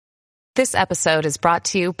This episode is brought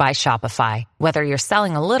to you by Shopify. Whether you're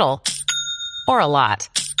selling a little or a lot,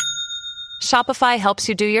 Shopify helps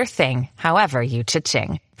you do your thing, however you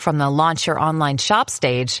cha-ching. From the launch your online shop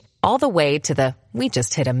stage, all the way to the we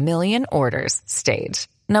just hit 1 million orders stage.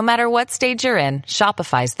 No matter what stage you're in,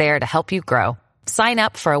 Shopify's there to help you grow. Sign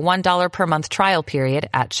up for a $1 per month trial period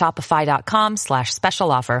at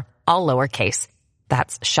shopify.com/special offer, all lowercase.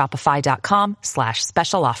 That's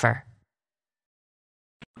shopify.com/special offer.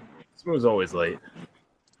 Smooth's always late.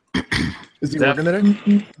 Is he working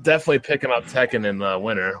today? Definitely picking up Tekken in the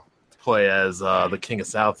winter to play as the King of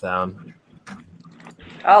Southtown.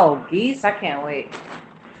 Oh, Geese! I can't wait.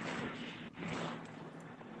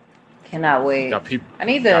 Cannot wait. I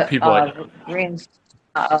need the Green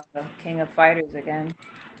King of Fighters again.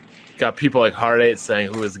 Got people like Hard 8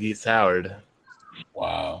 saying, who is Geese Howard?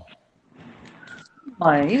 Wow. Come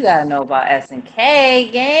on, you gotta know about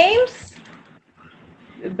SNK games.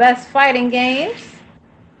 The best fighting games.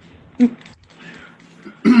 BG,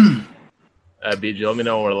 let me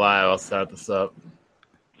know when we're live. I'll start this up.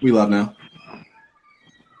 We live now.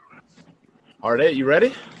 Hard 8, you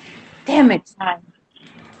ready? Damn it, time.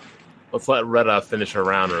 Let's let Retta finish her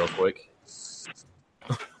round real quick.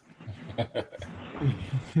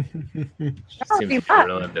 Seems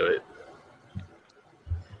really into it.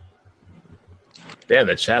 Damn,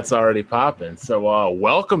 the chat's already popping. So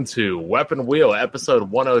welcome to Weapon Wheel, episode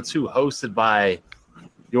 102, hosted by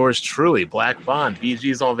yours truly, Black Bond.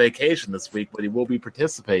 BG's on vacation this week, but he will be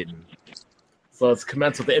participating. So let's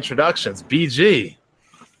commence with the introductions. BG.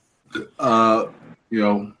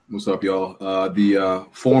 Yo, what's up, y'all? The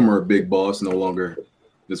former big boss, no longer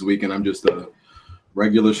this weekend. I'm just a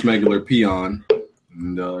regular schmegular peon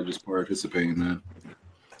and just participating, man.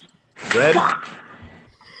 Red.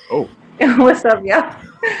 Oh. What's up, y'all?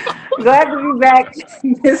 Glad to be back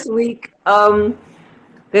this week. Good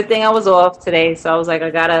thing I was off today, so I was like,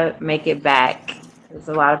 I gotta make it back. There's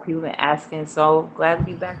a lot of people been asking, so glad to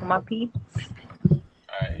be back on my feet. All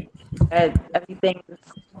right. Everything is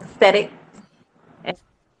aesthetic. And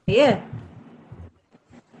yeah.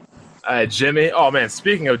 All right, Jimmy. Oh, man,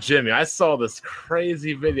 speaking of Jimmy, I saw this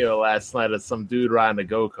crazy video last night of some dude riding a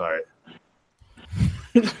go-kart.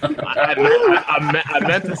 I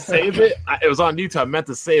meant to save it. It was on YouTube. I meant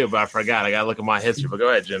to save it, but I forgot. I got to look at my history. But go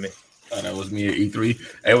ahead, Jimmy. That was me at E3.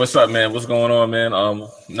 Hey, what's up, man? What's going on, man?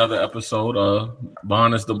 Another episode.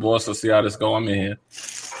 Bond is the boss. Let's see how this go. I'm in here.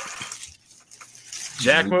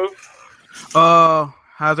 Jack move.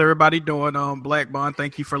 How's everybody doing? Black Bond,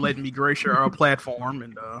 thank you for letting me grace your platform.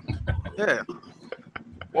 And yeah.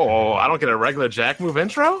 Whoa, I don't get a regular Jack move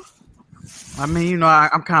intro? I mean, you know,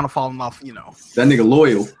 I'm kind of falling off, you know. That nigga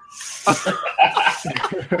loyal.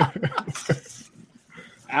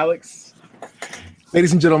 Alex.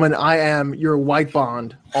 Ladies and gentlemen, I am your White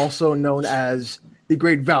Bond, also known as the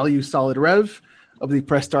Great Value Solid Rev of the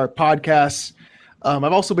Press Start podcast. I've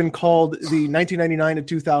also been called the 1999 to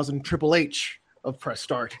 2000 Triple H of Press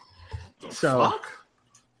Start. So,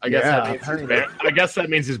 I guess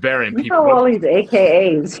that means he's burying You people. know all these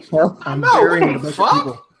AKAs. Yo. I'm burying a bunch of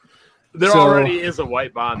people. There already is a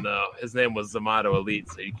White Bond, though. His name was Zamato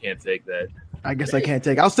Elite, so you can't take that. I guess I can't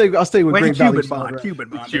take. I'll stay with Great Value Solid Rev. Cuban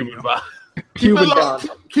Bond. Cuban Bond.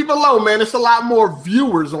 Keep it low, man. There's a lot more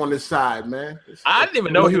viewers on this side, man. I didn't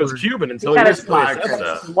even know he was Cuban until he was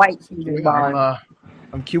White Cuban Bond.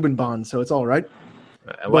 I'm Cuban Bond, so it's all right.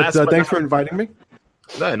 But thanks for inviting me.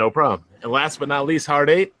 No problem. And last but not least, Hard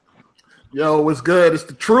 8. Yo, what's good? It's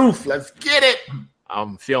the truth. Let's get it.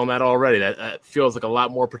 I'm feeling that already. That feels like a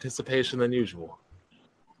lot more participation than usual.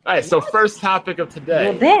 All right, so first topic of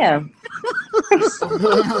today. Well, damn.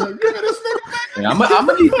 Hey, I'm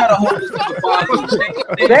gonna need that to hold this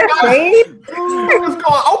nigga. That's great. What's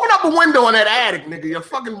going? Open up a window in that attic, nigga. Your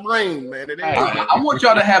fucking brain, man. It ain't. I want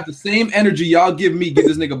y'all to have the same energy y'all give me. Give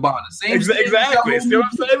this nigga Bond the same. Exactly. See what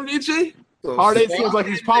I'm saying, Vici? Hard 8 seems like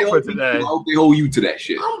he's pumped for today. I hope they hold you to that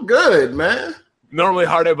shit. I'm good, man. Normally,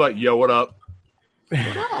 Hard 8 like, yo, what up?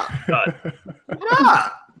 What up?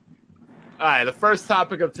 All right, the first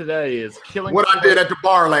topic of today is killing. What I did at the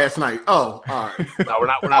bar last night. Oh, all right. No, we're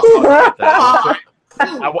not talking about that.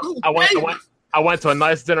 I went to a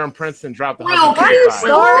nice dinner in Princeton, dropped the Why are you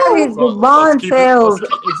starting with Bond sales?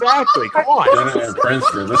 Exactly. Come on. Dinner in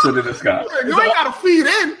Princeton. Listen to this guy. You ain't got to feed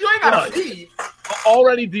in. You ain't got to feed.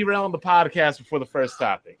 Already derailing the podcast before the first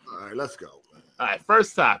topic. All right, let's go. All right,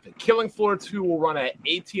 first topic. Killing Floor 2 will run at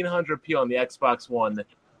 1800p on the Xbox One,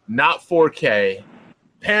 not 4K.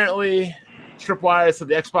 Apparently, Tripwire said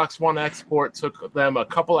the Xbox One export took them a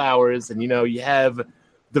couple hours, and you have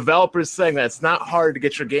developers saying that it's not hard to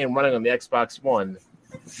get your game running on the Xbox One.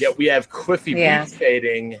 Yet we have Cliffy B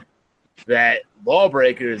stating that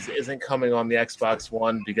Lawbreakers isn't coming on the Xbox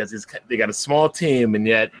One because they got a small team, and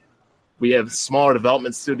yet we have smaller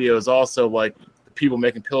development studios also, like the people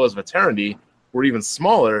making Pillars of Eternity, were even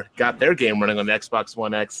smaller, got their game running on the Xbox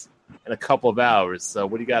One X in a couple of hours. So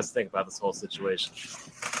what do you guys think about this whole situation?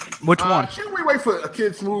 Which one? Shouldn't we wait for a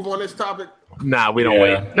kid's move on this topic? Nah, we don't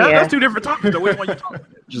wait. That's two different topics. Which one you talking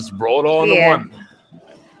about? Just roll it all into one.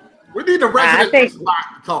 We need the resident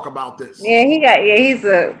Xbox to talk about this. Yeah, he's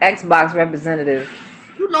a Xbox representative.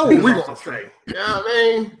 You know what we're gonna say. You know what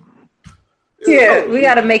I mean? Yeah, we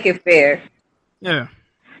got to make it fair. Yeah.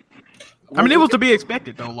 I mean, it was to be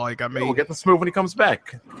expected, though. Like, I mean, we'll get the smooth when he comes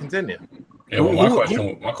back. Continue. Yeah, well,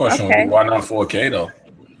 my question would be, why not 4K though?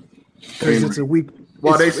 Because it's a week.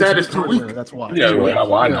 Well, they said it's 2 weeks. That's why. Yeah,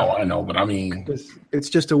 well, I know, but I mean, it's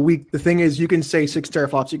just a week. The thing is, you can say 6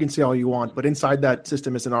 teraflops, you can say all you want, but inside that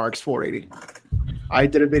system is an RX 480. I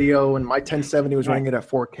did a video, and my 1070 was running it at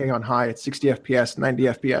 4K on high at 60 FPS, 90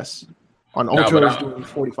 FPS. On Ultra, it was doing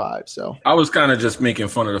 45. So I was kind of just making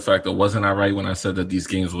fun of the fact that wasn't I right when I said that these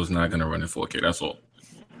games was not going to run in 4K. That's all.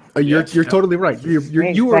 You're totally right.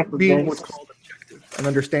 You are being what's called objective and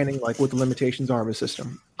understanding like what the limitations are of a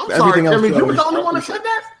system. I'm sorry, Jimmy, you were the only one that said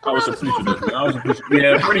that? I was appreciative.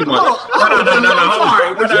 Yeah, pretty much. No. What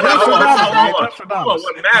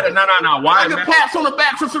mattered? No. Why? I can pats on the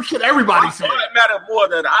back for some shit everybody said. Why it mattered more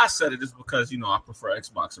that I said it is because I prefer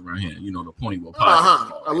Xbox around here. The point will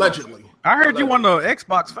pop. Allegedly. I heard you want an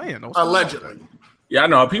Xbox fan. Allegedly. Yeah, I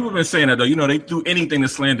know. People have been saying that though. They do anything to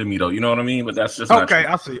slander me though. You know what I mean? But that's just not okay.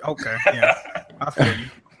 True. I see. Okay, yeah, I feel you.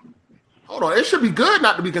 Hold on, it should be good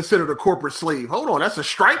not to be considered a corporate slave. Hold on, that's a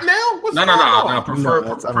strike now? What's no. If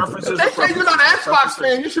Preferences. they say you're not an Xbox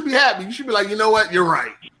fan, you should be happy. You should be like, you know what? You're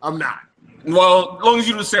right. I'm not. Well, as long as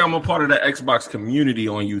you just say I'm a part of the Xbox community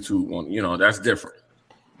on YouTube, that's different.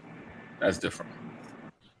 That's different.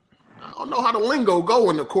 I don't know how the lingo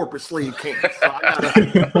go in the corporate slave camp. So I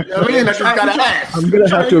just gotta ask. I'm gonna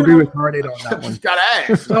have to agree with Marnade on that one. Just gotta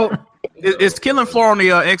ask. So, is Killing Floor on the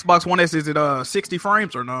Xbox One S? Is it 60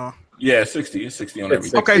 frames or no? Yeah, 60. It's 60 on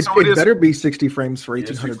everything. Okay, so it better be 60 frames for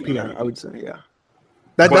 1800p. I would say, yeah.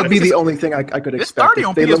 That'd be the only thing I could expect.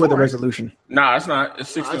 If they limit the resolution. Nah, it's not. It's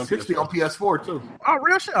 60 on 60 on PS4 too. Oh,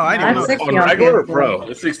 real shit. I didn't know. On regular or pro?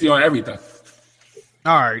 It's 60 on everything.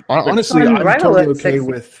 All right. Honestly, I'm totally okay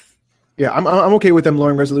with. Yeah, I'm okay with them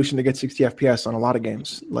lowering resolution to get 60 FPS on a lot of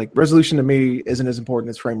games. Like resolution to me isn't as important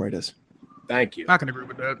as frame rate is. Thank you. I can agree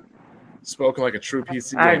with that. Spoken like a true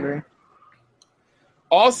PC gamer. I agree.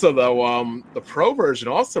 Also, though, the Pro version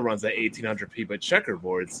also runs at 1800p but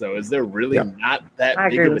checkerboard. So, is there really not that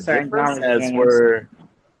big of a difference as we're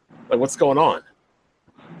like, what's going on?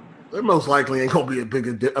 It most likely ain't gonna be a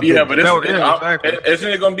bigger difference. Yeah, but isn't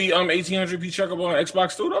it gonna be 1800p checkerboard on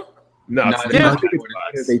Xbox too, though? No,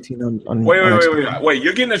 it's 18 on Wait,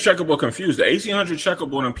 you're getting the checkerboard confused. The 1800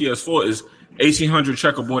 checkerboard on PS4 is 1800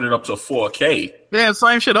 checkerboarded up to 4K. Yeah,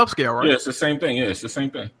 same shit upscale, right? Yeah, it's the same thing. Yeah, it's the same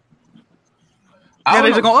thing. Yeah, they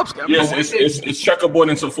just gonna upscale. Yes, it's checkerboard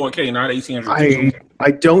into 4K, not 1800. I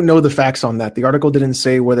don't know the facts on that. The article didn't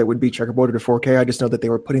say whether it would be checkerboarded to 4K. I just know that they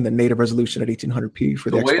were putting the native resolution at 1800p for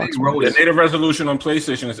the Xbox One. The native resolution on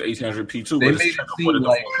PlayStation is 1800p too. They made it seem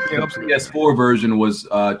like the PS4 version was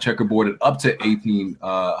checkerboarded up to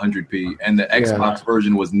 1800p, and the Xbox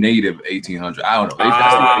version was native 1800. I don't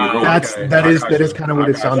know. That is kind of what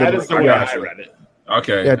it sounded like. That is the way I read it.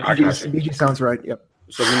 Okay. Yeah, BG sounds right. Yep.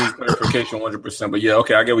 So we need clarification 100%. But yeah,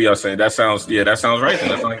 okay, I get what y'all saying. That sounds right. Then.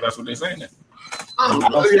 That's what they're saying. Then.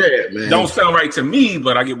 Man. Don't sound right to me,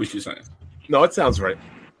 but I get what you're saying. No, it sounds right.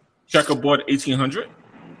 Checkerboard 1800.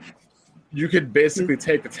 You could basically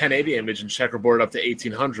take the 1080 image and checkerboard it up to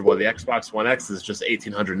 1800, while the Xbox One X is just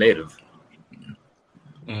 1800 native.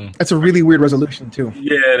 That's a really weird resolution too.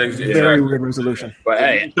 Yeah, exactly. Very weird resolution. But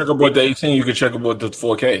hey, checkerboard to 18, you can checkerboard to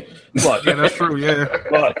 4K. Look, yeah, that's true. Yeah.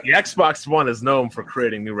 Look, the Xbox One is known for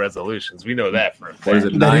creating new resolutions. We know that for a fact. What is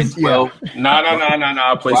it, 912? No.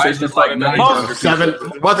 PlayStation's like 7.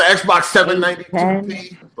 What's the Xbox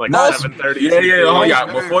 792p? Like Most- 730. Yeah. Oh, yeah.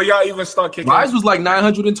 Before y'all even start kicking, Rise was like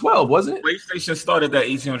 912, wasn't it? PlayStation started that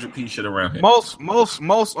 1800p shit around here. Most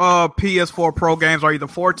PS4 Pro games are either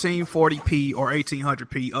 1440p or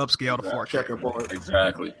 1800p upscale to 4K. Checkerboard.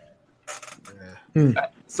 Exactly.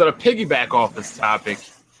 So to piggyback off this topic,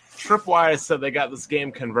 Tripwire said they got this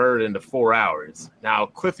game converted into 4 hours. Now,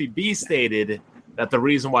 Cliffy B stated that the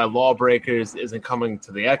reason why Lawbreakers isn't coming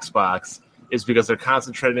to the Xbox is because they're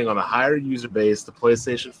concentrating on a higher user base, the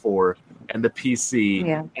PlayStation 4 and the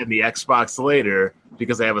PC, and the Xbox later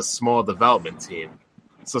because they have a small development team.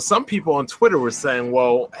 So some people on Twitter were saying,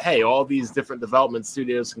 well, hey, all these different development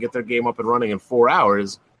studios can get their game up and running in 4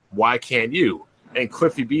 hours. Why can't you? And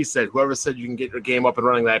Cliffy B said, whoever said you can get your game up and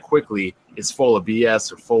running that quickly is full of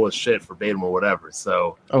BS or full of shit for Beta or whatever.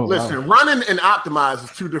 So, listen, running and optimize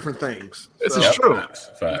is two different things. This is true.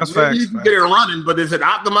 That's maybe you can get it running, but is it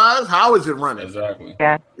optimized? How is it running? Exactly.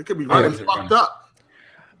 Yeah. It could be running fucked up.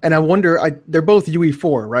 And I wonder, they're both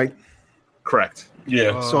UE4, right? Correct.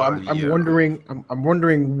 Yeah. So I'm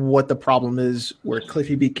wondering what the problem is where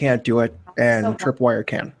Cliffy B can't do it and Tripwire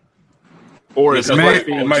can. Or is it might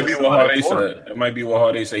be what Hardy said. It might be what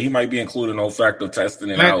Hardy said. He might be including no-factor testing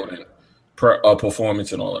it out and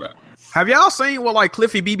performance and all of that. Have y'all seen what like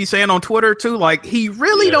Cliffy B be saying on Twitter too? Like he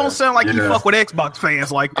really don't sound like he fuck with Xbox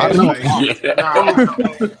fans like that.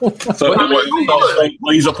 So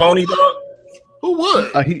he's a pony dog. Who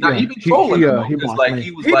would? He be trolling.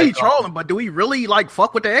 He be trolling, but do he really like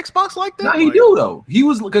fuck with the Xbox like that? Nah, he do though. He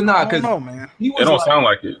was looking because man. It don't sound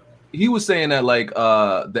like it. He was saying that like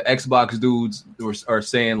the Xbox dudes are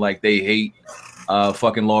saying like they hate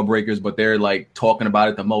fucking lawbreakers, but they're like talking about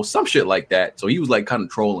it the most, some shit like that. So he was like kind of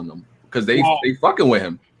trolling them because they fucking with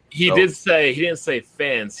him. He didn't say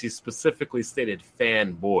fans. He specifically stated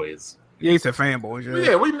fanboys. Yeah, he said fanboys.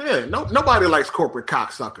 Nobody likes corporate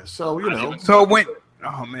cocksuckers. So So when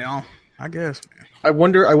I guess. I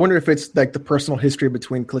wonder if it's like the personal history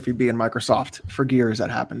between Cliffy B and Microsoft for Gears that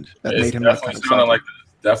happened that made him definitely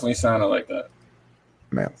sounded like that.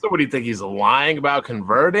 Man. So what do you think? He's lying about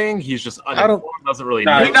converting? He's just uninformed, doesn't really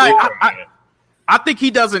know. I think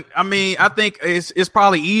he doesn't. I mean, I think it's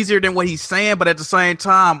probably easier than what he's saying, but at the same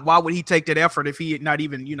time, why would he take that effort if he not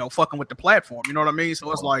even, fucking with the platform? You know what I mean?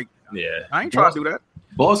 So it's like, I ain't trying to do that.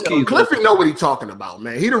 Boss Key, Cliffy know what he's talking about,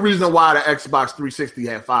 man. He the reason why the Xbox 360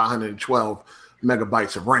 had 512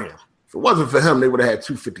 megabytes of RAM. If it wasn't for him, they would have had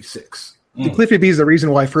 256. Cliffy B is the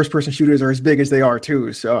reason why first-person shooters are as big as they are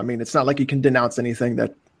too. So I mean, it's not like you can denounce anything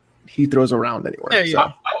that he throws around anywhere.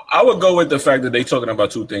 So. I would go with the fact that they're talking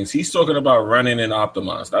about two things. He's talking about running and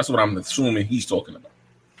optimized. That's what I'm assuming he's talking about.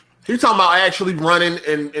 He's talking about actually running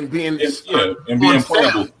and being being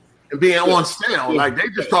playable and being on sale. Like they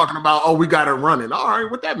just talking about, we got it running. All right,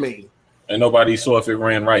 what that mean? And nobody saw if it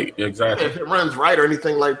ran right. Exactly. If it runs right or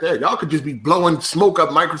anything like that, y'all could just be blowing smoke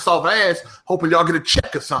up Microsoft ass, hoping y'all get a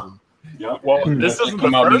check or something. Yeah. Well, this doesn't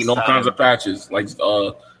come out meeting all kinds of patches like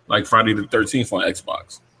Friday the 13th on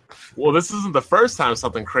Xbox. Well, this isn't the first time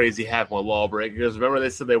something crazy happened with Lawbreakers. Remember they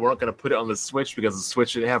said they weren't going to put it on the Switch because the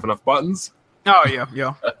Switch didn't have enough buttons? Oh,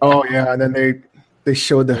 yeah. And then they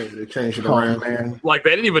showed they changed it around, man. Like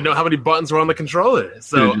they didn't even know how many buttons were on the controller.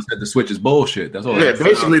 So they just said the Switch is bullshit. That's all. Yeah,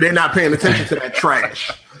 basically they're not paying attention to that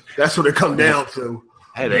trash. That's what it come down to.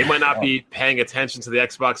 Hey, they might not be paying attention to the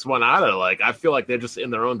Xbox One either. Like I feel like they're just in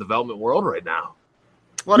their own development world right now.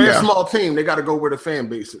 Well, they're a small team. They got to go where the fan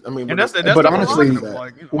base is. I mean, but honestly,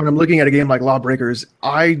 when I'm looking at a game like Lawbreakers,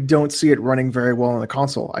 I don't see it running very well on the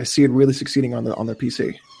console. I see it really succeeding on their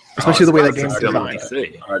PC, especially the way that game's designed.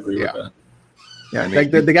 I agree with that. Yeah,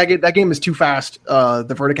 that game is too fast. The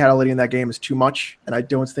verticality in that game is too much, and I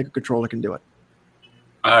don't think a controller can do it.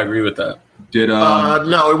 I agree with that.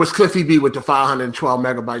 No, it was Cliffy B with the 512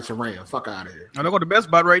 megabytes of RAM. Fuck out of here. I know what the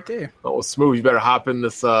best bot right there. Oh, Smooth, you better hop in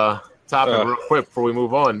this topic real quick before we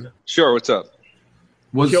move on. Sure, what's up?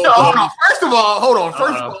 First of all, hold on.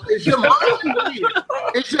 First of all, is your mind here?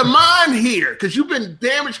 Is your mind here? Because you've been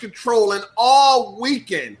damage controlling all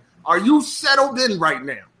weekend. Are you settled in right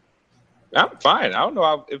now? I'm fine. I don't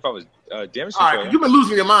know if I was damage controlling. All right, you've been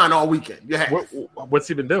losing your mind all weekend. You have. What's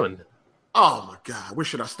he been doing? Oh my God, where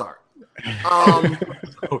should I start? Like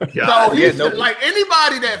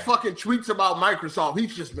anybody that fucking tweets about Microsoft,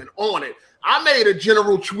 he's just been on it. I made a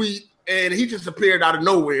general tweet and he just appeared out of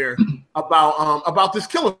nowhere about this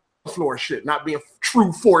Killer Floor shit not being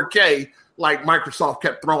true 4K like Microsoft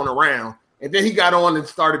kept throwing around. And then he got on and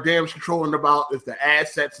started damage controlling about if the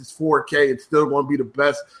assets is 4K, it's still going to be the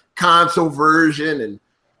best console version and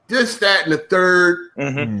this, that, and the third.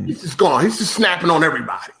 Mm-hmm. He's just gone. He's just snapping on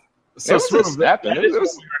everybody. So that is what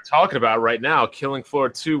we are talking about right now. Killing Floor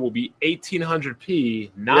 2 will be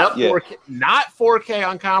 1800p, not 4K, not 4K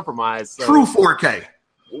uncompromised. So true 4K.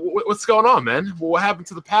 What's going on, man? What happened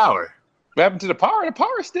to the power? What happened to the power? The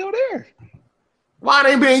power is still there. Why it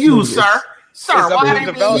ain't being used, sir? Sir, why it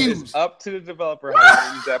ain't being used? It's up to the developer how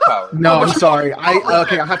to use that power. No, I'm sorry. I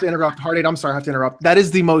have to interrupt. Heartache, I'm sorry, I have to interrupt. That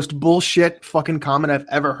is the most bullshit fucking comment I've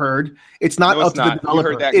ever heard. It's not up to the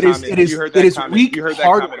developer. It is weak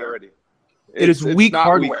hardware. It is weak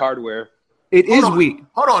hardware. It is weak.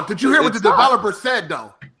 Hold on. Did you hear what the developer said,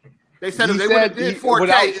 though? They said if they would have did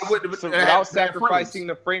 4K, without sacrificing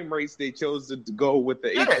the frame rates, they chose to go with the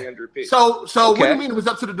 1800p. So what do you mean it was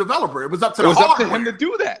up to the developer? It was up to the hardware. Up to him to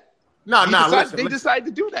do that. Listen. They decided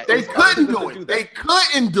to do that. They couldn't do it. They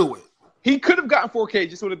couldn't do it. He could have gotten 4K.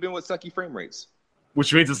 Just would have been with sucky frame rates.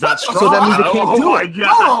 Which means it's not strong. So that means it can't do it.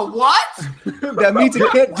 Oh, what? That means it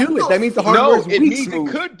can't do it. That means the hardware is weak. It means it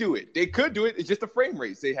could do it. They could do it. It's just the frame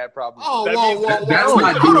rates they had problems. Oh, with. whoa. That's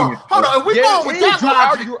not doing it. Hold on. If we going with that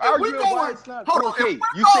logic, you're arguing why it's not 4K.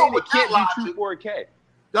 You saying it can't do true 4K.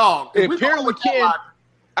 Dog, It apparently can.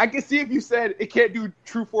 I can see if you said it can't do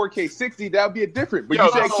true 4K 60, that would be a different. But you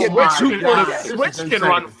said it can't do true 4K. Switch can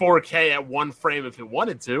run 4K at one frame if it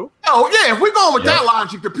wanted to. Oh yeah, if we're going with that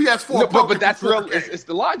logic, the PS4. But that's real. It's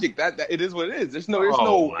the logic that it is what it is. There's no.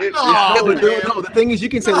 The thing is, you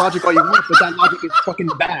can say logic all you want, but that logic is fucking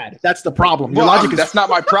bad. That's the problem. Your logic is. That's not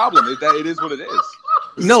my problem. It is what it is.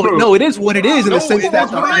 No, it is what it is in the sense that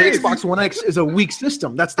the Xbox One X is a weak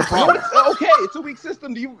system. That's the problem. Okay, it's a weak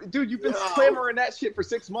system. You've been clamoring that shit for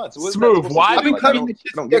 6 months. Smooth. Why I've been cutting the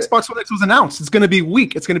shit. The Xbox One X was announced. It's going to be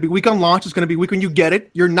weak. It's going to be weak on launch. It's going to be weak when you get it.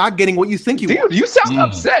 You're not getting what you think you want. Dude, you sound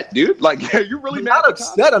upset, dude. Like you're really I'm mad. not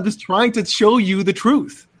upset. I'm just trying to show you the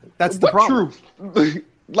truth. That's the problem. Truth?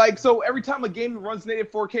 Like, so every time a game runs native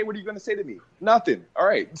 4K, what are you going to say to me? Nothing. All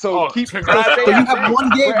right. So keep. So you have one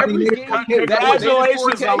game running native 4K.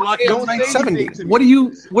 Congratulations on lucky. Don't say anything to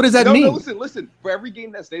me. What does that mean? No, listen. For every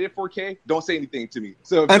game that's native 4K, don't say anything to me.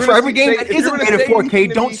 So and for every game that isn't native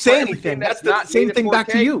 4K, don't say anything. That's the same thing back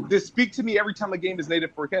to you. Just speak to me every time a game is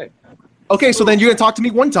native 4K. Okay, so then you're going to talk to me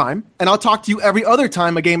one time, and I'll talk to you every other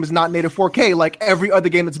time a game is not native 4K, like every other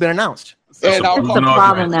game that's been announced. And that's the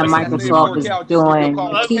problem that Microsoft is doing.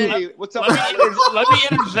 Let me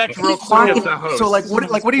interject real quick as the host. So,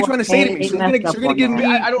 what are you trying to say to me? So you're going to give me.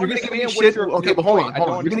 I don't understand shit. Okay, but hold on.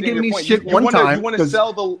 You're going to give me shit one time. You want to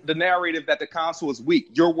sell the narrative that the console is weak.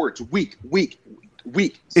 Your words, weak. So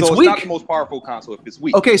it's not the most powerful console if it's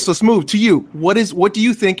weak. Okay, so Smooth, to you, what do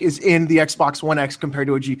you think is in the Xbox One X compared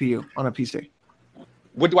to a GPU on a PC?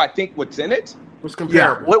 What do I think? What's in it? What's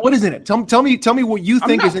comparable? Yeah. What is in it? Tell me what you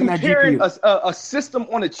think is in that GPU. A system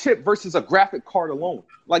on a chip versus a graphic card alone.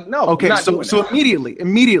 Like no. Okay, so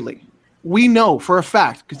immediately, we know for a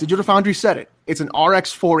fact because Digital Foundry said it. It's an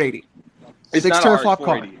RX 480. It's 6 not teraflop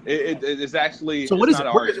card. It's actually. So what is it?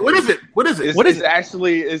 What is it? It's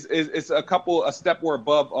actually it's a step or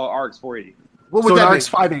above RX 480. What would that RX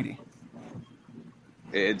 580?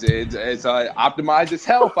 It's optimized as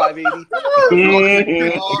hell 580.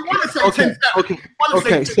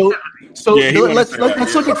 Okay. So let's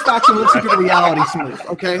look at facts and let's look at reality, Smooth.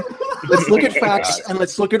 Okay, let's look at facts and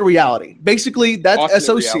let's look at reality. Basically, that's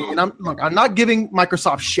SoC, and I'm not giving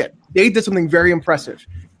Microsoft shit. They did something very impressive.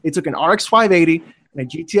 They took an RX 580 and a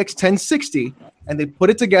GTX 1060, and they put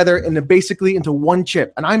it together into one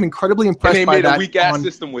chip. And I'm incredibly impressed by that. They made a weak ass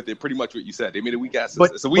system with it. Pretty much what you said. They made a weak ass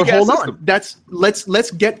system. It's a weak ass system.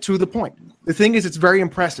 Let's get to the point. The thing is, it's very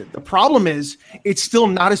impressive. The problem is, it's still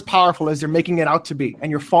not as powerful as they're making it out to be. And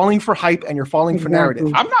you're falling for hype and you're falling for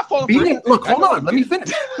narrative. I'm not falling for it. Look, hold on. Let me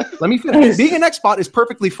finish. Being an Xbot is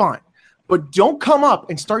perfectly fine. But don't come up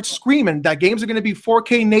and start screaming that games are going to be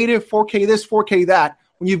 4K native, 4K this, 4K that,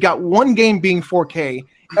 when you've got one game being 4K.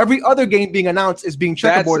 Every other game being announced is being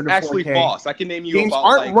checkerboarded. That's actually false. I can name you games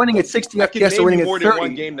aren't running at 60 FPS; they're running at 30. More than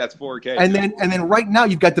one game that's 4K. And then right now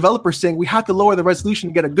you've got developers saying we have to lower the resolution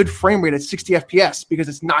to get a good frame rate at 60 FPS because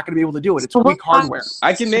it's not going to be able to do it. It's weak hardware.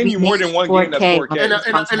 I can name you more than one game that's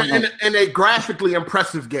 4K. And a graphically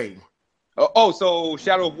impressive game. So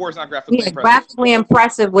Shadow of War is not graphically impressive. Graphically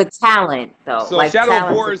impressive with talent, though. So Shadow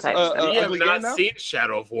of War is. We have not seen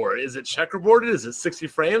Shadow of War. Is it checkerboarded? Is it 60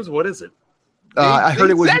 frames? What is it? I heard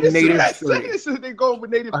it was native. They go with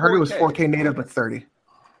native. I heard it was 4K native, but 30.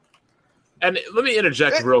 And let me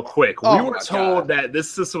interject real quick. We were told that this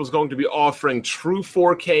system was going to be offering true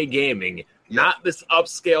 4K gaming, not this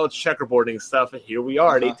upscale checkerboarding stuff. And here we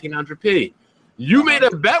are at 1800p. You made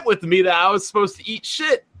a bet with me that I was supposed to eat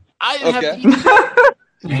shit. I didn't have to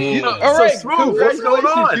eat shit. All right, Smooth, what's going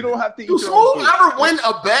on? You don't have to eat. Do Smooth ever win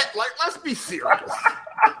a bet? Like, let's be serious.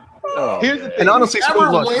 Here's the thing. And honestly,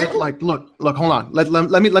 Smooth, look, hold on.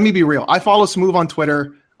 Let me be real. I follow Smooth on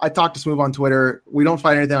Twitter. I talk to Smooth on Twitter. We don't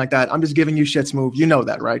fight anything like that. I'm just giving you shit, Smooth. You know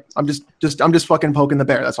that, right? I'm just fucking poking the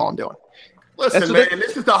bear. That's all I'm doing. Listen, man,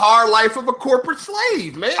 this is the hard life of a corporate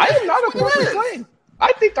slave, man. I am not a corporate slave.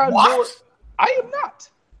 I think I'm more. I am not.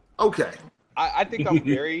 Okay. I think I'm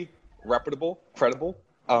very reputable, credible.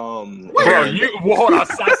 Hold on. Everybody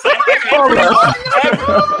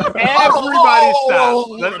stop.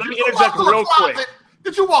 Let me interject real quick.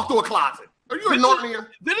 Did you walk through a closet? Are you a Narnia?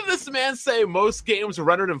 Didn't this man say most games were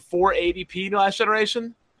rendered in 480p last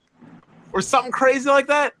generation? Or something crazy like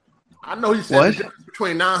that? I know he said the difference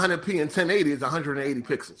between 900p and 1080 is 180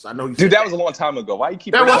 pixels. I know you. Dude, that was a long time ago. Why you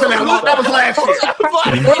keep that? Wasn't that long? That was last year.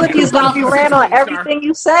 Ability's gonna be ran on everything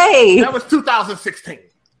you say. That was 2016.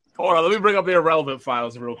 Hold on, let me bring up the irrelevant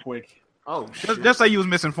files real quick. Oh, shit. Just say you was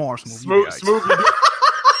misinformed. Smooth,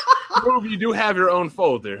 you do have your own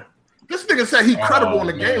folder. This nigga said he's credible in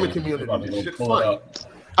the gaming community. This shit's fun.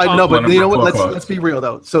 I know, but you know what? Let's be real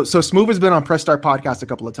though. So Smooth has been on Press Start podcast a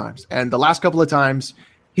couple of times, and the last couple of times,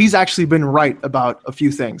 he's actually been right about a few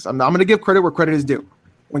things. I'm going to give credit where credit is due.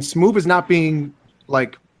 When Smooth is not being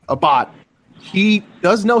like a bot, he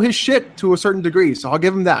does know his shit to a certain degree. So I'll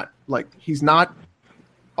give him that. Like, he's not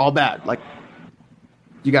all bad. Like,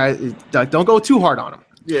 you guys don't go too hard on him.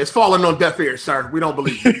 Yeah, it's falling on deaf ears, sir. We don't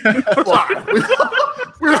believe you. Sorry.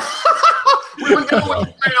 We've been doing what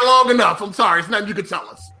you're saying long enough. I'm sorry. It's nothing you can tell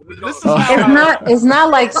us. It's not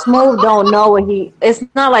like Smooth don't know what he. It's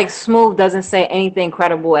not like Smooth doesn't say anything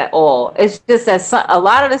credible at all. It's just that a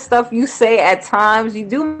lot of the stuff you say at times, you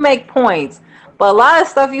do make points, but a lot of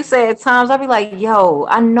stuff you say at times, I'll be like, "Yo,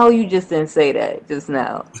 I know you just didn't say that just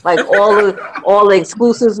now." Like all the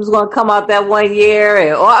exclusives was gonna come out that one year,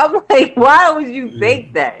 and I'm like, "Why would you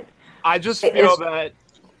think that?" I just feel that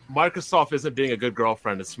Microsoft isn't being a good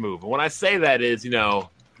girlfriend to Smooth. And when I say that is,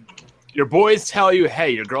 your boys tell you, hey,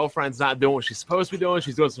 your girlfriend's not doing what she's supposed to be doing.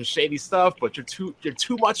 She's doing some shady stuff, but you're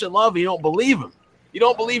too much in love and you don't believe them. You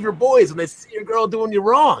don't believe your boys when they see your girl doing you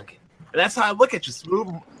wrong. And that's how I look at you,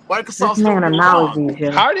 Smooth. Microsoft's doing you wrong.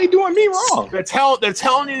 How are they doing me wrong? They're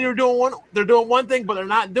telling you they're doing one thing, but they're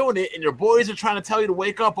not doing it. And your boys are trying to tell you to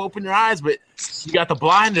wake up, open your eyes, but you got the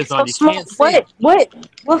blinders on. You can't see.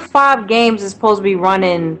 What 5 games is supposed to be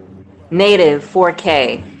running native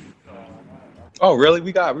 4K? Oh, really?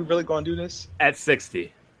 We really gonna do this at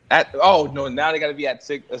 60? No, now they gotta be at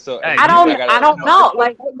 6. So I don't know.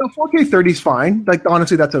 Like the 4K 30 is fine. Like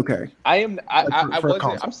honestly, that's okay. I'm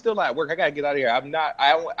still at work. I gotta get out of here. I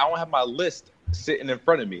don't have my list sitting in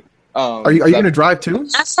front of me. Are you gonna drive too?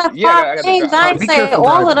 That's not 5 games. I ain't saying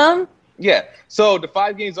all of them. Yeah. So the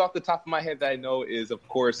 5 games off the top of my head that I know is, of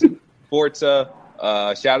course, Forza,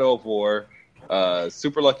 Shadow of War,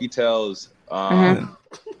 Super Lucky Tales. Let him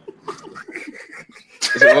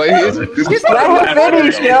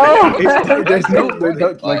finish, yo. There's no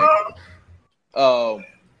like.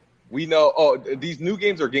 We know. Oh, these new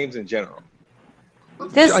games are games in general.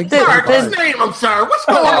 This name, I'm sorry. What's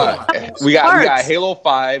going on? We got Halo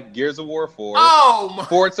 5, Gears of War 4,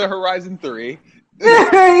 Forza Horizon 3.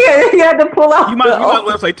 Yeah, you had to pull out. You might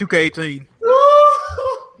well say 2K18.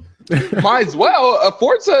 Might as well.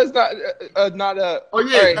 Forza is not a. Oh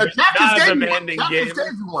yeah, right. Jack just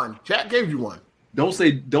gave you one. Jack gave you one. Don't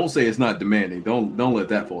say it's not demanding. Don't let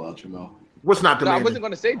that fall out your mouth. What's not demanding? No, I wasn't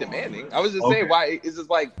going to say demanding. I was just saying why is this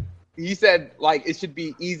like he said like it should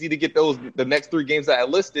be easy to get the next 3 games that I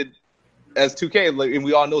listed as 2K. Like, and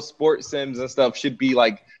we all know sports sims and stuff should be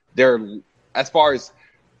like they're as far as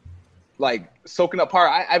like soaking up power.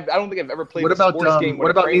 I don't think I've ever played a sports game.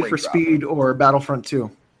 What about Need for Speed or Battlefront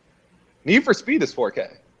 2? Need for Speed is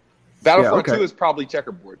 4K. Battlefront 2 is probably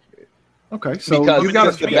checkerboard. Okay, so because you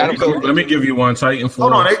got let me give you one Titanfall.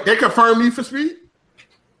 Hold on, they confirmed Need for Speed?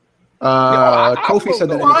 Kofi said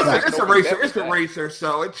that. It's a racer. It's a racer,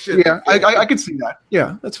 so it should. Yeah, I could see that.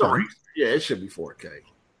 Yeah, that's fine. Yeah, it should be 4K.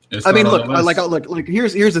 I mean, look,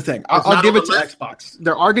 here's the thing. I'll give it to Xbox.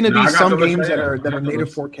 There are going to be some games that are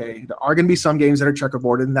native 4K. There are going to be some games that are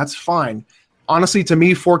checkerboarded, and that's fine. Honestly, to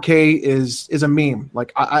me, 4K is a meme.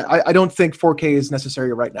 Like I don't think 4K is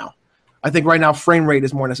necessary right now. I think right now frame rate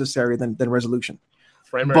is more necessary than resolution.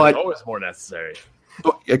 Frame rate is always more necessary.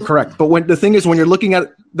 Correct. But when you're looking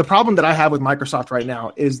at the problem that I have with Microsoft right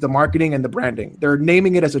now is the marketing and the branding. They're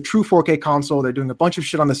naming it as a true 4K console. They're doing a bunch of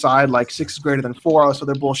shit on the side, like 6 is greater than 4, so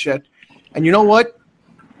they're bullshit. And you know what?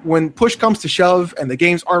 When push comes to shove and the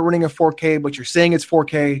games aren't running at 4K, but you're saying it's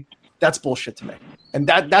 4K, that's bullshit to me. And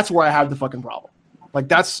that's where I have the fucking problem.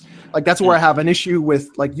 That's where I have an issue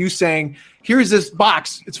with like you saying, here's this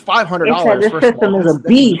box, it's $500. This system is a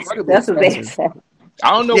beast. That's what they said.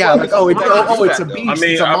 I don't know. Yeah, it's a beast.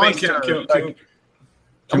 It's a monster.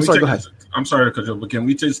 I'm sorry, go ahead. I'm sorry to cut you, but can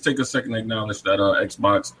we just take a second to acknowledge that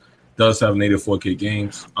Xbox does have native 4K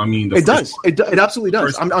games? I mean, it does. It absolutely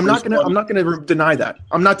does. I'm not gonna deny that.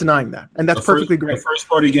 I'm not denying that, and that's perfectly great. The first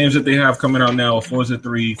party games that they have coming out now are Forza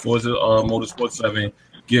 3, Forza Motorsport 7,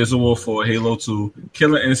 Gears of War 4, Halo 2,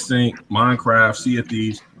 Killer Instinct, Minecraft, Sea of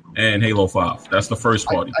Thieves, and Halo 5. That's the first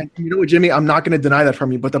party. You know what, Jimmy? I'm not going to deny that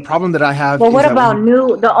from you, but the problem that I have. Well, what about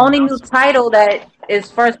the only new title that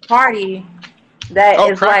is first party that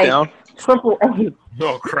is Crackdown. Like AAA?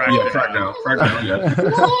 Oh, Crackdown. Crackdown. Yeah.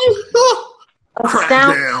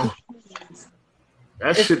 Crackdown.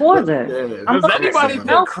 It's Forza.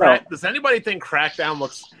 Does anybody think Crackdown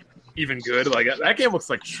looks even good? Like that game looks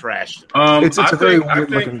like trash. It's a very weird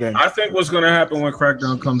looking game. I think what's going to happen when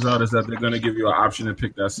Crackdown comes out is that they're going to give you an option to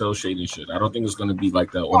pick that cell shading shit. I don't think it's going to be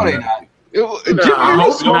like that. I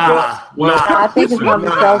think it's going to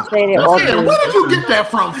be cell shaded. Where did you get that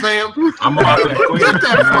from, fam? I'm about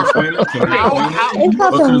to explain it.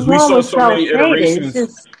 Because we saw so many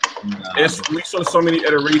iterations. We saw so many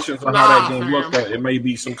iterations on how that game looked that it may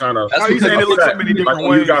be some kind of. That's because it looks so many different ways.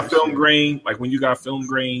 When you got film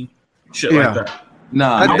grain, shit like that.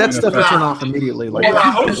 Nah, that stuff will turn off immediately. Like,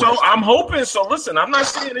 I hope so. I'm hoping so. Listen, I'm not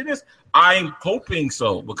saying it is. I'm hoping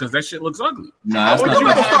so because that shit looks ugly. Nah, you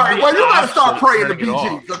gotta start praying to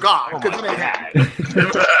BG, the God, because it ain't happening.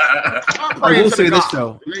 I will say this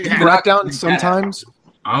though, Crackdown sometimes.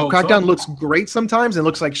 Crackdown looks great sometimes and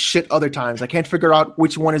looks like shit other times. I can't figure out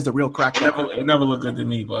which one is the real Crackdown. It never looked good to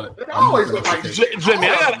me, but it always looks like Jimmy.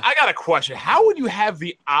 I got a question. How would you have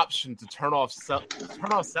the option to turn off cell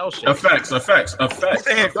shading? Effects. Okay,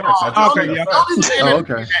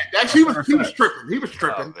 he was tripping. He was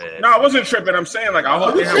tripping. No, I wasn't tripping. I'm saying like I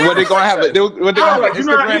hope they have. What they gonna have? What they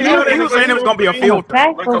gonna have? He was saying it was gonna be a filter.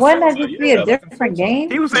 But wouldn't that just be a different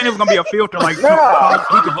game? He was saying it was gonna be a filter. Like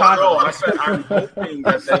I said I'm hoping.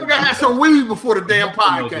 We're gonna have some weed before the damn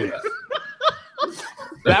podcast.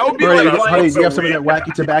 That would be do you have some of that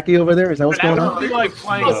wacky tobacco over there? Is that what's going on? That would be like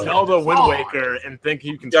playing Zelda Wind Waker and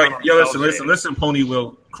thinking you can turn on listen, Pony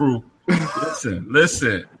Will crew. Listen.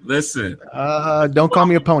 Don't call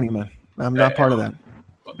me a pony, man. I'm not part of that.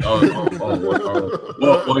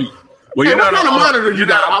 Well, you're not a monitor. You're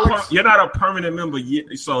not a permanent member yet,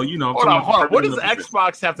 so you know. Hold on. What does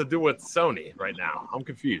Xbox have to do with Sony right now? I'm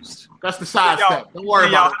confused. That's the side step. Don't worry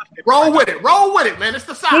about it. Roll with it, man. It's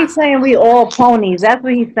the side. He's saying we all ponies. That's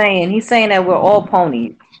what he's saying. He's saying that we're all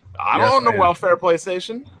ponies. I don't know welfare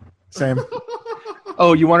PlayStation. Same.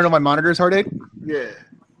 Oh, you want to know my monitors, Heartache? Yeah.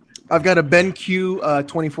 I've got a BenQ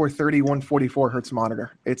 2430 144 hertz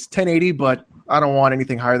monitor. It's 1080, but I don't want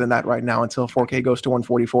anything higher than that right now until 4K goes to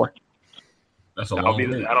 144. That's a long way.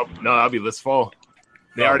 That'll be this fall.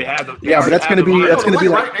 They already have them. Yeah, but that's gonna be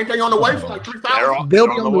like ain't they on the way for like 3,000? They'll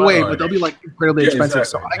be on the way, but they'll be like incredibly expensive.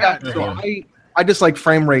 Exactly. So I just like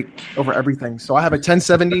frame rate over everything. So I have a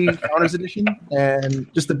 1070 Founders Edition and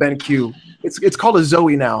just the BenQ. It's called a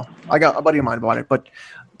Zoe now. I got a buddy of mine bought it, but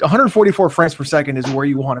 144 frames per second is where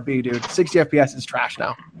you want to be, dude. 60 FPS is trash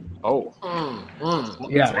now. Oh.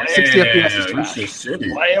 Yeah, 60 FPS is trash.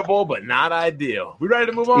 Playable, but not ideal. We ready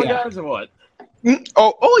to move on, guys, or what?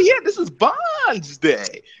 Oh yeah, this is Bond's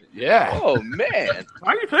Day. Yeah. Oh man,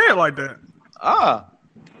 why you say it like that? I'm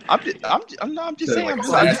just saying. You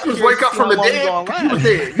just wake up from the dead.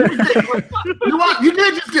 You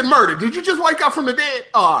did just get murdered. Did you just wake up from the dead?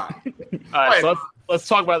 All right. So let's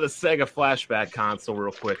talk about the Sega Flashback console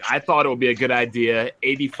real quick. I thought it would be a good idea.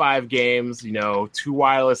 85 games, 2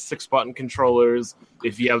 wireless 6-button controllers.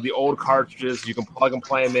 If you have the old cartridges, you can plug and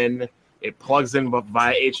play them in. It plugs in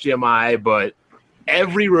via HDMI, but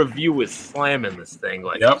every review is slamming this thing,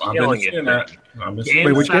 like killing it.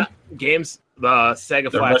 Wait, which game? Games, the Sega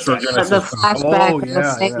Flashback. The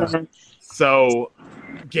Flashback. So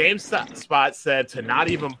GameSpot said to not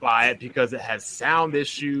even buy it because it has sound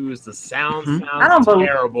issues. The sound sounds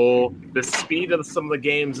terrible. The speed of some of the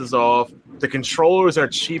games is off. The controllers are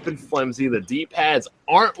cheap and flimsy. The D-pads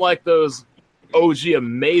aren't like those OG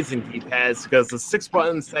amazing D-pads because the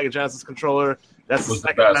 6-button Sega Genesis controller, that's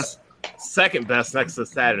the second best next to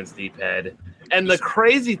Saturn's D-pad. And the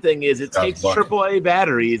crazy thing is it takes AAA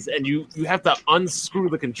batteries and you have to unscrew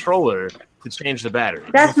the controller to change the battery.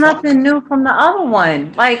 That's nothing new from the other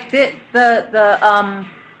one. Like the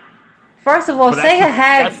first of all, Sega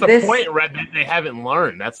had this. That's the point, Red. They haven't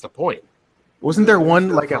learned. That's the point. Wasn't there one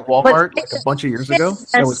like at Walmart like a bunch of years ago?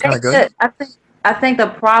 That was kind of good. I think the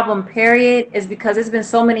problem, period, is because there's been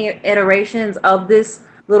so many iterations of this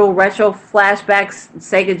little retro flashbacks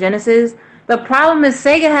Sega Genesis. The problem is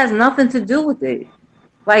Sega has nothing to do with it.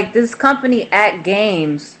 Like this company At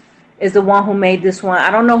Games is the one who made this one. I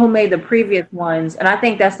don't know who made the previous ones, and I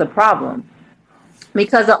think that's the problem.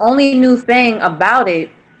 Because the only new thing about it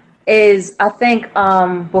is I think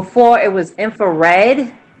before it was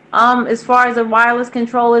infrared as far as the wireless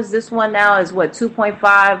controllers. This one now is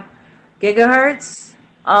 2.5 gigahertz.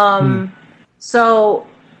 So,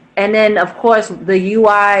 and then of course the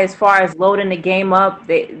UI as far as loading the game up,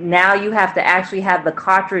 now you have to actually have the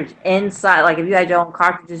cartridge inside. Like if you had your own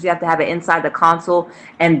cartridges, you have to have it inside the console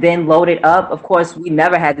and then load it up. Of course, we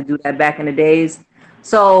never had to do that back in the days.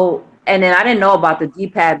 So, and then I didn't know about the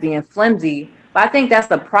D-pad being flimsy. But I think that's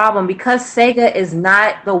the problem because Sega is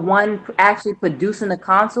not the one actually producing the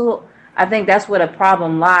console. I think that's where the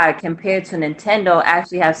problem lies compared to Nintendo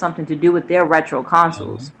actually has something to do with their retro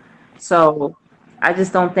consoles. So I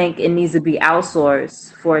just don't think it needs to be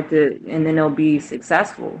outsourced for it to, and then it'll be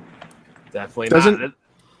successful. Definitely not.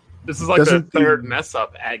 This is like the third mess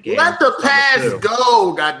up at game. Let the past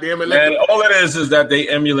go, goddammit. And all it is that they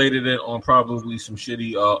emulated it on probably some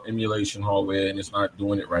shitty emulation hardware, and it's not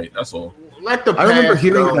doing it right. That's all. I remember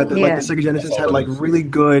hearing that the Sega Genesis had like really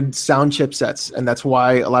good sound chipsets, and that's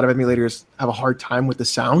why a lot of emulators have a hard time with the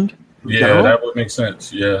sound. Yeah, that would make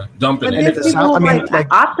sense. Yeah, dumping it. But people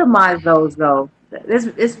optimize those though.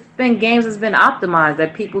 It's been games that's been optimized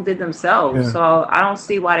that people did themselves. Yeah. So I don't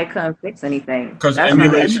see why they couldn't fix anything. Because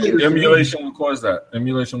emulation will cause that.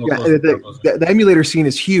 Emulation will cause that. The emulator scene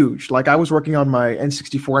is huge. Like I was working on my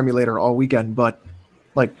N64 emulator all weekend, but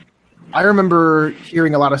like I remember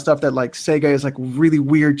hearing a lot of stuff that like Sega is like really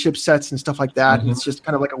weird chipsets and stuff like that. Mm-hmm. And it's just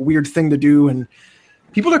kind of like a weird thing to do. And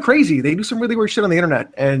people are crazy. They do some really weird shit on the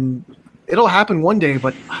internet. And it'll happen one day,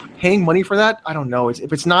 but paying money for that, I don't know.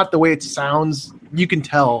 If it's not the way it sounds, you can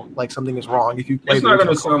tell like something is wrong. If you play it's not going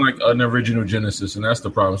to sound like an original Genesis, and that's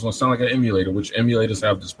the problem. It's going to sound like an emulator, which emulators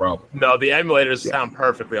have this problem. No, the emulators sound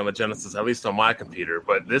perfectly on the Genesis, at least on my computer.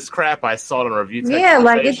 But this crap, I saw it on review. Yeah,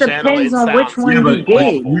 like it depends on which one you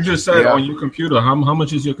get. You just said on your computer. How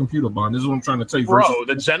much is your computer, Bond? This is what I'm trying to tell you. Bro,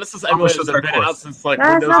 the Genesis emulators have been out since like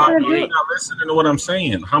Windows 98. You're not listening to what I'm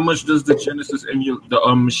saying. How much does the Genesis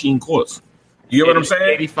machine cost? You know what I'm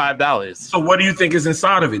saying? $85. So what do you think is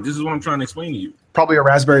inside of it? This is what I'm trying to explain to you. Probably a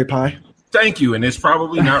Raspberry Pi. Thank you. And it's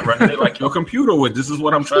probably not running like your computer would. This is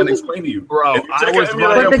what I'm trying to explain to you. Bro, if you take an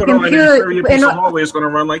emulator and put on an inferior piece of hardware, it's going to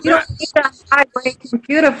run like that. You don't need a high-grade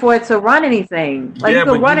computer for it to run anything. Like you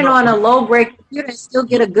can run it on a low-grade computer and still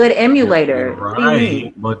get a good emulator.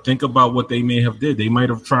 Right. But think about what they may have did. They might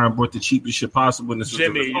have tried and brought the cheapest shit possible. And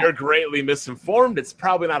Jimmy, you're greatly misinformed. It's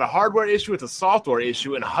probably not a hardware issue. It's a software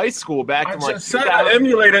issue. In high school, back in like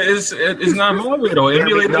emulator is not hardware, though.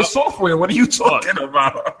 Emulator is software. What are you talking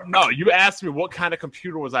about? No, you asked me what kind of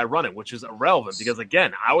computer was I running, which is irrelevant because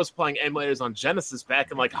again, I was playing emulators on Genesis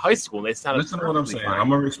back in like high school, and they sounded. Listen to what I'm saying. I'm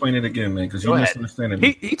gonna explain it again, man, because you're misunderstanding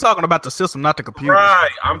me. He talking about the system, not the computer.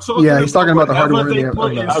 Right. I'm talking. Yeah, he's talking about the hardware. They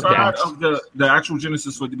put inside of the actual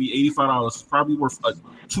Genesis for it to be $85 is probably worth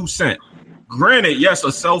 2 cents. Granted, yes,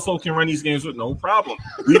 a cell phone can run these games with no problem.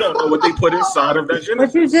 We don't know what they put inside of that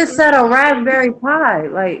Genesis. But you just said a Raspberry Pi.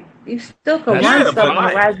 Like you still can run stuff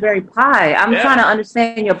on a Raspberry Pi. I'm trying to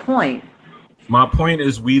understand your point. My point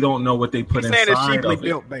is, we don't know what they put inside it's cheaply of it.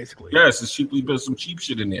 built, basically. Yes, it's cheaply built, some cheap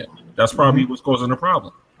shit in there. That's probably what's causing the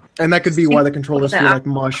problem. And that could be why the controllers feel like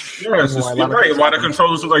mush. Yes, right. Why the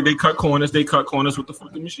controllers look like they cut corners. They cut corners with the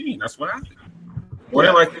fucking machine. That's what happened. More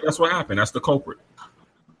than likely, that's what happened. That's the culprit.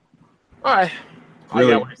 All right. I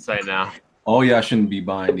got what you're saying now. Oh, y'all shouldn't be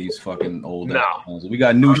buying these fucking old. No. We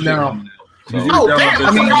got new shit. So. Oh, damn.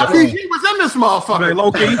 I forgot PG was in this motherfucker.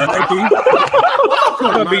 Low-key.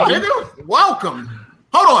 Welcome, Welcome.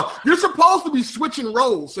 Hold on. You're supposed to be switching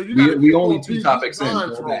roles. So we only 2 topics in.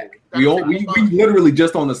 We literally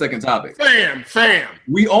just on the second topic. Fam.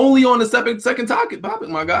 We only on the second topic,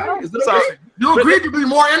 my guy. Is that okay? You agreed to be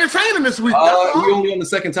more entertaining this week. We only on the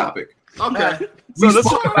second topic. Okay. We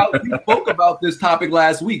spoke about this topic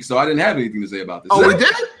last week, so I didn't have anything to say about this. Oh, we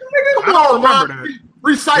did? I don't remember that.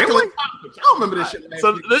 Recycling topics. I don't remember this shit.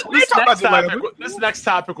 So this next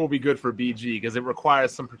topic will be good for BG because it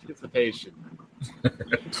requires some participation.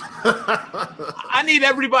 I need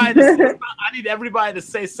everybody to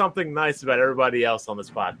say something nice about everybody else on this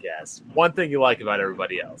podcast. One thing you like about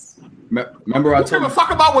everybody else. Remember, I told you. Fuck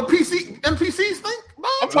about what NPCs think.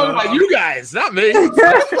 I'm talking about you guys, not me. Come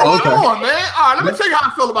on, man. All right, let me tell you how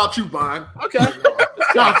I feel about you, Bond. Okay.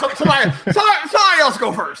 No, somebody else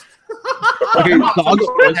go first. Okay, so I'll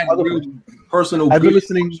go personal. I've been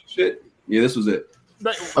listening. Shit. Yeah, this was it.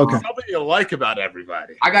 Okay. Something you like about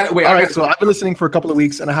everybody. I got it. Wait. All right. So I've been listening for a couple of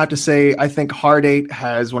weeks, and I have to say, I think Hard 8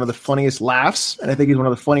 has one of the funniest laughs, and I think he's one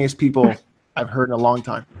of the funniest people I've heard in a long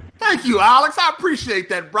time. Thank you, Alex. I appreciate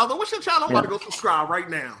that, brother. What's your channel? I'm about to go subscribe right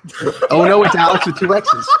now. Oh no, it's Alex with 2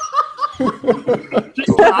 X's. Keep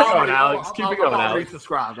it going, Alex. Keep it going,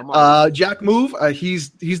 Alex. Jack Move.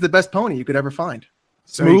 He's the best pony you could ever find.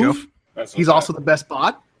 Smooth. He's also the best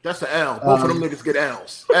bot. That's an L. Both of them niggas get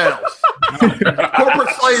L's. Corporate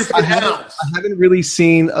slaves get L's. I haven't really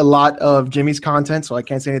seen a lot of Jimmy's content, so I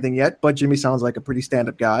can't say anything yet, but Jimmy sounds like a pretty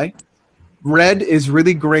stand-up guy. Red is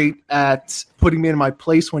really great at putting me in my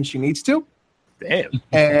place when she needs to. Damn.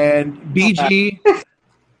 And BG,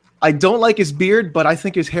 I don't like his beard, but I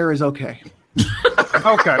think his hair is okay.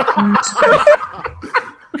 Okay.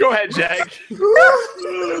 Go ahead, Jack.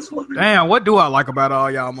 Damn, what do I like about all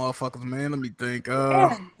y'all motherfuckers, man? Let me think.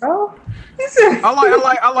 Bro.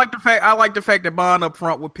 I like the fact that Bond up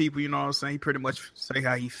front with people. You know what I'm saying? He pretty much say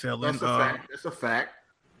how he feeling. That's a fact. That's a fact.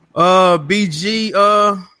 BG.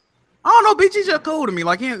 I don't know. BG just cool to me.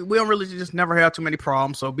 Like we don't really just never have too many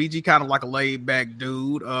problems. So BG kind of like a laid back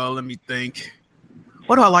dude. Let me think.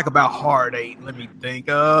 What do I like about Hard 8? Let me think.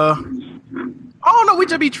 I don't know. We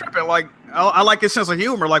just be tripping. Like I like his sense of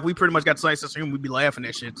humor. Like we pretty much got the same sense of humor. We be laughing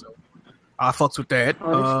at shit. So I fucks with that.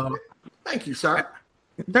 Thank you, sir.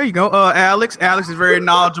 There you go. Alex is very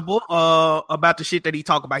knowledgeable about the shit that he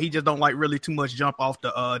talk about. He just don't like really too much jump off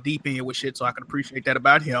the deep end with shit. So I can appreciate that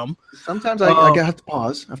about him. Sometimes I have to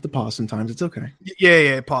pause. I have to pause sometimes. It's okay.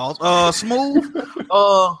 Yeah. Pause. Smooth.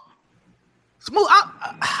 Smooth.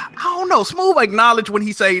 I don't know. Smooth acknowledge when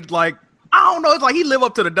he say like I don't know. It's like he live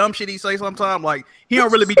up to the dumb shit he say sometimes. Like he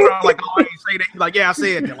don't really be trying like I ain't say that. He's like I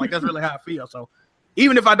said that. Like that's really how I feel. So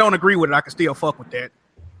even if I don't agree with it, I can still fuck with that.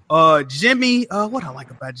 Jimmy. What I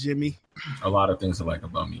like about Jimmy? A lot of things I like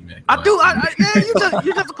about me, man. I do.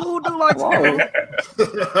 You just a cool dude like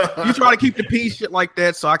that. You try to keep the peace shit like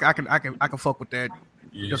that, so I can fuck with that.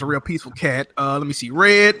 Yeah. Just a real peaceful cat. Let me see.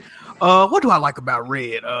 Red. What do I like about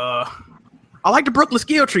Red? I like the Brooklyn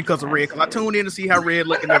skill tree because of Red, because I tune in to see how Red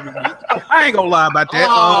looking every week. I ain't gonna lie about that.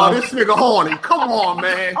 Oh, this nigga horny. Come on,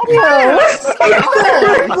 man. Hold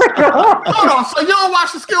on. So you don't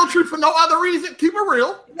watch the skill tree for no other reason? Keep it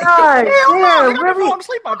real. God, really? Falling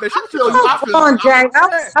asleep out there. Come on, Jack.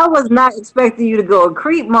 I was not expecting you to go in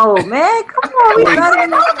creep mode, man. Come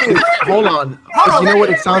on. Hold on. You know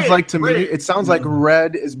what it sounds like to me? It sounds like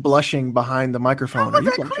Red is blushing behind the microphone. Are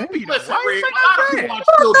you blushing? I'm not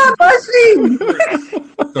blushing. Do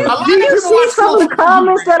you see some of the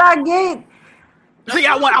comments that I get? See,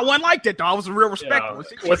 I wasn't like that though. I was real respectful.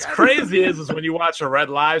 What's crazy is when you watch a Red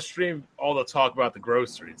live stream, all the talk about the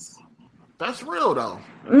groceries. That's real though.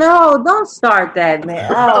 No, don't start that,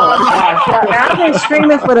 man. Oh gosh, I've been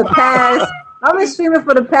streaming for the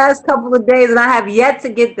past couple of days, and I have yet to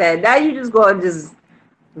get that. Now you just go and just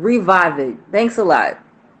revive it. Thanks a lot.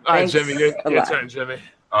 All right, Jimmy, your turn, Jimmy.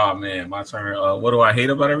 Oh man, my turn. What do I hate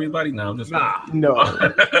about everybody? No, I'm just no.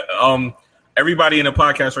 Everybody in the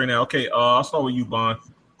podcast right now. Okay, I'll start with you, Bond.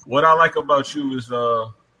 What I like about you is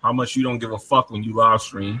how much you don't give a fuck when you live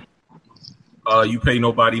stream. You pay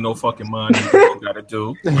nobody no fucking mind. What you gotta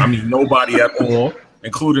do. I mean, nobody at all,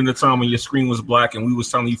 including the time when your screen was black and we was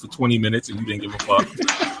telling you for 20 minutes and you didn't give a fuck. You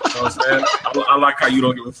know what I'm saying? I like how you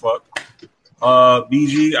don't give a fuck.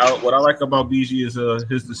 BG, what I like about BG is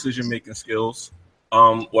his decision making skills.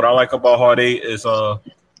 What I like about Hard 8 is how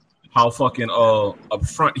fucking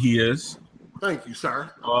upfront he is. Thank you,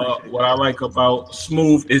 sir. What I like about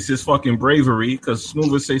Smooth is his fucking bravery, because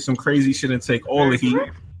Smooth would say some crazy shit and take all the heat.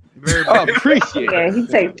 Appreciate it. Yeah, he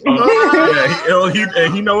takes.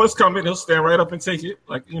 He know what's coming. He'll stand right up and take it.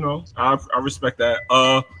 Like, you know, I respect that.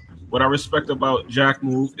 What I respect about Jack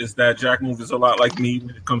Move is that Jack Move is a lot like me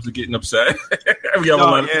when it comes to getting upset. No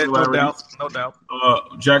doubt.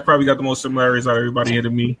 Jack probably got the most similarities out of everybody here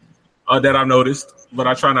to me that I've noticed, but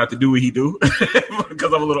I try not to do what he do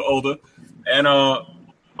because I'm a little older. And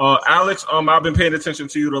Alex, I've been paying attention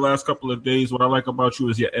to you the last couple of days. What I like about you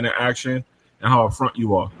is your interaction and how upfront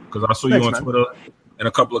you are. Because I saw you on Twitter in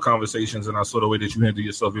a couple of conversations, and I saw the way that you handle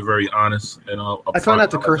yourself. You're very honest. And I try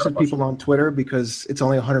not to curse at people on Twitter because it's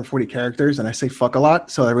only 140 characters, and I say fuck a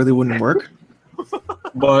lot, so that really wouldn't work.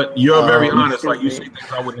 But you're very honest. Like, you say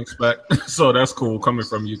things I wouldn't expect. So that's cool coming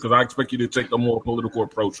from you, because I expect you to take a more political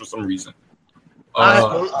approach for some reason.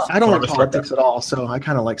 I don't like politics at all, so I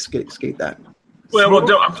kind of like skate that. Well,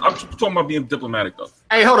 I'm talking about being diplomatic, though.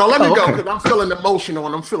 Hey, hold on. Let me go, because I'm feeling emotional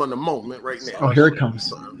and I'm feeling the moment right now. Oh, here it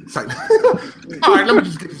comes. All right, let me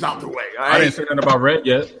just get this out the way. All right? I didn't say nothing about Red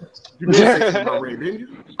yet. You did say something about Red, didn't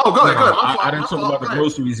you? Oh, go ahead. I didn't talk about the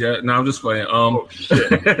groceries yet. No, I'm just playing. No, I'm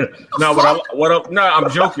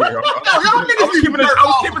joking. I was keeping a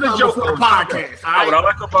joke for the podcast. All right? What I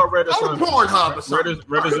like about Red is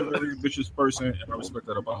Red is a very vicious person, and I respect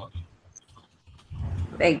that about her.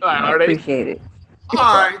 Thank you. I appreciate it. All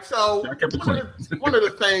right, so one of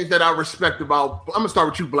the things that I respect about, I'm gonna start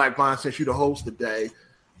with you, Black Bond, since you're the host today.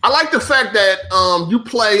 I like the fact that you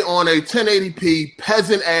play on a 1080p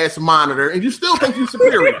peasant ass monitor, and you still think you're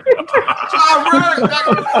superior. So you got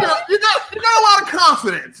a lot of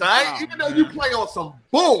confidence, all right? Even though you play on some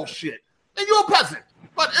bullshit, and you're a peasant,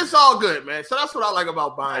 but it's all good, man. So that's what I like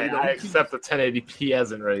about Bond. I accept the 1080p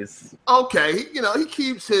peasant race. Okay, he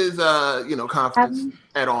keeps his confidence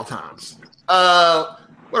at all times.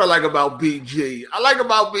 What I like about BG.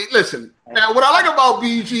 Listen, now what I like about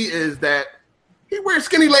BG is that he wears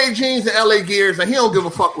skinny leg jeans and LA Gears, and he don't give a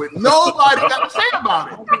fuck with nobody got to say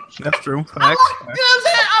about it. That's true. You know what I'm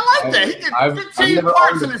saying? I like that. He gets 15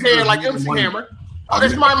 parts in his hair like MC Hammer. Oh,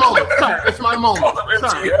 it's my moment. Sir, it's my moment.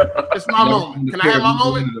 Sir, it's my moment. Can I have my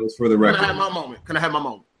moment? Can I have my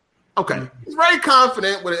moment? Okay. He's very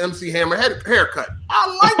confident with an MC Hammer haircut.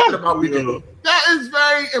 I like that about BG. That is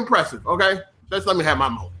very impressive. Okay? Just let me have my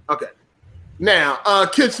moment. Okay. Now,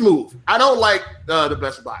 Kid Smooth. I don't like the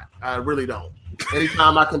Best Bot. I really don't.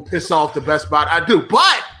 Anytime I can piss off the Best Bot, I do.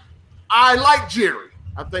 But I like Jerry.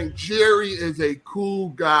 I think Jerry is a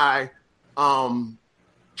cool guy.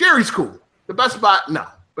 Jerry's cool. The Best Bot, no.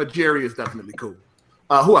 But Jerry is definitely cool.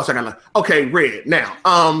 Who else I got? Okay, Red. Now,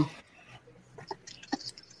 oh,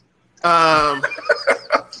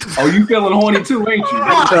 you feeling horny too, ain't you?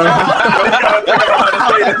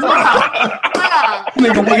 We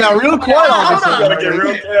got real quiet on this. Gotta get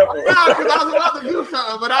real careful. Because I was about to do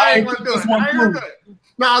something, but I ain't gonna do it.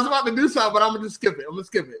 I was about to do something, but I'm gonna just skip it.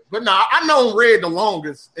 But no, I know Red the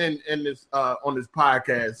longest in this on this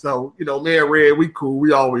podcast. So me and Red, we cool.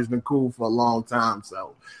 We always been cool for a long time.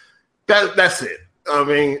 So that's it. I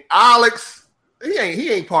mean, Alex, he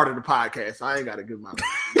ain't part of the podcast. So I ain't gotta give my.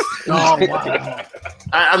 Oh wow!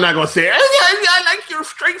 I'm not gonna say it. I like you're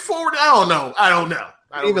straightforward. I don't know. I don't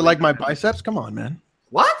even like my biceps. Come on, man.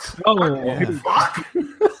 What? Oh, fuck!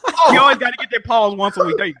 You always got to get that pause once a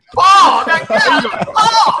week. There you go. Pause.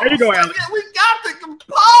 There you go, Alex. Yeah, we got to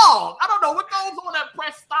pause. I don't know what goes on that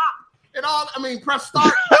press stop and all. I mean, press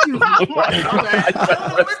start. Excuse me. What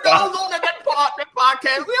goes on at that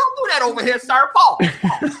podcast? We don't do that over here, sir. Pause.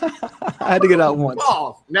 I had to get out once.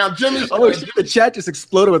 Pause. Now, Jimmy. Oh, the chat just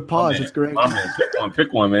exploded with pause. It's great. My man,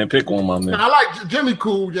 pick one, man. Pick one, my man. Now, I like Jimmy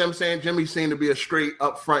cool. You know what I'm saying? Jimmy seemed to be a straight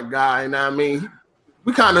upfront guy. You know what I mean?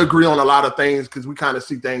 We kind of agree on a lot of things because we kind of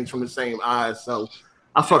see things from the same eyes. So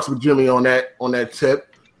I fucks with Jimmy on that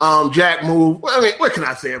tip. Jack Move. I mean, what can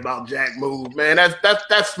I say about Jack Move, man?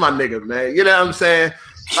 That's my nigga, man. You know what I'm saying?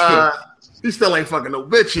 He still ain't fucking no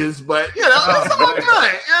bitches, but that's all good. You know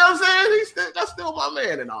what I'm saying? That's still my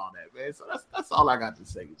man and all that, man. So that's all I got to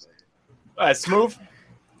say, man. All right, Smooth.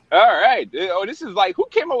 All right. Oh, this is like, who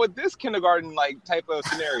came up with this kindergarten type of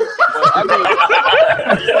scenario? But, I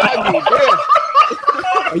mean,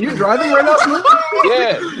 are you driving right now, Smooth?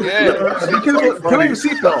 Yeah. Be careful. Put on your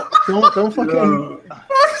seatbelt. Don't fucking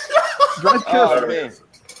drive careful. Man.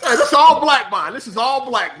 Hey, this is all Black Bond. This is all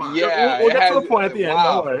Black Bond. Yeah. We'll get to the point at the end.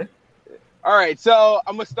 Wow. Don't worry. All right. So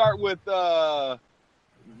I'm gonna start with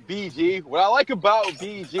BG. What I like about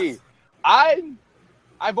BG,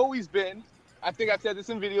 I've always been. I think I've said this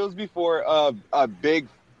in videos before. A big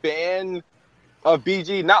fan of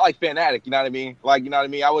BG, not like fanatic, you know what I mean? Like, you know what I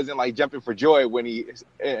mean? I wasn't like jumping for joy when he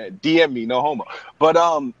DM'd me, no homo. But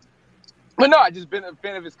no, I just been a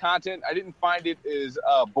fan of his content. I didn't find it as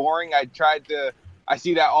boring. I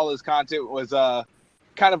see that all his content was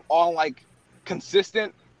kind of all like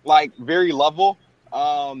consistent, like very level.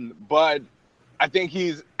 But I think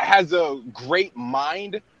has a great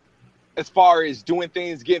mind as far as doing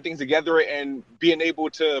things, getting things together, and being able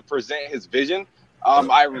to present his vision.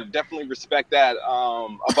 I definitely respect that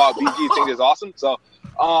about BG. I think it's awesome. So,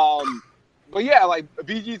 but yeah, like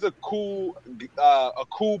BG's a cool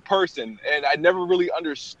person, and I never really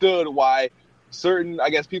understood why certain,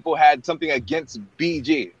 I guess, people had something against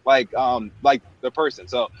BG, like the person.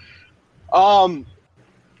 So,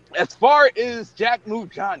 as far as Jack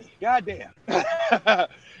Move Johnny, goddamn, I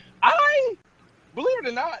believe it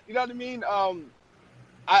or not, you know what I mean.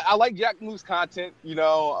 I like Jack Move's content, you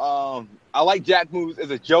know. I like Jack Moves as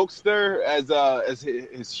a jokester, as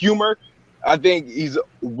his humor. I think he's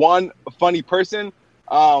one funny person.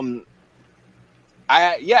 I'm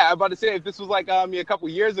about to say, if this was like me a couple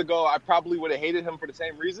years ago, I probably would have hated him for the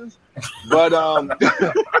same reasons. But I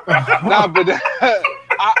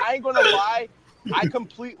ain't gonna lie. I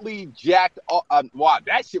completely jacked off. Wow,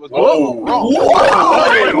 that shit was wrong.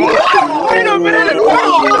 Wait a minute.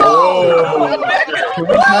 Can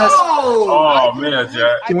we pass? Oh man,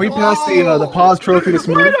 Jack. Can we pass the pause trophy to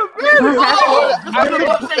Smooth? He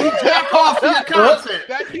jack off to your content.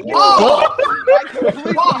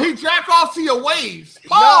 He jack off to your waves.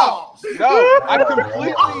 No,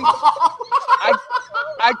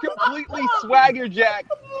 I completely swagger Jack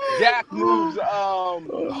Moves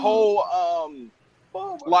whole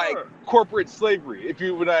like corporate slavery, if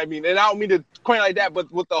you know what I mean. And I don't mean to coin like that, but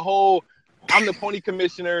with the whole I'm the pony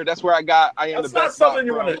commissioner, that's where I am That's the not best. something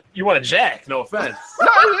you want to jack, no offense. No,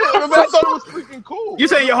 I thought it was freaking cool. You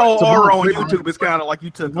say your whole aura on YouTube is kind of like you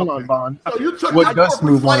took. Hold on, Bond. So you took what does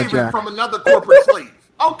Smooth want to jack from another corporate slave.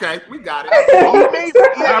 Okay, we got it.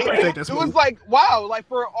 It was like wow, like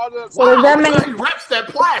for all the So that many he reps that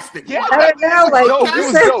plastic. Yeah, I don't know, like, it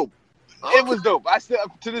was dope. It was dope. I still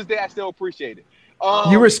to this day I still appreciate it.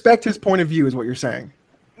 You respect his point of view, is what you're saying.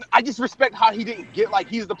 I just respect how he didn't get like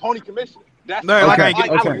he's the pony commissioner. That's No, I okay,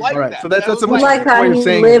 like all right. that. So that's That a was much like how way he of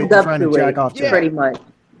saying lived you're up trying to to jack it, off to. pretty much.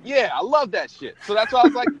 Yeah, I love that shit. So that's why I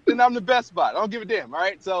was like, then I'm the best spot. I don't give a damn. All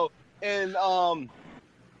right. So and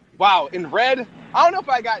wow, in Red, I don't know if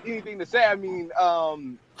I got anything to say. I mean,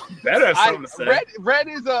 Better have something to say. Red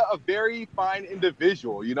is a very fine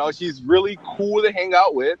individual. You know, she's really cool to hang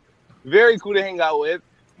out with. Very cool to hang out with.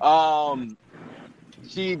 I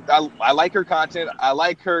like her content. I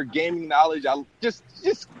like her gaming knowledge. I just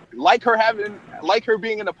like her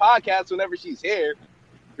being in a podcast whenever she's here,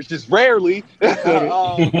 which is rarely. But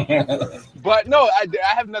no, I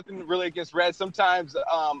have nothing really against Red. Sometimes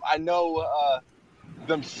I know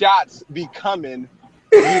them shots be coming.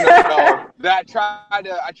 You know, that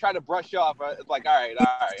I try to brush off. It's like, all right,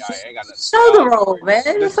 I ain't got nothing. Shoulder roll, man.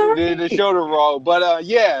 The shoulder roll, but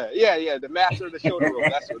yeah, the master of the shoulder roll.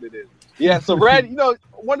 That's what it is. Yeah, so Red, you know,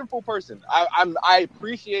 wonderful person. I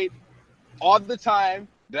appreciate all the time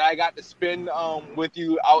that I got to spend with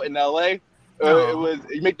you out in LA. It was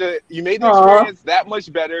you made the experience that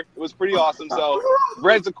much better. It was pretty awesome. So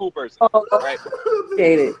Red's a cool person, right?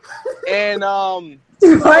 Appreciate it. And why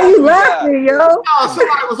are you laughing, yo? Oh,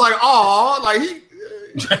 somebody was like, "Oh, like he."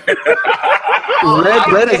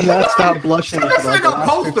 Red has not stopped blushing. Let's for make like a the last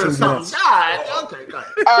poster or 15 something. minutes. God, okay, go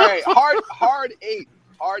ahead. all right, hard eight.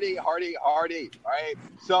 All right,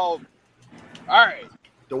 so all right.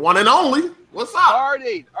 The one and only. What's up? Hard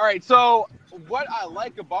 8. All right, so what I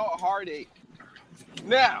like about Hard 8.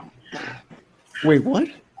 Now. Wait, what?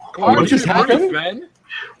 What just happened?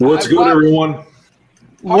 What's good, everyone?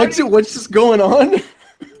 What's just going on?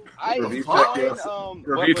 I Review find, check,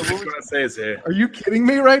 Review check, what I say is here. Are you kidding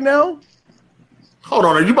me right now? Hold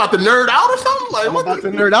on, are you about to nerd out or something? Like, I'm about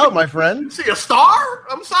to nerd out, my friend. See a star?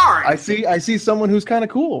 I'm sorry. I see someone who's kind of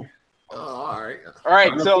cool. All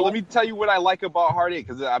right. So let me tell you what I like about Hard 8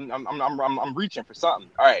 because I'm reaching for something.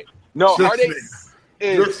 All right. No, Hard 8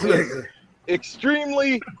 is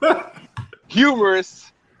extremely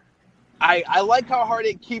humorous. I like how Hard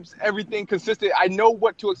 8 keeps everything consistent. I know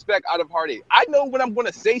what to expect out of Hard 8. I know when I'm going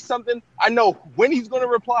to say something. I know when he's going to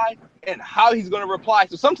reply and how he's going to reply.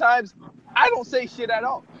 So sometimes I don't say shit at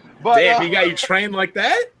all. But, damn, he got you trained like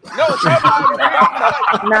that? No, it's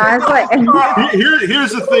like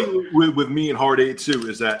Here's the thing with me and Hard 8 too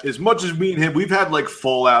is that as much as me and him, we've had like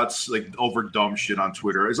fallouts like over dumb shit on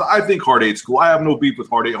Twitter. I think Hard 8's cool. I have no beef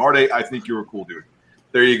with Hard 8. Hard 8, I think you're a cool dude.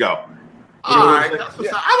 There you go. All right. That's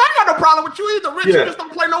what's up. I got no problem with you either, Rich. You just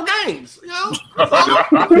don't play no games. You know?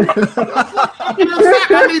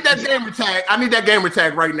 I need that gamer tag. I need that gamer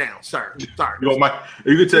tag right now, sir. Sorry. You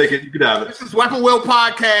can take it. You can have it. This is Weapon Wheel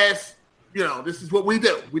Podcast. You know, this is what we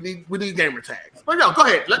do. We need gamer tags. But no, go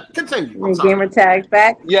ahead. Continue. Gamer tags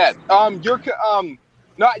back. Yeah. No,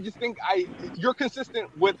 I just think you're consistent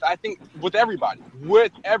with everybody.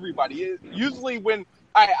 With everybody. Usually when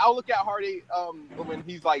I'll look at Hard 8 when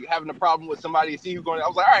he's like having a problem with somebody and see who's going. I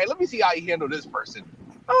was like, all right, let me see how he handled this person.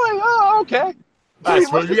 I'm like, oh, okay. All right,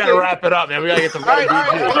 so we gotta wrap it up, man. We gotta get some. All right, you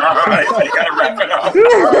gotta wrap it up.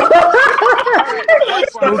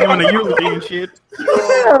 Still doing the eulogy and shit.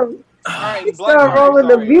 Right, start rolling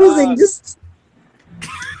the music.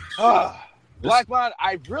 Black Bond,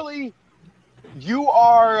 you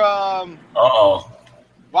are. Uh-oh.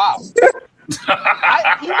 Wow.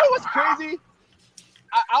 You know what's crazy?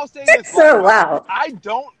 I'll say this. So loud. I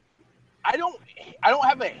don't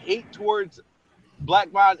have a hate towards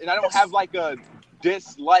Black Bond, and I don't have like a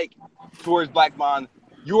dislike towards Black Bond.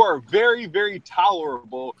 You are very, very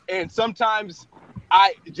tolerable, and sometimes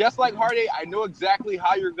just like Hard 8, I know exactly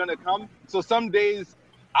how you're gonna come. So some days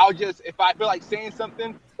if I feel like saying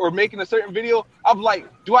something or making a certain video, I'm like,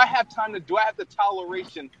 do I have the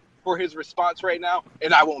toleration for his response right now?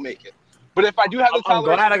 And I won't make it. But if I do have the I'm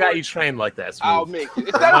tolerance, glad I got you trained like that. Smooth. I'll make it.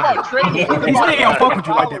 It's not about training. I'll fuck with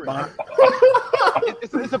you like that, Bob.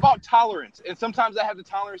 It's about tolerance, and sometimes I have the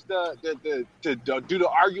tolerance to do the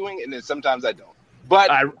arguing, and then sometimes I don't. But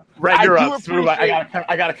Red, you're up. Smooth,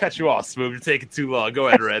 I gotta cut you off. Smooth, you're taking too long. Go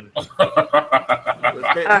ahead, Red. All right.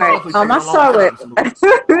 I saw it.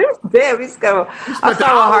 Damn, he's going. I saw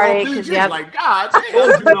a Hard 8 because you have. Like God,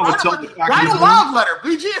 write a love letter.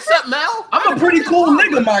 BG accept Mel. I'm a pretty cool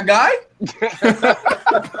nigga, my guy.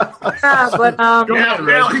 But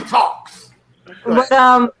Mel, he talks. But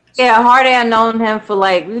Yeah, Hardy, I've known him for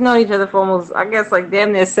like, we've known each other for almost, I guess, like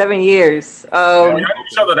damn near 7 years. You know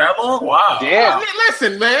each other that long? Wow. Damn.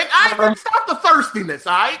 Listen, man, stop the thirstiness,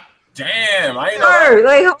 all right? Damn, I ain't know.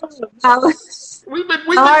 Like, we've been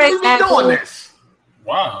doing this.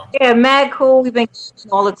 Wow. Yeah, mad cool. We've been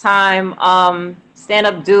all the time.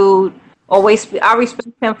 Stand-up dude. I respect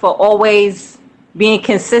him for always being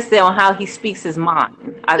consistent on how he speaks his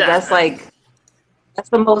mind. That's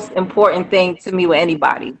the most important thing to me with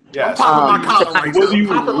anybody. Yes. Whether you agree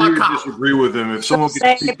or disagree with him, if someone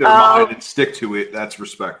can speak their mind and stick to it, that's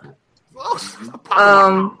respectful.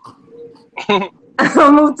 I'll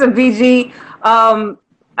move to BG. I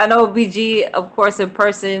know BG, of course, in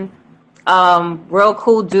person. Real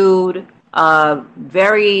cool dude. Have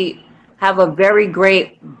a very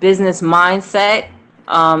great business mindset.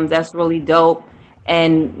 That's really dope.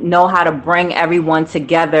 And know how to bring everyone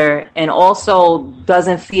together, and also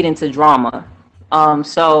doesn't feed into drama. And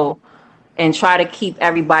try to keep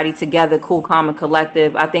everybody together, cool, calm, and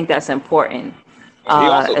collective. I think that's important. He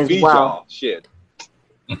also as feeds well. y'all. Shit.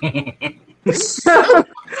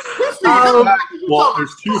 Well,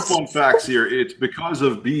 there's two fun facts here. It's because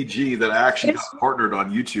of BG that I actually got partnered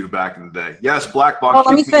on YouTube back in the day. Yes, Black Box.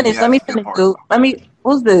 Let me finish, dude.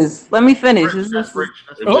 Who's this? Let me finish.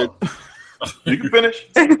 You can finish.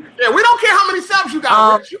 Yeah, we don't care how many subs you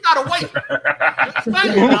got, Rich. You gotta wait.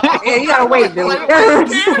 Yeah, you gotta wait, dude.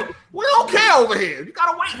 We don't care over here. You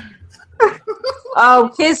gotta wait.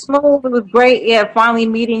 Kid Smooth, it was great. Yeah, finally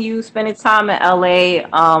meeting you, spending time in LA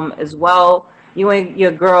as well. You and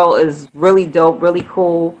your girl is really dope, really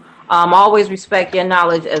cool. I always respect your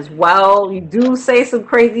knowledge as well. You do say some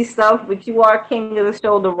crazy stuff, but you are king of the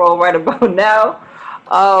shoulder roll right about now.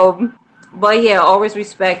 But yeah, always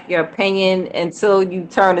respect your opinion until you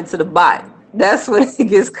turn into the bot. That's when it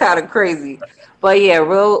gets kind of crazy. But yeah,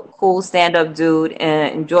 real cool stand-up dude,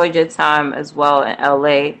 and enjoyed your time as well in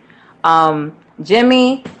LA.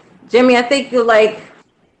 Jimmy, I think you're like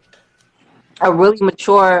a really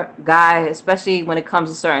mature guy, especially when it comes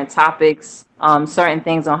to certain topics, certain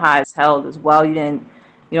things on how it's held as well. You don't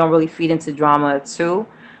really feed into drama too.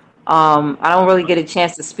 I don't really get a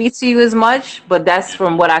chance to speak to you as much, but that's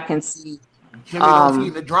from what I can see. Jimmy don't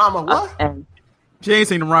feed the drama. What? She ain't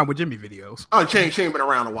seen them rhyme with Jimmy videos. Oh, she ain't been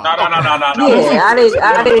around a while. No. Yeah, I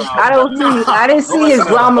didn't see his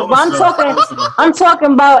drama. But I'm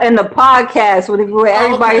talking about in the podcast where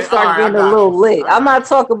everybody starts getting a little lit. I'm not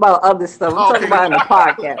talking about other stuff. I'm talking about in the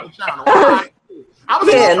podcast.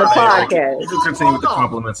 Yeah, in the podcast. You can continue with the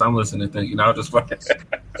compliments. I'm listening. Thinking, just fucking.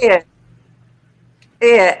 Yeah.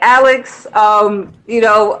 Yeah, Alex, I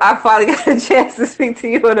finally got a chance to speak to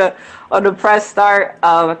you on the press start.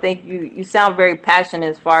 I think you sound very passionate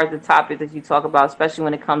as far as the topic that you talk about, especially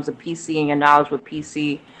when it comes to PC and your knowledge with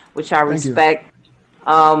PC, which I respect.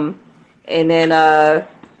 And then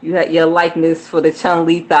you had your likeness for the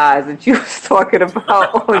Chun-Li thighs that you was talking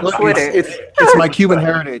about on Twitter. It's my Cuban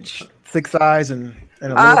heritage. 6 eyes and a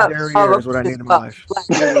little derriere is what I need in my life.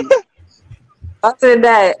 Other than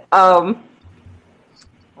that,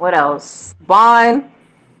 what else? Bond,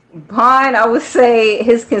 I would say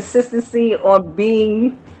his consistency on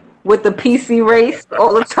being with the PC race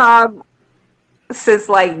all the time since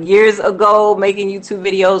like years ago, making YouTube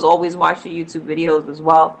videos, always watch your YouTube videos as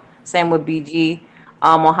well. Same with BG,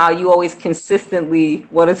 on how you always consistently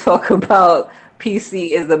want to talk about PC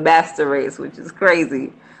is the master race, which is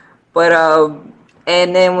crazy. But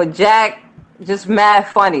and then with Jack, just mad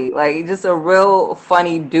funny, like just a real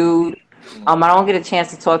funny dude. I don't get a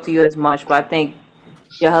chance to talk to you as much, but I think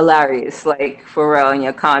you're hilarious, like for real, in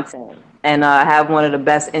your content, and have one of the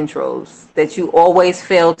best intros that you always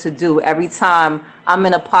fail to do every time I'm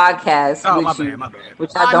in a podcast. My bad.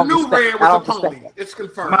 Which I don't knew respect. Red was a pony. It's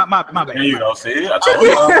confirmed. My bad. There you go. See, I told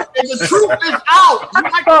you. And the truth is out.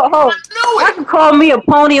 I can call me a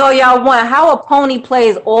pony all y'all want. How a pony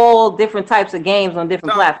plays all different types of games on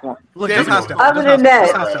different platforms. Look, other than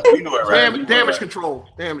that, damage control.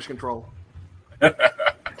 Damage control.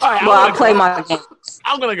 I play my games.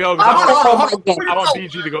 I'm gonna go. I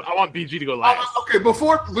want BG to go last. Okay,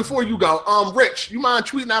 before you go, Rich, you mind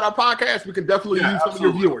tweeting out our podcast? We can definitely use some of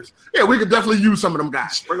your viewers. Yeah, we could definitely use some of them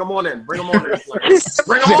guys. Bring them on in. Bring them on. I mean,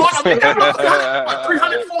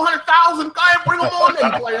 300, 400,000. Go ahead, bring them on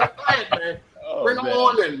in, player. Go ahead, man. Bring them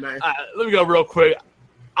on in, man. Let me go real quick.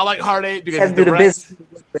 I like Hard 8 because Let's do the business.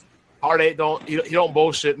 Hard 8 he don't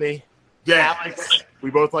bullshit me. Yeah, Alex, we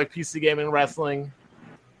both like PC gaming and wrestling.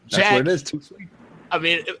 That's Jack, what it is. Too sweet. I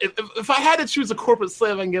mean, if I had to choose a corporate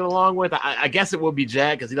slave I can get along with, I guess it would be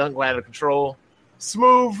Jack because he doesn't go out of control.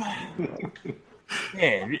 Smooth,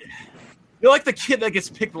 man. You're like the kid that gets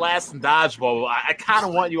picked last in dodgeball. I kind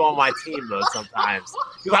of want you on my team though sometimes.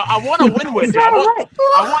 I want to win with you.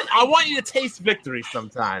 I want you to taste victory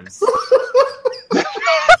sometimes.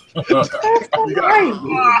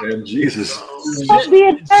 Man, Jesus.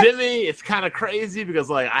 Jimmy, it's kind of crazy because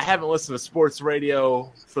like I haven't listened to sports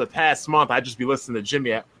radio for the past month. I just be listening to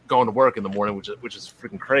Jimmy going to work in the morning, which is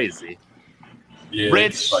freaking crazy. Yeah,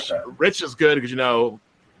 Rich is good because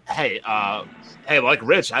hey, like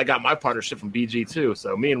Rich, I got my partnership from BG too.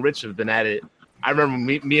 So me and Rich have been at it. I remember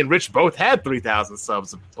me and Rich both had 3,000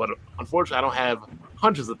 subs, but unfortunately, I don't have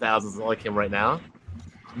hundreds of thousands like him right now.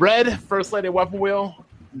 Red, First Lady of Weapon Wheel,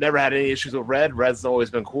 never had any issues with Red. Red's always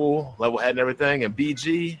been cool, level head and everything. And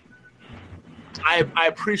BG, I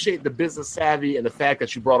appreciate the business savvy and the fact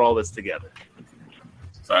that you brought all this together.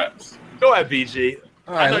 Facts. Go ahead, BG.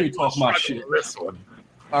 All right, let me talk my shit. This one.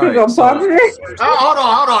 All right, hold on.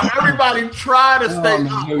 Everybody try to stay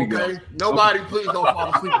up, okay? Nobody, please don't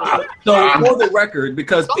fall asleep. So for the record,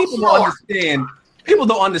 because people don't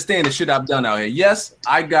understand the shit I've done out here. Yes,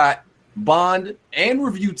 I got Bond and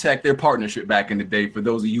Review Tech, their partnership back in the day. For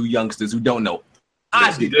those of you youngsters who don't know,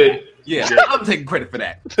 I did. Yeah, I'm taking credit for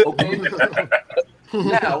that. Okay.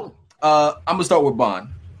 Now, I'm gonna start with Bond.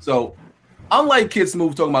 So, unlike Kid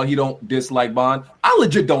Smooth talking about he don't dislike Bond, I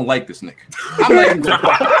legit don't like this nigga. I'm not even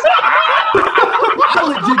I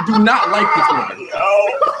legit do not like this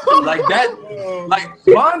nigga. Like that. Like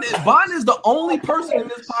Bond is the only person in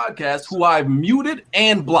this podcast who I've muted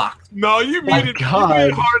and blocked. No, you muted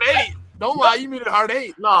Hard 8. Don't lie, you muted Hard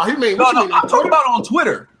 8. No, I'm talking about on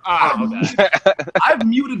Twitter. Okay. I've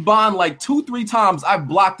muted Bond like 2-3 times. I've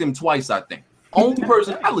blocked him twice, I think. Only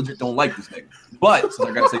person I legit don't like this nigga. But since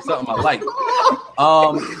I gotta say something I like.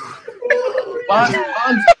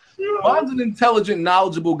 Bond's an intelligent,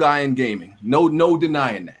 knowledgeable guy in gaming. No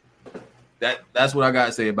denying that. That's what I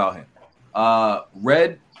gotta say about him.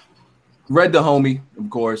 Red the homie, of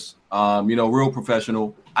course. Real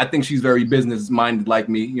professional. I think she's very business minded like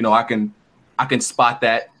me. I can spot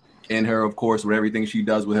that in her, of course, with everything she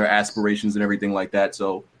does with her aspirations and everything like that.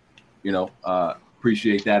 So,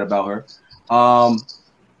 appreciate that about her.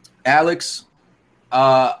 Alex,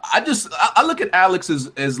 I look at Alex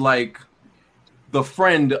as like the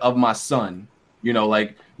friend of my son.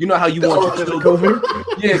 Like how you want your children.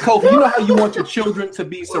 Yeah, Kofi. You know how you want your children to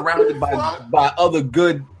be surrounded by other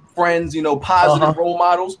good friends. Positive role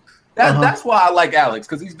models. That's why I like Alex,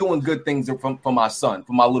 because he's doing good things for my son,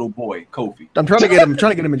 for my little boy, Kofi. I'm trying to get him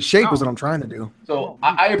in shape. Is what I'm trying to do. So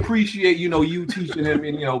I appreciate you teaching him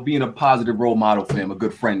and being a positive role model for him, a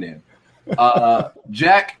good friend to him.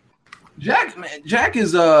 Jack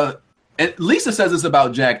is and Lisa says this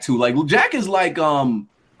about Jack too. Like Jack is like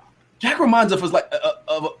Jack reminds us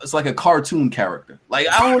it's like a cartoon character. Like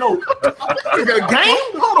I don't know. You got a game?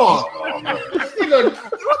 Hold on.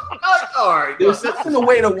 All right. There's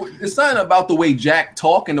something about the way Jack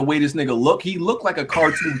talk and the way this nigga look. He looked like a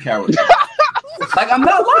cartoon character. Like I'm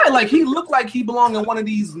not lying. Like he looked like he belonged in one of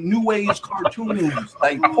these new age cartoons,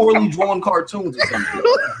 like poorly drawn cartoons or something.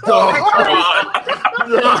 So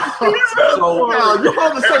you're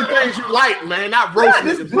supposed to say things you like, man, not roast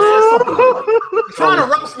niggas. Trying to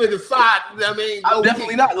roast niggas side. I mean, I'm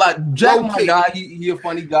definitely not like Jack. My guy, he a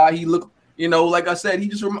funny guy. He look, like I said, he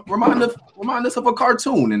just remind us of a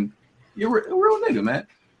cartoon, and you're a real nigga, man.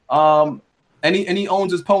 And he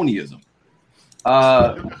owns his ponyism.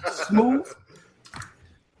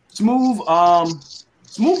 Smooth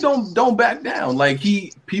don't back down. Like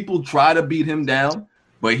people try to beat him down,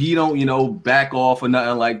 but he don't back off or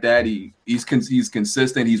nothing like that. He's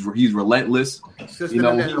consistent. He's relentless. He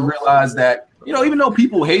realized that even though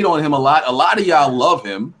people hate on him a lot of y'all love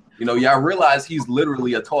him. Y'all realize he's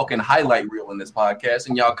literally a talking highlight reel in this podcast,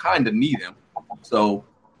 and y'all kind of need him. So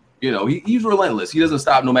he's relentless. He doesn't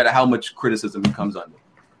stop no matter how much criticism he comes under.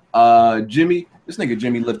 Jimmy. This nigga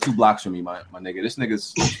Jimmy lived 2 blocks from me, my nigga. This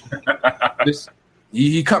nigga's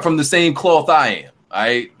he cut from the same cloth I am. All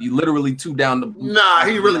right, he literally 2 down the. Nah,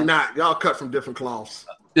 he really not. Y'all cut from different cloths.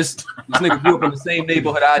 This nigga grew up in the same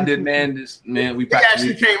neighborhood I did, man. We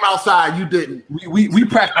actually came outside. You didn't. We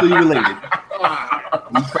practically related.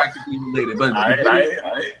 But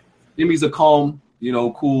Jimmy's a calm,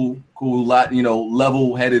 cool, lot,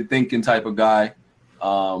 level-headed thinking type of guy.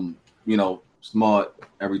 Smart,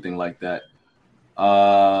 everything like that.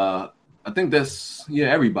 I think that's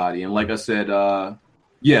everybody. And like I said,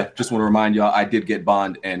 just want to remind y'all, I did get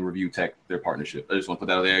Bond and Review Tech their partnership. I just want to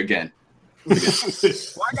put that out there again.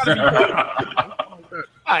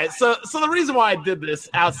 All right, so the reason why I did this,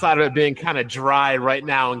 outside of it being kind of dry right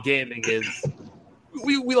now in gaming, is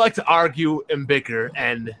we like to argue and bicker,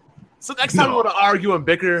 and So next time you want to argue and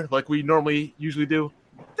bicker like we usually do,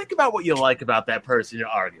 think about what you like about that person you're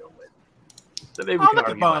arguing with. So maybe we can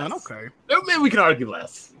argue less. Okay. Maybe we can argue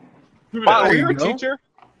less. Are you a teacher?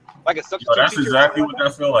 Like a substitute that's teacher? exactly what I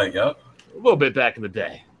feel like. Yep. A little bit back in the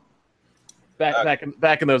day.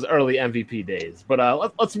 Back in those early MVP days. But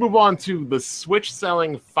let's move on to the Switch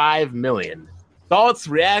selling 5 million. Thoughts,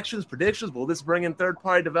 reactions, predictions. Will this bring in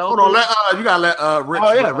third-party developers? Hold on, you gotta let Rich.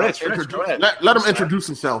 Oh yeah, Rich. Go ahead. Let him introduce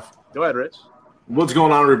himself. Go ahead, Rich. What's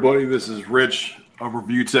going on, everybody? This is Rich of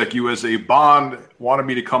Review Tech USA. Bond wanted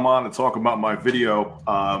me to come on and talk about my video.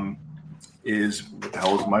 What the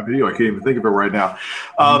hell is my video? I can't even think of it right now.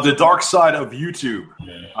 The dark side of YouTube,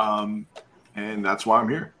 and that's why I'm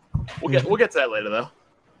here. We'll get to that later, though.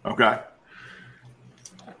 Okay.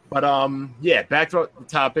 But yeah, back to the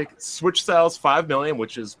topic. Switch sells 5 million,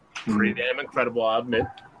 which is pretty damn incredible, I'll admit.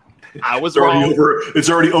 I was wrong. It's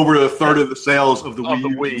already over a third of the sales of the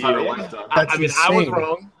Wii. I was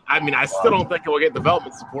wrong. I mean, I still don't think it will get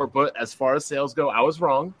development support, but as far as sales go, I was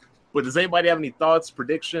wrong. But does anybody have any thoughts,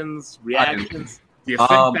 predictions, reactions? Do you think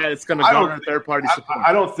that it's going to garner third-party support?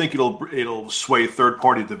 I don't think it'll sway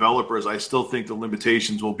third-party developers. I still think the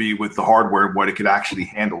limitations will be with the hardware, what it could actually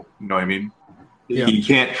handle. You know what I mean? Yeah.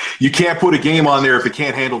 You can't put a game on there if it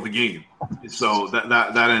can't handle the game. So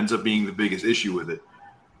that ends up being the biggest issue with it.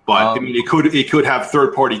 But I mean, it could have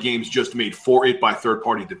third-party games just made for it by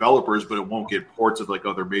third-party developers, but it won't get ports of like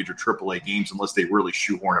other major AAA games unless they really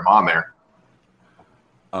shoehorn them on there.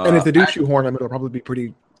 And if they do shoehorn them, it'll probably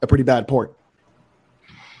be a pretty bad port.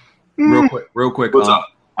 Real quick. What's up?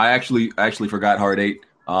 I actually forgot Hard 8.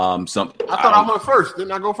 I thought I went first.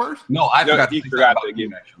 Didn't I go first? No, I forgot. He forgot the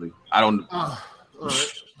game. Actually, I don't. All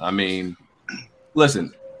right. I mean,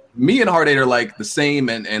 listen. Me and Hard 8 are like the same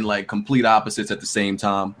and like complete opposites at the same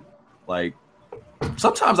time. Like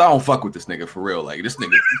sometimes I don't fuck with this nigga for real. Like this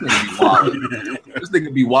nigga be wildin'. This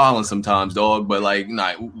nigga be wildin' sometimes, dog. But like,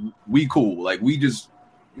 nah, we cool. Like we just,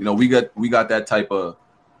 we got that type of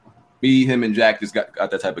me, him, and Jack just got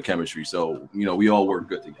that type of chemistry. So we all work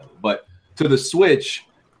good together. But to the Switch,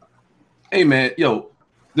 hey man,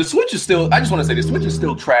 the Switch is still, I just want to say the Switch is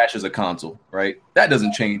still trash as a console, right? That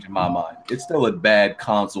doesn't change in my mind. It's still a bad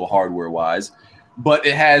console hardware-wise, but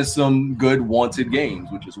it has some good wanted games,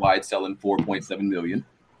 which is why it's selling 4.7 million.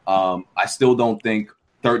 I still don't think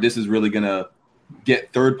this is really going to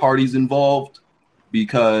get third parties involved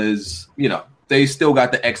because, they still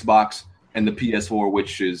got the Xbox and the PS4,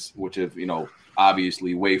 which have,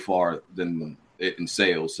 obviously way far than it in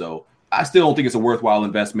sales. So I still don't think it's a worthwhile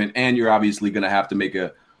investment, and you're obviously going to have to make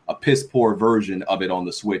a piss poor version of it on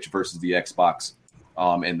the Switch versus the Xbox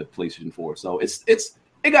and the PlayStation 4. So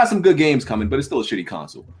it got some good games coming, but it's still a shitty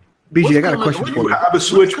console. BG, I got a question for you. Have a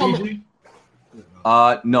Switch, BG?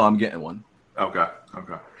 No, I'm getting one. Okay.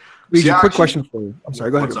 BG, quick question for you. I'm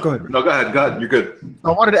sorry. Go ahead. No, go ahead. You're good.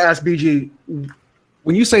 I wanted to ask BG,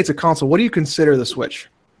 when you say it's a console, what do you consider the Switch?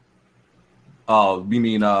 Oh, you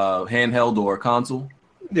mean handheld or console?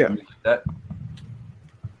 Yeah. Like that.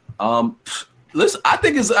 Listen, I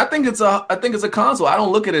think it's a console. I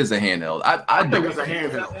don't look at it as a handheld. I think it's a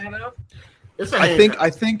handheld. It's a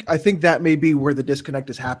handheld. I think that may be where the disconnect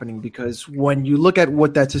is happening, because when you look at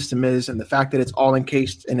what that system is and the fact that it's all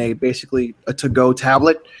encased in basically a to-go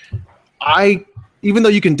tablet, even though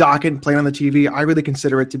you can dock it and play it on the TV, I really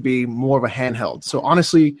consider it to be more of a handheld. So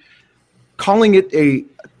honestly, calling it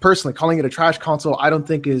a trash console, I don't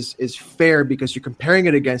think is fair, because you're comparing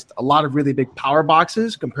it against a lot of really big power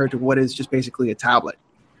boxes compared to what is just basically a tablet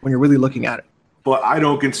when you're really looking at it. But I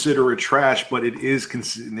don't consider it trash, but it is.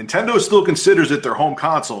 Nintendo still considers it their home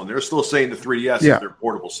console, and they're still saying the 3DS is their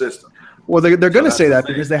portable system. Well, they're going to say that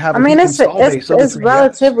because they have. It's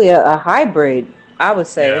relatively a hybrid. I would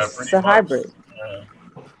say it's a hybrid. Yeah.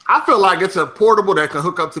 I feel like it's a portable that can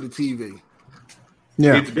hook up to the TV.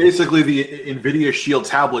 Yeah, it's basically the NVIDIA Shield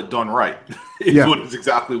tablet done right. It's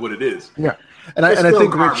exactly what it is. Yeah, and I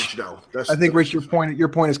think Rich, your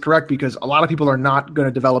point is correct, because a lot of people are not going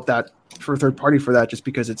to develop that for a third party for that, just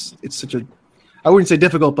because it's such a, I wouldn't say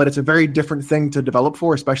difficult, but it's a very different thing to develop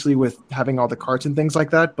for, especially with having all the carts and things like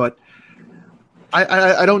that. But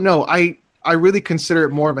I don't know. I really consider it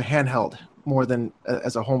more of a handheld more than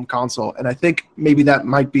as a home console, and I think maybe that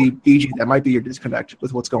might be BG. That might be your disconnect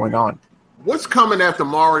with what's going on. What's coming after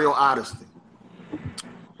Mario Odyssey?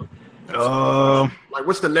 Like,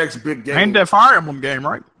 what's the next big game? Ain't that Fire Emblem game,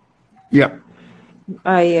 right? Yeah.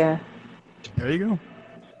 Yeah. There you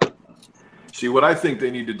go. See, what I think they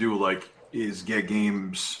need to do, is get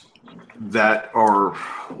games that are,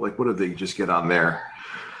 what did they just get on there?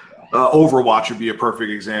 Overwatch would be a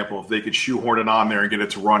perfect example. If they could shoehorn it on there and get it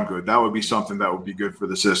to run good, that would be something that would be good for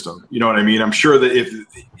the system. You know what I mean? I'm sure that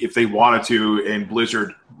if they wanted to and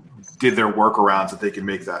Blizzard did their workarounds, that they can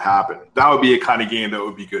make that happen. That would be a kind of game that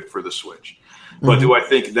would be good for the Switch. But do I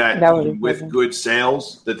think that with good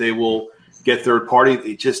sales that they will get third party?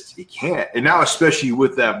 It can't. And now, especially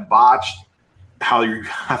with that botched, how you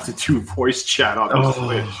have to do voice chat on the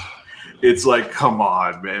Switch. It's like, come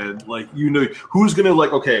on, man. Like, who's going to,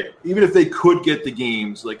 like, okay, even if they could get the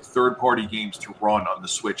games, like third-party games to run on the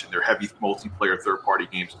Switch and their heavy multiplayer third-party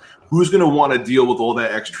games, who's going to want to deal with all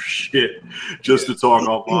that extra shit just to talk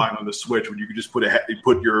offline on the Switch when you could just put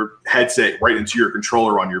your headset right into your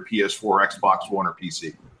controller on your PS4, Xbox One, or PC?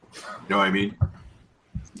 You know what I mean?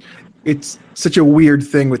 It's such a weird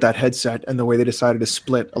thing with that headset and the way they decided to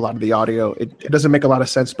split a lot of the audio. It doesn't make a lot of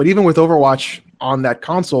sense. But even with Overwatch on that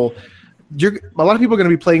console, a lot of people are going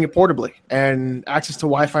to be playing it portably, and access to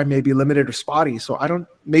Wi-Fi may be limited or spotty. So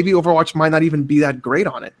maybe Overwatch might not even be that great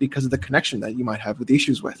on it because of the connection that you might have with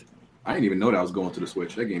issues with. I didn't even know that was going to the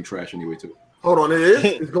Switch. That game trash anyway too. Hold on, it is?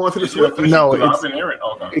 It's going to the Switch? No,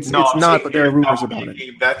 it's not, but there are rumors about it.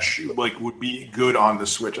 Game that would be good on the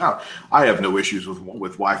Switch. I have no issues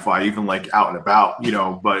with Wi-Fi, even like out and about,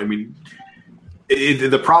 but I mean,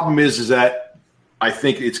 the problem is that I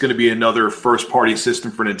think it's going to be another first-party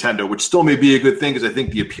system for Nintendo, which still may be a good thing because I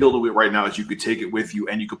think the appeal to it right now is you could take it with you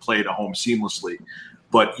and you could play it at home seamlessly.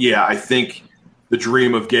 But yeah, I think the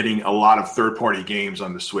dream of getting a lot of third-party games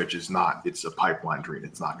on the Switch it's a pipeline dream.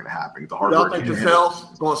 It's not going to happen. The hardware. Y'all think the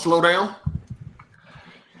sales going to slow down?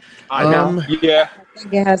 Yeah.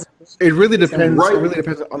 It really depends. Right. It really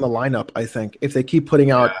depends on the lineup. I think if they keep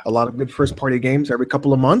putting out a lot of good first-party games every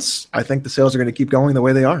couple of months, I think the sales are going to keep going the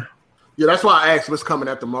way they are. Yeah, that's why I asked what's coming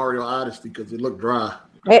after Mario Odyssey because it looked dry.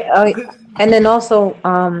 And then also,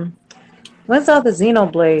 when's the other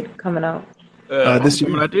Xenoblade coming out? This year.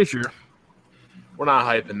 We're not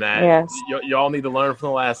hyping that. Yes. Y'all need to learn from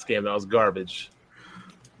the last game. That was garbage.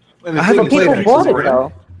 And I haven't played it.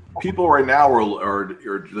 Though. People right now are like,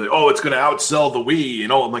 it's going to outsell the Wii.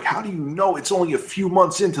 I'm like, how do you know? It's only a few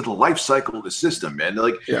months into the life cycle of the system, man.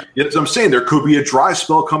 Like, as I'm saying, there could be a dry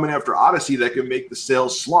spell coming after Odyssey that can make the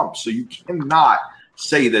sales slump. So you cannot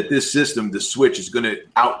say that this system, the Switch, is going to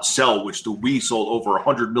outsell, which the Wii sold over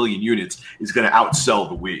 100 million units, is going to outsell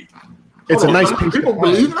the Wii. It's a nice piece. People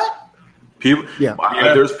believe that? People,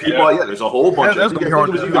 there's people. There's a whole bunch of people.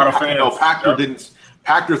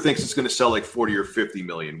 Pachter thinks it's going to sell like 40 or 50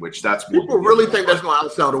 million, which that's more. People really think that's going to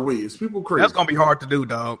outsell the Wii. It's people crazy. That's going to be hard to do,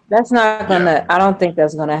 dog. That's not going to. I don't think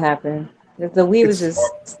that's going to happen. The Wii was just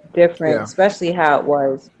different, especially how it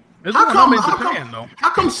was. How come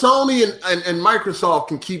Sony and Microsoft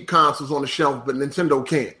can keep consoles on the shelf, but Nintendo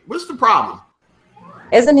can't? What's the problem?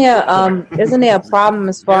 Isn't there a problem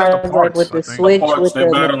as far as like with the Switch with the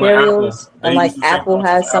materials and like Apple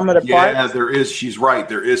has some of the parts? Yeah, there is. She's right.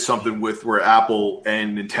 There is something with where Apple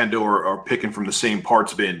and Nintendo are picking from the same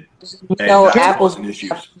parts bin. Apple's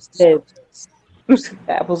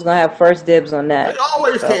gonna have first dibs on that. They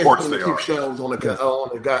always can't keep shelves on the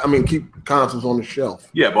keep consoles on the shelf.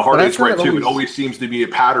 Yeah, but Hardhate's right too. It always seems to be a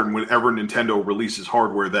pattern whenever Nintendo releases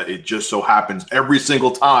hardware that it just so happens every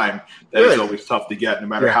single time that it's always tough to get, no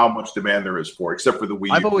matter how much demand there is for, except for the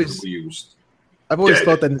Wii. I've always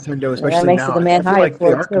thought that Nintendo, especially now, I feel like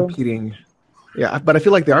they are competing. Yeah, but I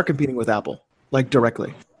feel like they are competing with Apple, like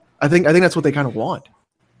directly. I think that's what they kind of want.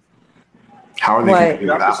 How are they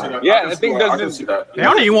competing with Apple? Yeah, I think doesn't. They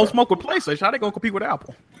don't even want to smoke with PlayStation. How are they going to compete with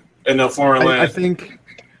Apple? In the foreign land.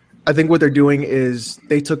 I think what they're doing is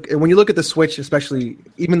they took. When you look at the Switch, especially,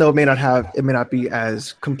 even though it may not be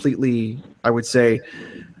as completely, I would say,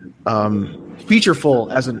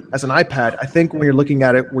 featureful as an iPad. I think when you're looking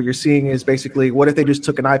at it, what you're seeing is basically, what if they just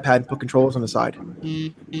took an iPad and put controllers on the side?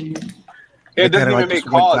 It doesn't even make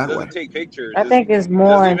calls. It doesn't take pictures. I think it's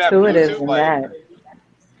more intuitive than that.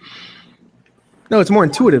 No, it's more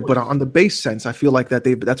intuitive, but on the base sense, I feel like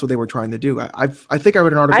that's what they were trying to do. I think I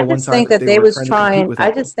read an article one time.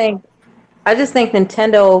 I just think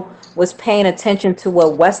Nintendo was paying attention to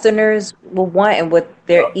what Westerners would want and what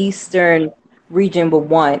their Eastern region would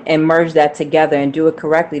want, and merge that together and do it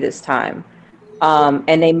correctly this time.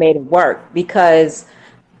 And they made it work because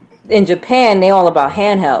in Japan they're all about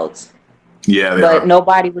handhelds. Yeah, but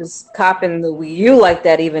nobody was copping the Wii U like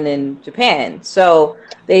that, even in Japan. So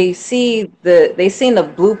they seen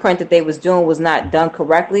the blueprint that they was doing was not done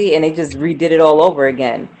correctly, and they just redid it all over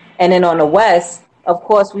again. And then on the West, of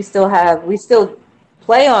course, we still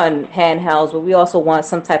play on handhelds, but we also want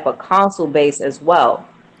some type of console base as well.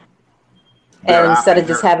 And instead of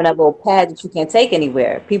just having that little pad that you can't take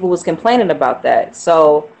anywhere, people was complaining about that.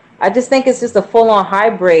 So I just think it's just a full-on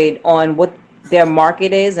hybrid on what their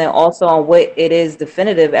market is and also on what it is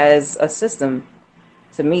definitive as a system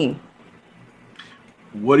to me.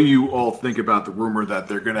 What do you all think about the rumor that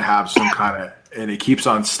they're going to have some kind of, and it keeps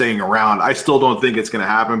on staying around? I still don't think it's going to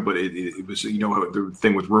happen, but it was, you know, the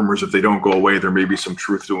thing with rumors, if they don't go away, there may be some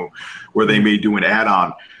truth to them, where they may do an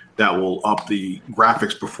add-on that will up the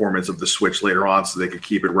graphics performance of the Switch later on so they could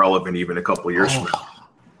keep it relevant even a couple of years from now.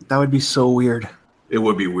 That would be so weird. It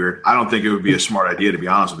would be weird. I don't think it would be a smart idea, to be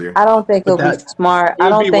honest with you. I don't think it would be smart. I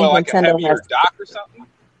don't think Nintendo has dock or something.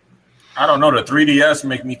 I don't know. The 3DS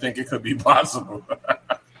make me think it could be possible.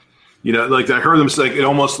 You know, like I heard them say, it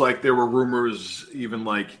almost like there were rumors even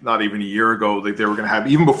like not even a year ago, like they were going to have,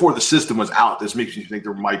 even before the system was out, this makes me think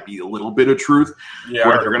there might be a little bit of truth,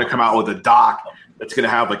 where they're going to come out with a dock that's going to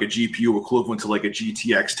have like a GPU equivalent to like a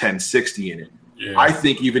GTX 1060 in it. Yeah. I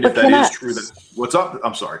think even if that is true, that what's up?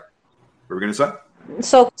 I'm sorry. What were we going to say?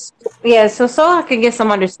 So I can get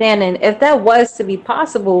some understanding. If that was to be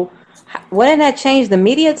possible, wouldn't that change the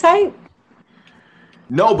media type?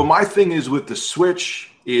 No, but my thing is with the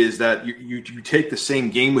Switch is that you take the same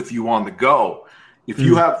game with you on the go. If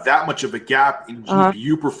you have that much of a gap in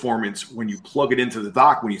GPU performance when you plug it into the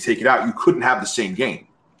dock, when you take it out, you couldn't have the same game.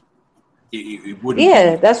 It wouldn't.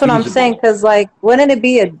 Yeah, that's what I'm saying. Because like, wouldn't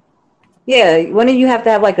you have to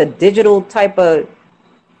have like a digital type of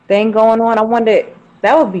thing going on? I wonder,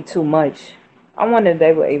 that would be too much. I wonder if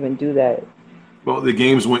they would even do that. Well, the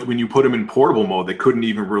games, when you put them in portable mode, they couldn't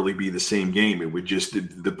even really be the same game. It would just,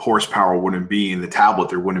 the horsepower wouldn't be in the tablet.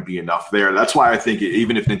 There wouldn't be enough there. That's why I think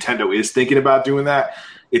even if Nintendo is thinking about doing that,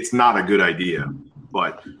 it's not a good idea.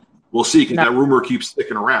 But we'll see, because that rumor keeps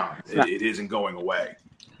sticking around. It isn't going away.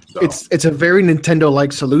 So. It's a very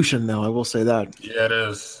Nintendo-like solution, though. I will say that. Yeah, it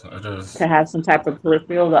is. It is. To have some type of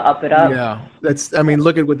peripheral to up it up. Yeah, I mean,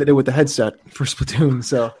 look at what they did with the headset for Splatoon.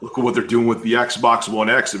 So look at what they're doing with the Xbox One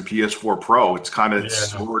X and PS4 Pro. It's kind of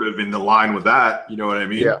sort of in the line with that. You know what I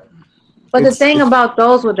mean? Yeah. But the thing about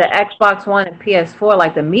those with the Xbox One and PS4,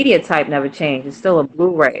 like the media type never changed. It's still a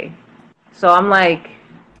Blu-ray. So I'm like,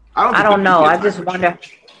 I don't know. I just wonder.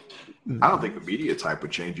 I don't think the media type would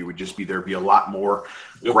change. It would just be there'd be a lot more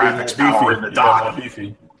graphics power in the dock.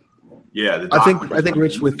 Yeah, the dock I think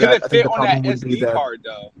Rich with that. I think fit the on problem that would be SD that. card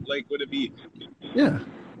though? Like, would it be? Yeah.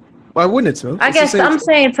 Why wouldn't it, Smooth? I guess I'm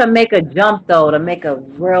saying to make a jump though, to make a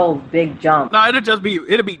real big jump. No, it'll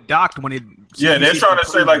be docked when it. Yeah, they're trying to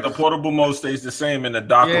say like the portable mode stays the same and the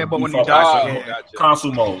dock. Yeah, but when you dock,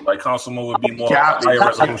 console mode, like console mode would be more higher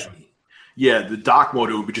resolution. Yeah, the dock mode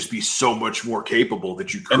would just be so much more capable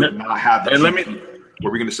that you could not have that. What were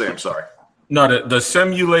we going to say? I'm sorry. No, the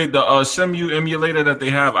Cemu emulator that they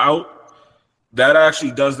have out, that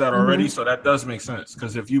actually does that already. So that does make sense,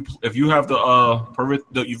 because if you have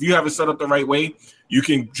if you have it set up the right way, you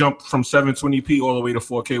can jump from 720p all the way to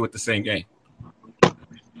 4K with the same game.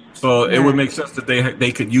 So it would make sense that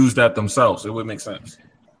they could use that themselves. It would make sense.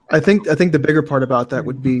 I think the bigger part about that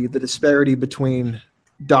would be the disparity between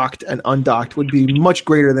docked and undocked would be much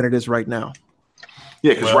greater than it is right now.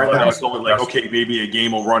 Yeah, because right now it's only like, okay, maybe a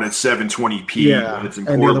game will run at 720p when it's in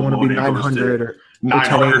and the other one will be 900 or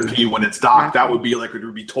 900p when it's docked. That would be like, it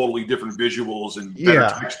would be totally different visuals and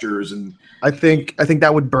better textures. And I think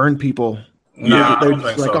that would burn people. No, they're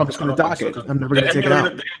just like, I'm just going to dock it. I'm never going to take it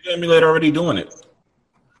out. The emulator already doing it.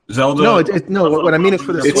 Zelda. No, what I mean is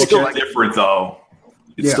for the Switch. It's still different though.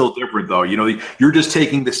 It's still different though. You know, you're just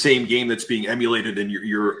taking the same game that's being emulated and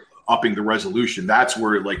you're upping the resolution. That's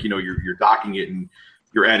where, like, you know, you're docking it and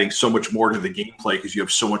you're adding so much more to the gameplay because you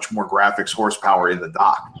have so much more graphics horsepower in the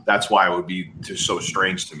dock. That's why it would be just so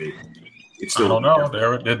strange to me. It's still, I don't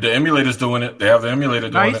know. The emulator's doing it. They have the emulator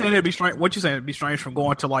doing it. Now, saying it'd be strange. What you saying? It'd be strange from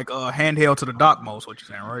going to like handheld to the dock mode. What you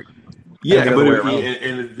saying, right? Yeah, but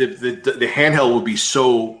the handheld would be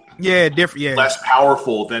so different. Yeah, less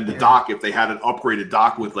powerful than the dock if they had an upgraded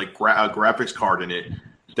dock with like a graphics card in it.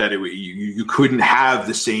 That you couldn't have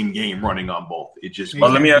the same game running on both. It just. Well,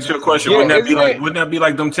 let me ask you a question. Wouldn't that be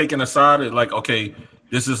like them taking aside and like, okay,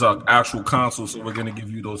 this is an actual console, so we're going to give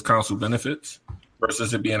you those console benefits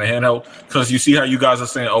versus it being a handheld? Because you see how you guys are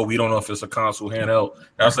saying, oh, we don't know if it's a console handheld.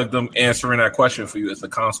 That's like them answering that question for you. It's a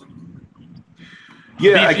console.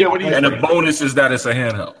 Yeah, I get what and the bonus is that it's a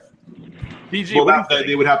handheld. BG, well,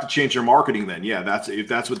 they would have to change their marketing then. Yeah, if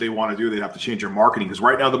that's what they want to do, they'd have to change their marketing, because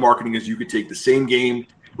right now the marketing is you could take the same game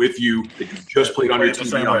with you that you just played on your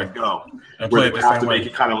TV on the go, where they would have to make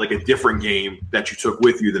it kind of like a different game that you took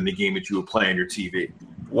with you than the game that you would play on your TV.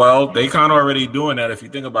 Well, they kind of already doing that if you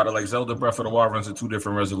think about it. Like Zelda Breath of the Wild runs in 2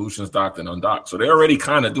 different resolutions, docked and undocked. So they're already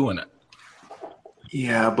kind of doing that.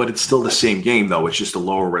 Yeah, but it's still the same game, though. It's just a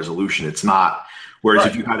lower resolution. It's not Whereas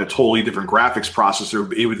if you had a totally different graphics processor,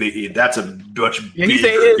 that's a much bigger.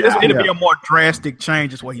 It's going to be a more drastic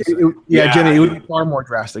change, is what he said. Jenny, it would be far more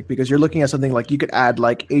drastic because you're looking at something like you could add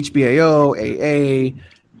like HBAO, AA,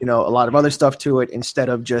 a lot of other stuff to it instead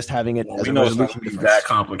of just having it as a resolution difference. That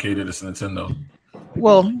complicated as Nintendo.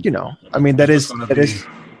 Well, I mean that is.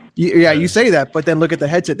 Yeah, you say that, but then look at the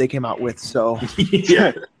headset they came out with. So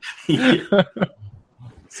yeah.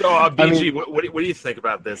 So, BG, what do you think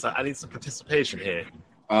about this? I need some participation here.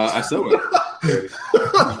 I said it.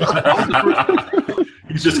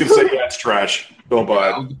 He's just gonna say it's trash. Don't buy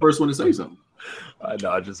it. I was the first one to say something. I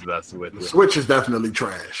know. I'm just messing with you. Switch is definitely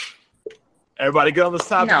trash. Everybody good on this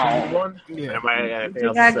topic? No. Yeah.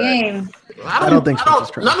 You got game. I don't think Switch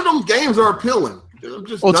is trash. None of them games are appealing.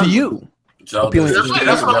 To you. Appealing that's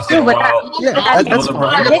what I'm saying. That's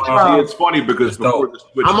fine. It's funny because before the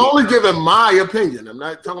Switch I'm only giving my opinion. I'm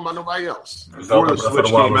not talking about nobody else. Before the Switch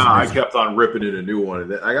came out, I kept on ripping it a new one.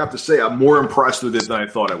 And I have to say, I'm more impressed with it than I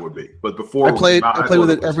thought I would be. But before I play with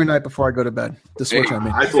it every night before I go to bed. The Switch, I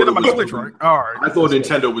mean. I thought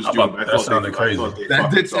Nintendo was doomed. That sounded crazy. That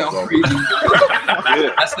did sound crazy.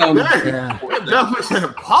 That sounded. It definitely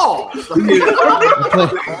said pause.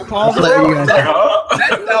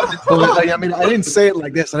 I mean, I didn't say it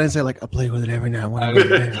like this. I didn't say like I play with it every now and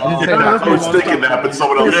then. I was thinking that, but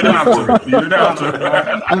someone else didn't have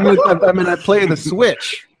to. I mean, I play the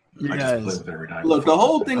Switch. Look, the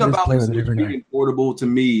whole thing about Switch being portable for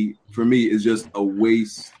me is just a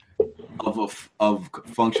waste of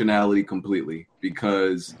functionality completely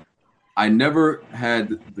because I never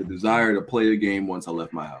had the desire to play a game once I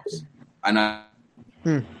left my house, and I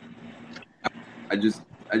just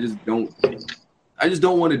don't. I just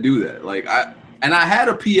don't want to do that. I had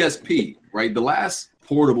a PSP, right? The last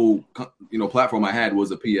portable, platform I had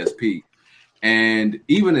was a PSP. And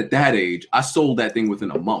even at that age, I sold that thing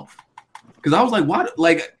within a month. Because I was like, why?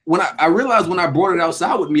 Like, when I realized when I brought it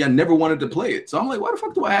outside with me, I never wanted to play it. So I'm like, why the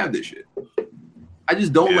fuck do I have this shit? I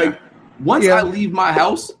just don't once I leave my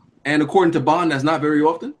house, and according to Bond, that's not very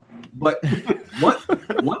often. But once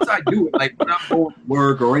I do it, like when I'm going to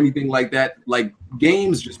work or anything like that, like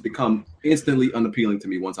games just become instantly unappealing to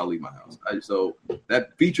me once I leave my house. So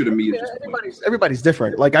that feature to me is just everybody's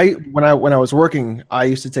different. Like when I was working, I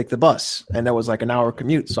used to take the bus, and that was like an hour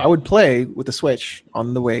commute. So I would play with the Switch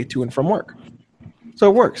on the way to and from work. So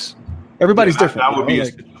it works. Everybody's different. That would be a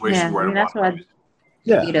situation where that's what.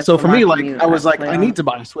 Yeah. So for me, like I was like, I need to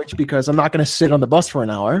buy a Switch because I'm not going to sit on the bus for an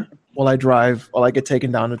hour while I get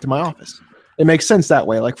taken down into my office. It makes sense that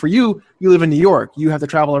way. Like for you, you live in New York, you have to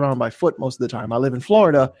travel around by foot most of the time. I live in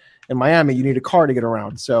Florida, in Miami, you need a car to get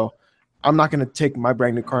around. So I'm not going to take my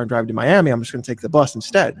brand new car and drive to Miami. I'm just going to take the bus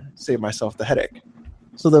instead, save myself the headache.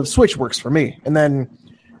 So the Switch works for me. And then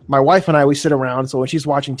my wife and I, we sit around. So when she's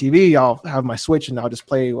watching TV, I'll have my Switch and I'll just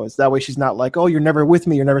play. That way she's not like, oh, you're never with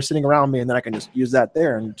me. You're never sitting around me. And then I can just use that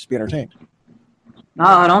there and just be entertained.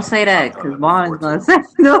 No, don't say that because Bond is going to say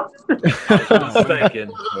no. You're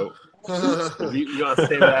going to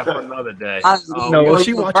save that for another day. No,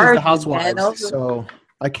 she watches The Housewives, so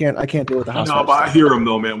I can't deal with The Housewives. No, but I hear him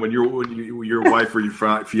though, man. When your wife or your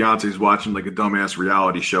fiance is watching like a dumbass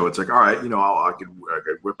reality show, it's like, all right, I could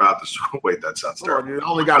whip out this. Wait, that sounds terrible. You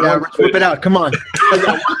only got whip it out. Come on.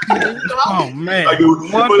 Oh man. You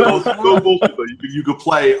could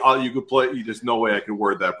play. There's no way I can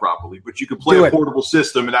word that properly, but you could play a portable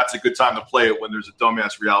system, and that's a good time to play it when there's a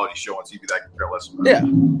dumbass reality show on TV that can care less about. Yeah.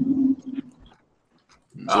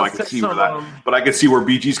 So I can see where but I can see where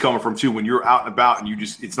BG's coming from too. When you're out and about and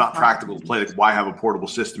it's not practical to play. Like, why have a portable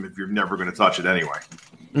system if you're never going to touch it anyway?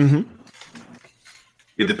 Mm-hmm.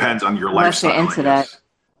 It depends on your lifestyle. Unless you're into that.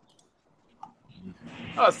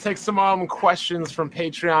 Let's take some questions from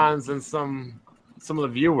Patreons and some of the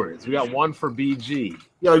viewers. We got one for BG.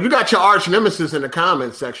 Yo, you got your arch nemesis in the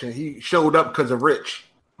comments section. He showed up because of Rich.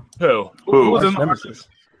 Who? Was his nemesis?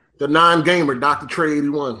 The non-gamer, Dr. Trey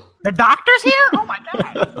 81. The doctor's here? Oh my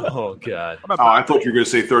god. Oh god. Oh, I thought you were going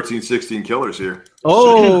to say 1316 Killers here.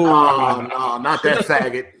 Oh, no, not that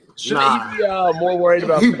faggot. Shouldn't he be more worried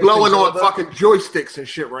about? He's blowing on fucking joysticks and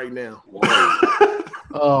shit right now.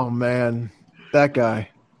 Oh man, that guy.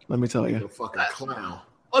 Let me tell you. Fucking clown.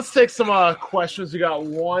 Let's take some questions. We got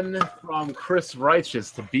one from Chris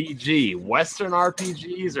Righteous to BG. Western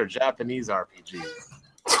RPGs or Japanese RPGs?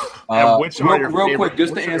 Real quick,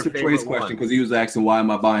 just to answer Trey's question, because he was asking why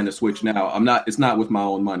am I buying a Switch now. It's not with my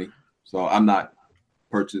own money, so I'm not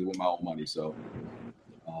purchasing with my own money. So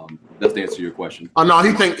that's to answer your question. Oh no,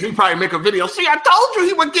 he probably make a video. See, I told you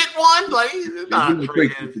he would get one. Like, Trey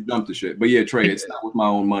to jump the shit, but yeah, Trey, it's not with my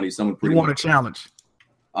own money. Someone pretty. You want a challenge?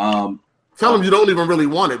 Tell them you don't even really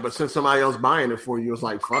want it, but since somebody else buying it for you, it's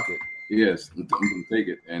like fuck it. Yes, I'm gonna take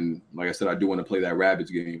it. And like I said, I do want to play that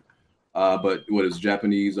Rabbids game. But what is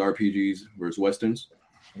Japanese RPGs versus Westerns?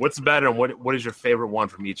 What's better? What is your favorite one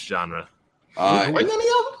from each genre?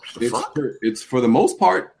 It's for the most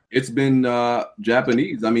part, it's been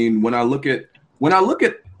Japanese. I mean, when I look at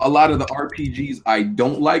a lot of the RPGs I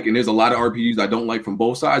don't like, and there's a lot of RPGs I don't like from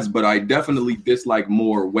both sides, but I definitely dislike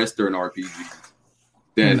more Western RPGs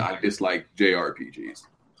than I dislike JRPGs.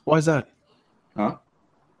 Why is that? Huh?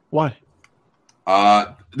 Why?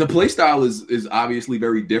 The play style is obviously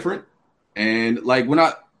very different, and like when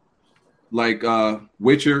I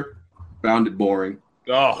Witcher, found it boring.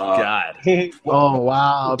 Oh God! Oh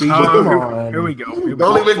wow! Come on. Here we go.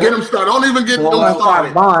 Don't even get him started. Don't even get him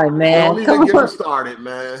started. Come man. Don't even get him started,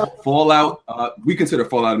 man. Fallout. We consider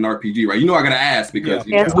Fallout an RPG, right? You know I gotta ask because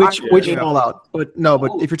which Fallout? But no.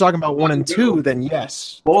 But if you're talking about 1 and 2, then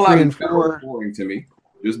yes. Fallout 3 and 4 boring to me.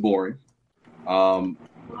 Just boring.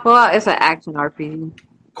 Fallout is an action RPG.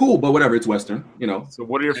 Cool, but whatever. It's Western, you know. So,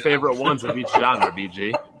 what are your favorite ones of each genre,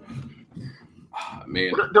 BG?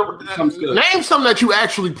 Man, name some that you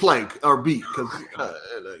actually play or beat.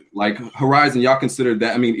 Like Horizon, y'all consider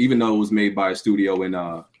that? I mean, even though it was made by a studio in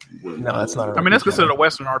no, that's not. I mean, that's considered a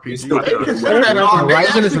Western RPG.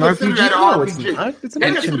 Horizon is an RPG. No, it's not. It's an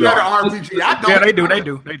action RPG. Yeah, they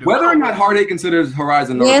do. Whether or not Heartache considers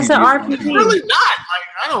Horizon an RPG, it's an RPG. Really not. Like,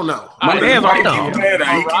 I don't know.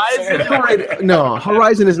 Horizon. No,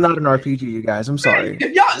 Horizon is not an RPG. You guys, I'm sorry.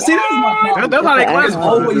 Yeah, see, that's how they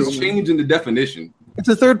always changing the definition. It's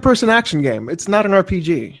a third-person action game. It's not an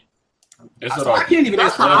RPG. I can't even. I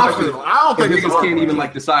don't think niggas can't even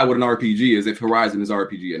like decide what an RPG is if Horizon is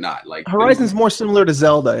RPG or not. Like Horizon's more similar to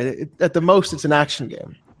Zelda. At the most, it's an action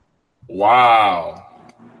game. Wow.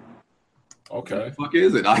 Okay. What the fuck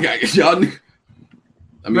is it? Y'all.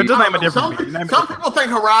 I mean, some people think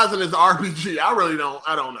Horizon is an RPG. I really don't.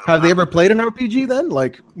 I don't know. Have they ever played an RPG then?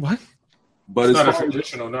 Like what? But it's not a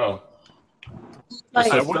traditional, no. What's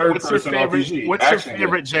your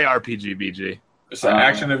favorite JRPG, BG? It's an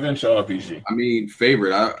action adventure RPG. I mean,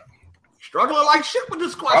 favorite. Struggling like shit with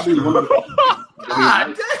this question.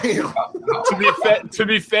 God damn. To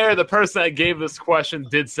be fair, the person that gave this question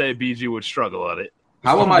did say BG would struggle at it.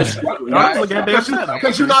 How am I struggling?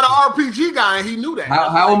 Because you're not an RPG guy, and he knew that.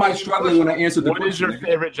 How am I struggling when I answered the question? What is your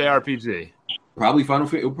favorite JRPG? Probably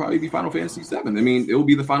It'll probably be Final Fantasy VII. I mean, it will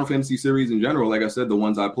be the Final Fantasy series in general. Like I said, the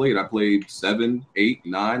ones I played 7, 8,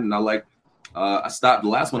 9, and I stopped. The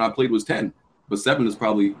last one I played was 10, but 7 is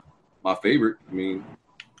probably my favorite. I mean,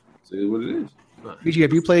 it's what it is. BG,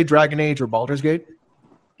 have you played Dragon Age or Baldur's Gate?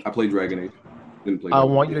 I played Dragon Age. Didn't play. I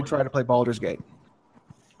want you to try to play Baldur's Gate.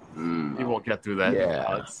 You won't get through that.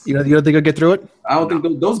 Yeah. You don't think you'll get through it? I don't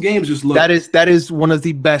think those games just look. That is one of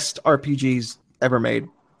the best RPGs ever made.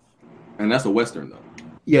 And that's a Western, though.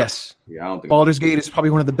 Yes. Yeah, I don't think Baldur's Gate is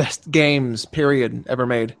probably one of the best games, period, ever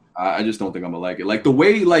made. I just don't think I'm gonna like it. Like the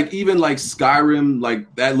way, even Skyrim,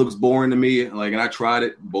 that looks boring to me. And I tried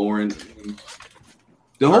it, boring.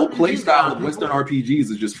 The whole play style of Western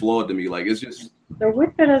RPGs is just flawed to me. It's just. The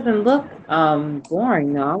Witcher doesn't look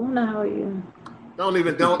boring though. I wonder how you. Don't. He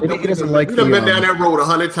doesn't like. You've been down that road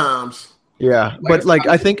 100 times. Yeah, but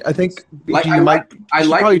I think BG, you might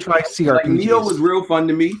probably try CRPGs. Neo was real fun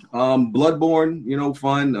to me. Bloodborne,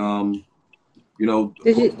 fun.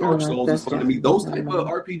 Dark Souls is fun to me. Those type of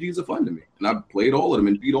RPGs are fun to me, and I've played all of them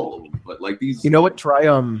and beat all of them. But these, you know what? Try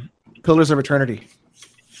Pillars of Eternity.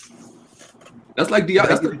 That's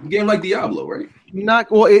that's the game like Diablo, right?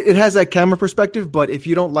 It has that camera perspective, but if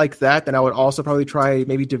you don't like that, then I would also probably try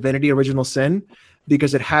maybe Divinity Original Sin.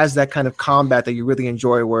 Because it has that kind of combat that you really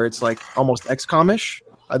enjoy where it's almost XCOM-ish,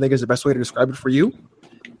 I think is the best way to describe it for you.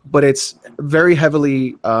 But it's very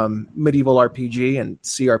heavily medieval RPG and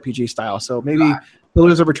CRPG style. So maybe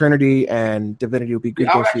Pillars of Eternity and Divinity would be good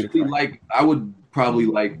for you to try. I would probably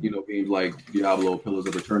games like Diablo, Pillars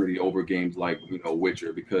of Eternity over games like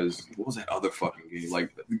Witcher, because what was that other fucking game?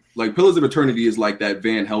 Like Pillars of Eternity is like that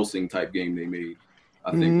Van Helsing type game they made. I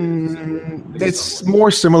think it's more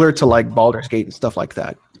similar to Baldur's Gate and stuff like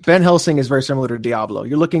that. Van Helsing is very similar to Diablo.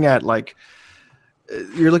 You're looking at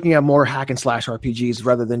more hack and slash RPGs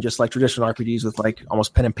rather than just traditional RPGs with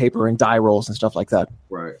almost pen and paper and die rolls and stuff like that.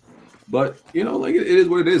 Right. But it is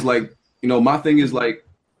what it is. My thing is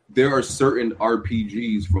there are certain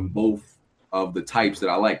RPGs from both of the types that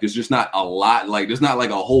I like. There's just not a lot. There's not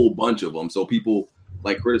a whole bunch of them. So people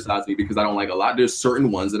criticize me because I don't like a lot. There's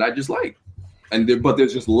certain ones that I just like. But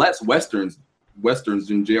there's just less westerns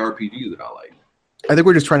than JRPGs that I like. I think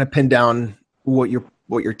we're just trying to pin down what your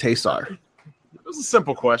tastes are. It was a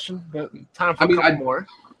simple question, but time for a couple more.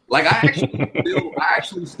 Like I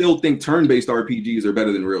actually still think turn-based RPGs are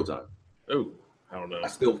better than real time. Oh, I don't know. I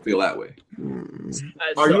still feel that way.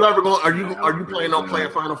 Are you ever going? Are you planning on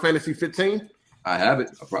playing Final Fantasy 15? I have it.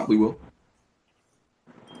 I probably will.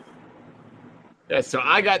 Yeah. So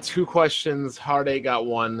I got 2 questions. Hard 8 got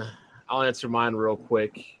 1. I'll answer mine real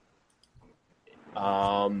quick.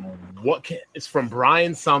 It's from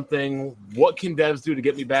Brian something. What can devs do to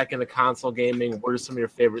get me back into console gaming? What are some of your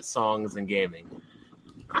favorite songs in gaming?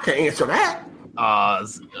 I can answer that. I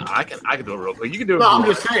can do it real quick. You can do it. No, I'm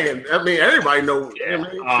just saying. I mean, everybody knows. Yeah.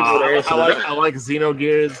 I like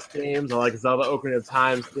Xenogears games. I like Zelda Ocarina of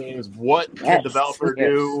Time games. What can a developer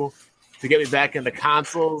do to get me back into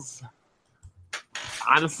consoles?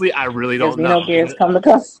 Honestly, I really don't know. Xenogears come to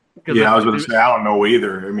us. Yeah, I was going to say I don't know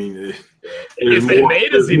either. I mean, if they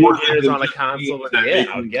made a Xenogears on a console, then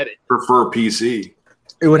I'll get it. Prefer PC.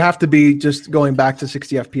 It would have to be just going back to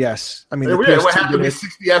 60 FPS. I mean, it would have to be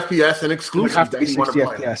 60 FPS and exclusive. It would have to be 60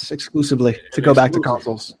 FPS exclusively to go back to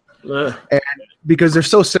consoles. And because they're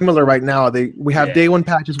so similar right now, we have day one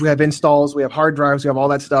patches, we have installs, we have hard drives, we have all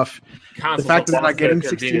that stuff. The fact that they're not getting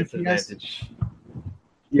 60 FPS.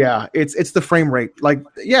 Yeah, it's the frame rate. Like,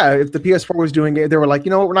 yeah, if the PS4 was doing it, they were like,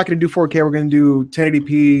 you know what, we're not going to do 4K, we're going to do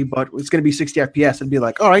 1080p, but it's going to be 60 FPS. It'd be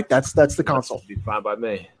like, all right, that's the console. That'd be fine by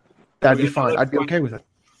me. That'd be fine. I'd be okay with it.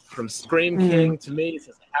 From Scream King to me,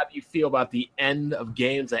 says, how do you feel about the end of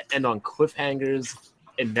games that end on cliffhangers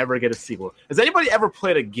and never get a sequel? Has anybody ever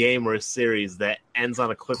played a game or a series that ends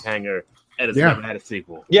on a cliffhanger and has never had a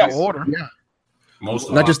sequel? Yes. Order. Yeah.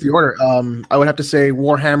 Not just the Order. I would have to say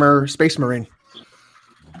Warhammer Space Marine.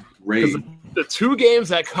 The 2 games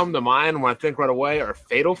that come to mind when I think right away are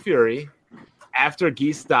Fatal Fury. After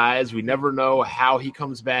Geese dies, we never know how he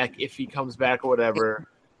comes back, if he comes back or whatever.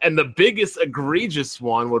 And the biggest egregious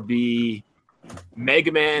one would be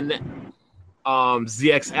Mega Man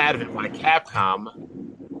ZX Advent by Capcom,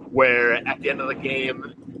 where at the end of the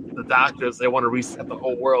game, the doctors, they want to reset the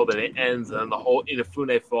whole world, and it ends, and the whole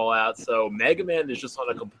Inafune Fallout. So Mega Man is just on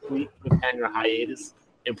a complete cliffhanger hiatus,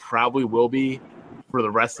 and probably will be for the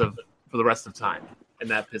rest of time, and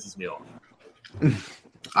that pisses me off.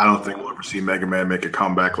 I don't think we'll ever see Mega Man make a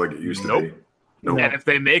comeback like it used to be. Nope. And if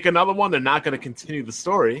they make another one, they're not going to continue the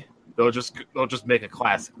story. They'll just make a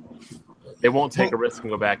classic. They won't take a risk and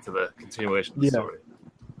go back to the continuation of the story.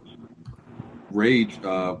 Rage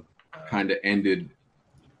kind of ended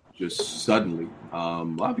just suddenly. A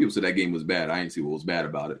lot of people said that game was bad. I didn't see what was bad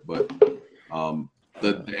about it, but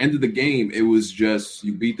the end of the game, it was just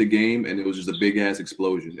you beat the game and it was just a big ass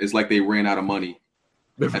explosion. It's like they ran out of money.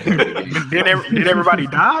 Did everybody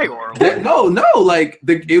die or no? Like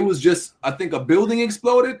it was just, I think a building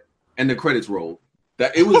exploded and the credits rolled.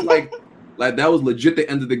 That it was like that was legit the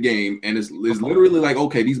end of the game, and it's literally like,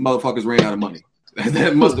 okay, these motherfuckers ran out of money.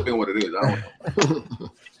 That must have been what it is. I don't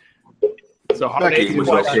know. So that game was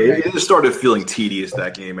okay. It just started feeling tedious,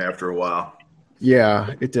 that game, after a while.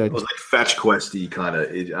 Yeah, it did. It was like fetch questy kind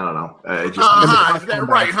of. I don't know. Is that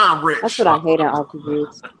right, huh, Rich? That's what I hate in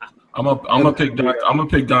RPGs. I'm gonna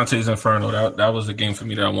pick Dante's Inferno. That was a game for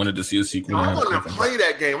me that I wanted to see a sequel. I wanted to play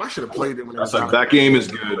that game. I should have played it when that game is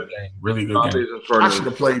good. Really good Dante's game. Inferno. I should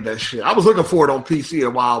have played that shit. I was looking for it on PC a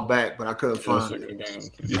while back, but I couldn't find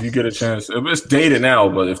it. If you get a chance, it's dated now,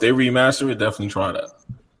 but if they remaster it, definitely try that.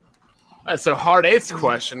 All right, so Hard 8's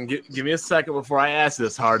question. Give me a second before I ask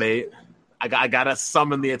this, Hard 8. I gotta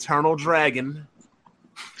summon the Eternal Dragon.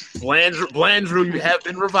 Blandrew, you have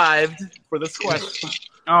been revived for this question.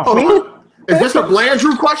 Is this a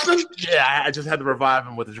Blandrew question? Yeah, I just had to revive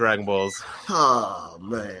him with the Dragon Balls. Oh,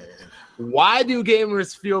 man. Why do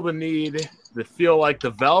gamers feel the need to feel like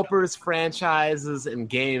developers, franchises, and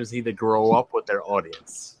games need to grow up with their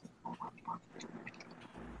audience?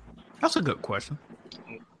 That's a good question.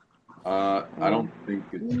 I don't think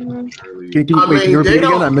it's necessarily. Can you repeat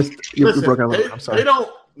again? I missed. You broke out. I'm sorry.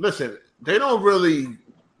 They don't really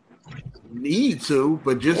need to,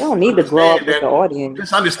 but just they don't need to grow up with the audience.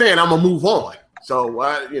 Just understand, I'm gonna move on. So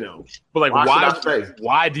but like,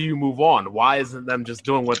 why do you move on? Why isn't them just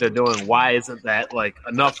doing what they're doing? Why isn't that like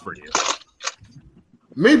enough for you?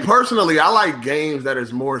 Me personally, I like games that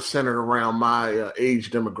is more centered around my age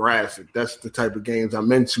demographic. That's the type of games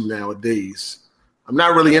I'm into nowadays. I'm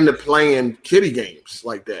not really into playing kiddie games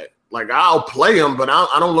like that. Like, I'll play them, but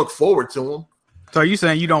I don't look forward to them. So are you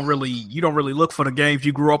saying you don't really look for the games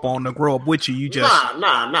you grew up on to grow up with you? You just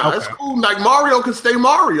nah. Okay. It's cool. Like, Mario can stay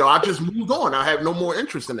Mario. I just moved on. I have no more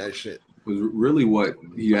interest in that shit. Really, what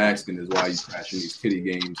you're asking is why you crashing these kiddie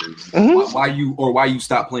games, and why you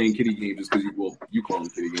stop playing kiddie games is because you call them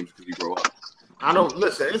kiddie games because you grow up. I don't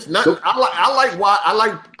listen. It's not.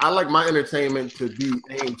 I like my entertainment to be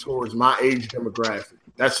aimed towards my age demographic.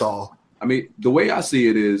 That's all. I mean, the way I see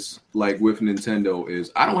it is like with Nintendo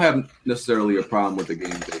is I don't have necessarily a problem with the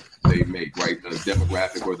game they make, right? The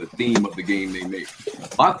demographic or the theme of the game they make.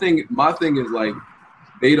 My thing is like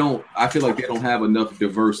I feel like they don't have enough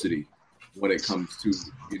diversity when it comes to,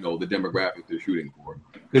 you know, the demographic they're shooting for.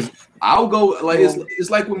 Because I'll go like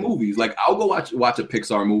it's like with movies. Like I'll go watch a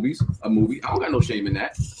Pixar movie. I don't got no shame in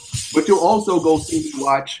that. But you'll also go see me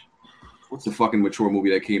watch what's the fucking mature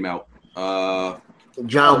movie that came out?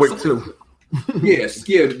 John Wick 2. Yes,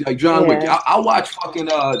 like John Wick. I'll watch fucking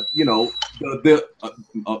you know, the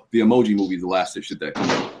Emoji movie is the last shit that came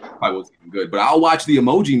out. Probably wasn't even good. But I'll watch the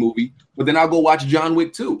Emoji movie, but then I'll go watch John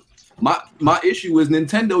Wick 2. My issue is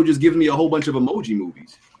Nintendo just gives me a whole bunch of emoji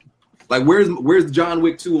movies. Like where's John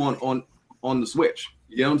Wick 2 on the Switch?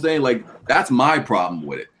 You know what I'm saying? Like that's my problem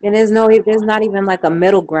with it. And there's not even like a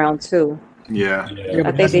middle ground too. Yeah.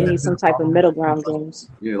 I think they need some type of middle ground games.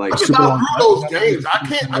 Yeah, like those games.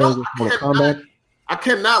 I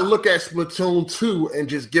cannot look at Splatoon 2 and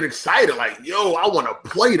just get excited. Like, yo, I want to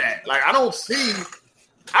play that. Like, I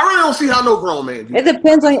really don't see how no grown man do. It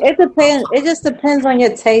just depends on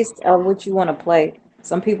your taste of what you want to play.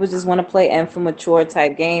 Some people just want to play mature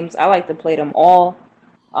type games. I like to play them all.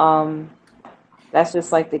 That's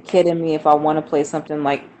just like the kid in me if I want to play something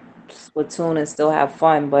like Splatoon and still have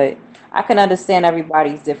fun, but I can understand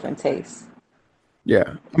everybody's different tastes.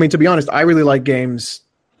 Yeah. I mean, to be honest, I really like games.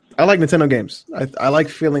 I like Nintendo games. I like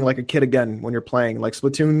feeling like a kid again when you're playing. Like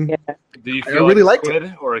Splatoon. Yeah. Do you feel like a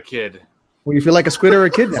squid or a kid? Well, you feel like a squid or a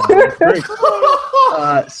kid now. That's great.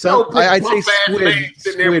 I'd say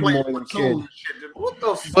squid more than kid. What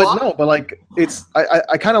the fuck? But like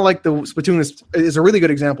I kind of like the Splatoon is a really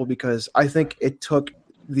good example because I think it took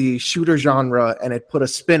the shooter genre and it put a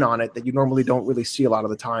spin on it that you normally don't really see a lot of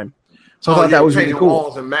the time. So I thought that was really cool.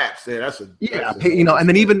 Walls and maps. Yeah, and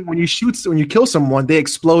then even when you kill someone, they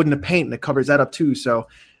explode in the paint and it covers that up too. So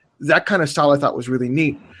that kind of style I thought was really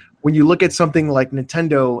neat. When you look at something like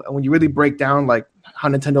Nintendo and when you really break down like how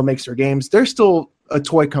Nintendo makes their games, they're still a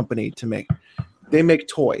toy company to make. They make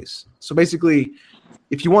toys. So basically,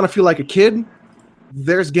 if you want to feel like a kid,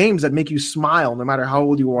 there's games that make you smile no matter how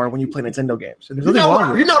old you are when you play Nintendo games. And there's nothing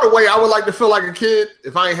wrong with it. You know the way I would like to feel like a kid?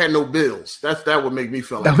 If I ain't had no bills. That would make me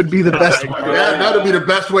feel like that would be the best way. That would be the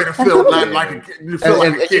best way to feel like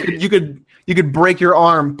a kid. You could break your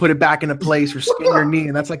arm, put it back into place, or skin your knee,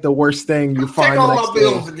 and that's like the worst thing you find. Take all my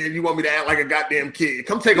bills again. You want me to act like a goddamn kid?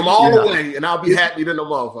 Come take them all away, and I'll be happy than a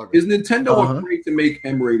motherfucker. Is Nintendo afraid to make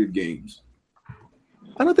M-rated games?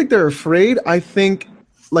 I don't think they're afraid. I think,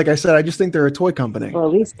 like I said, I just think they're a toy company. Well,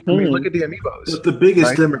 at least look at the Amiibos. But the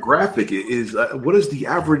biggest demographic is what is the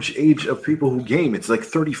average age of people who game? It's like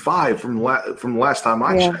 35 from the last time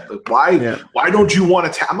I checked. Like, why don't you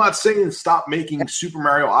want to? I'm not saying stop making Super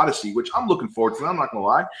Mario Odyssey, which I'm looking forward to. I'm not gonna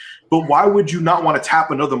lie, but why would you not want to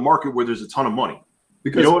tap another market where there's a ton of money?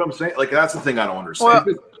 Because you know what I'm saying? Like that's the thing I don't understand.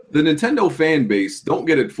 Well, the Nintendo fan base, don't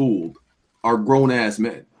get it fooled, are grown ass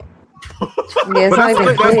men. Yeah, it's not even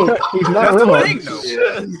big. He's not really. It's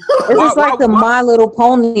just like the My Little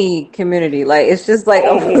Pony community. Like it's just like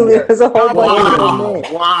there's a whole bunch of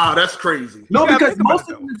men. Wow, that's crazy. No, because most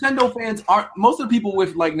of the Nintendo fans aren't. Most of the people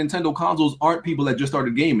with like Nintendo consoles aren't people that just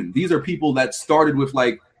started gaming. These are people that started with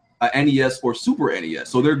like a NES or Super NES.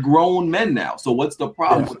 So they're grown men now. So what's the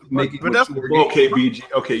problem with making? Okay, BG.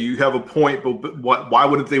 Okay, you have a point, but why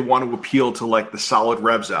wouldn't they want to appeal to like the solid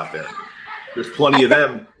revs out there? There's plenty of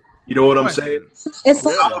them. You know what I'm saying? It's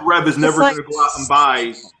like, solid rev is never going to go out and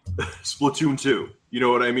buy Splatoon 2. You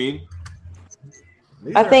know what I mean?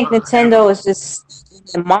 I think Nintendo is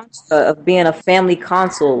just a monster of being a family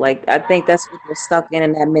console. Like I think that's what they're stuck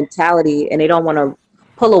in that mentality, and they don't want to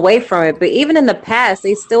pull away from it. But even in the past,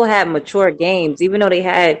 they still had mature games, even though they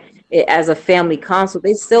had it as a family console.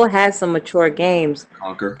 They still had some mature games.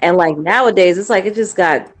 Conquer. And like nowadays, it's like it just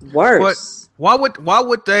got worse. Why would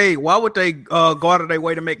they go out of their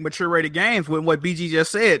way to make mature rated games with what BG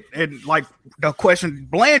just said? And like the question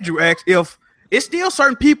Bland you asked, if it's still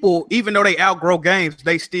certain people, even though they outgrow games,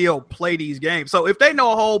 they still play these games. So if they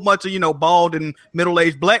know a whole bunch of bald and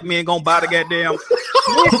middle-aged black men gonna buy the goddamn and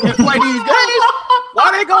play these games,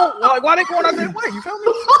 why they going out their way? You feel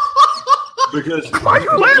me? Because why you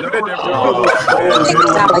laughing at them?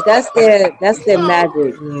 Like that's their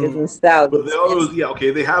magic. It's nostalgia. But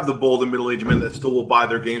they have the bold and middle-aged men that still will buy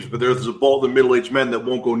their games, but there's a bold and middle-aged men that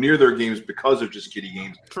won't go near their games because they're just kiddie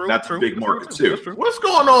games. That's a big market too. What's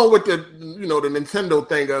going on with the the Nintendo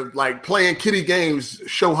thing of like playing kiddie games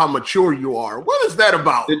show how mature you are? What is that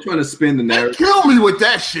about? They're trying to spin the narrative. Kill me with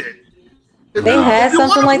that shit. They had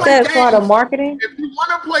something like that as part of marketing. If you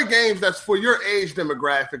want to play games that's for your age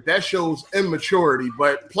demographic, that shows immaturity.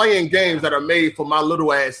 But playing games that are made for my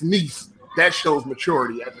little ass niece, that shows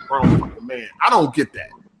maturity as a grown fucking man. I don't get that.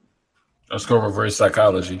 Let's go reverse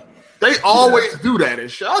psychology. They always do that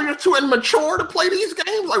and shit. Oh, you're too immature to play these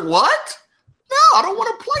games? Like, what? No, I don't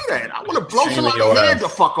want to play that. I want to blow somebody's head the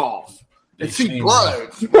fuck off and see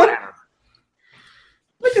blood splatter.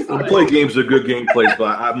 I play games with good gameplays,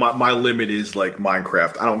 but my limit is like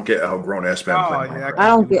Minecraft. I don't get how grown ass men play Minecraft.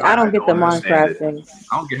 I don't get the Minecraft thing.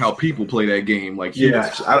 I don't get how people play that game. Like,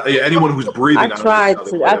 yes, anyone who's breathing. I tried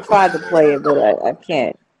to play it, but I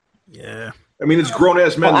can't. Yeah, I mean, it's grown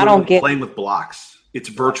ass men. Well, I don't get playing with blocks. It's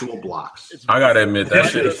virtual blocks. I gotta admit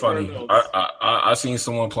that shit is funny. I seen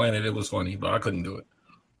someone playing it. It was funny, but I couldn't do it.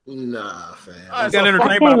 Nah, fam. I can't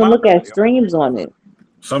even look at streams on it.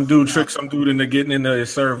 Some dude tricked some dude into getting into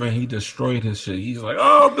his server and he destroyed his shit. He's like,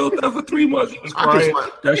 "Oh, I built that for 3 months." He was crying.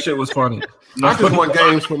 That shit was funny. I just want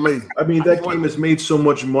games for me. I mean, that game has made so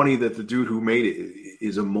much money that the dude who made it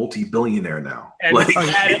is a multi-billionaire now. And like,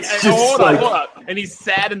 hold up. And he's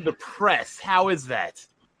sad and depressed. How is that?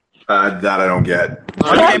 That I don't get.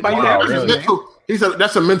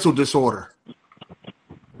 That's a mental disorder.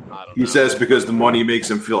 He says because the money makes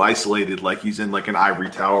him feel isolated, like he's in like an ivory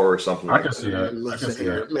tower or something. I can see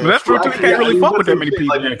that. But that's true too. You can't really fuck with that many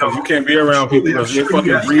people because you can't be around people. Because you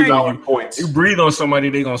fucking breathe on points. You breathe on somebody,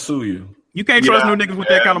 they gonna sue you. You can't trust new niggas with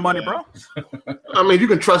that kind of money, bro. I mean, you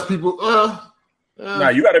can trust people. Nah,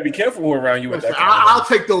 you got to be careful who around you with that. I'll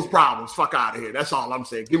take those problems. Fuck out of here. That's all I'm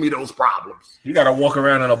saying. Give me those problems. You got to walk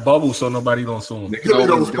around in a bubble so nobody don't sue them. They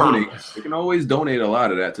can always donate a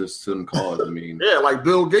lot of that to some cause. I mean, yeah, like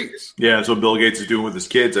Bill Gates. Yeah, that's what Bill Gates is doing with his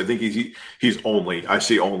kids. I think he's only, I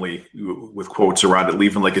say only with quotes around it,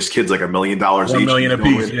 leaving like his kids like $1 million each. $1 million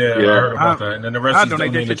apiece. Yeah, I heard about that. And then the rest is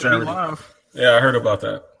donating to charity. Yeah, I heard about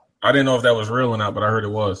that. I didn't know if that was real or not, but I heard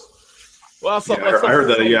it was. Well, so I heard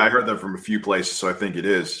that. Yeah, I heard that from a few places, so I think it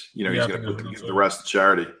is. You know, he's going to put the rest to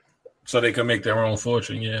charity, so they can make their own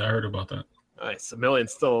fortune. Yeah, I heard about that. All right, so $1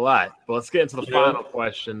 million's still a lot, but let's get into the final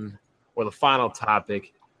question or the final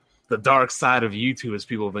topic: the dark side of YouTube, as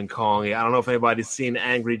people have been calling it. I don't know if anybody's seen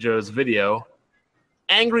Angry Joe's video.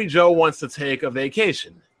 Angry Joe wants to take a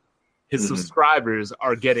vacation. His subscribers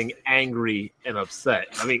are getting angry and upset.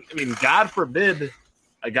 I mean, God forbid.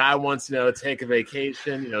 A guy wants, to take a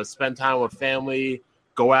vacation, spend time with family,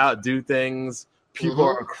 go out, do things. People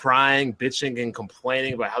are crying, bitching, and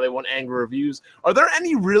complaining about how they want angry reviews. Are there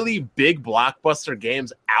any really big blockbuster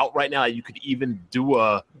games out right now that you could even do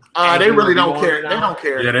a? They really don't care. They don't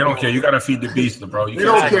care. Yeah, they don't care. You got to feed the beast, bro. They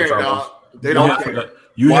don't care, dog. They don't care.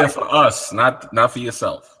 You here for us, not for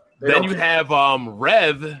yourself. Then you have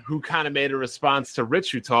Rev, who kind of made a response to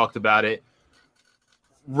Rich, who talked about it.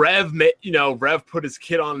 Rev put his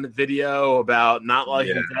kid on the video about not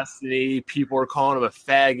liking Destiny. People were calling him a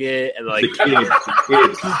faggot, and like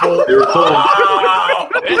people, they were calling.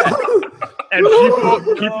 and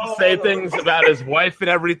people say things about his wife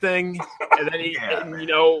and everything, and then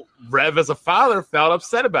Rev as a father felt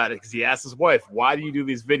upset about it because he asked his wife, "Why do you do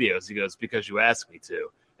these videos?" He goes, "Because you asked me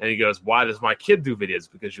to." And he goes, "Why does my kid do videos?"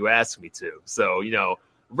 "Because you asked me to." So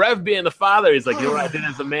Rev being the father, he's like, what I did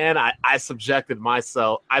as a man? I subjected my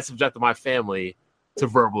family to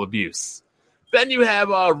verbal abuse. Then you have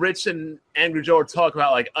Rich and Angry Joe talk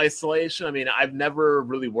about like isolation. I mean, I've never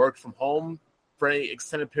really worked from home for any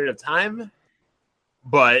extended period of time,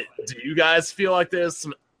 but do you guys feel like there's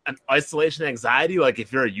an isolation anxiety? Like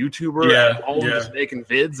if you're a YouTuber at home just making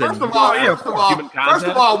vids First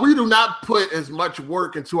of all, we do not put as much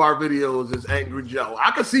work into our videos as Angry Joe. I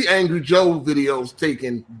can see Angry Joe videos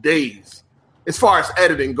taking days as far as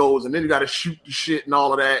editing goes, and then you got to shoot the shit and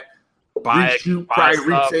all of that.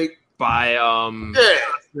 Retake.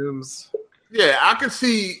 Costumes. Yeah, I can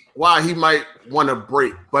see why he might want to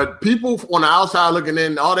break, but people on the outside looking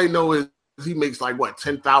in, all they know is he makes like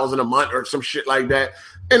 $10,000 a month or some shit like that.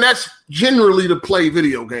 And that's generally to play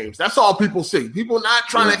video games. That's all people see. People not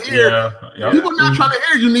trying to hear. People not trying to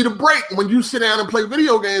hear. You need a break when you sit down and play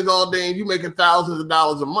video games all day and you making thousands of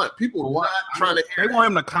dollars a month. People are not trying to hear. They want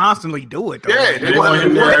him to constantly do it. Though. Yeah, they want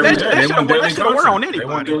him to do it. That should work on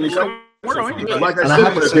anybody. Like I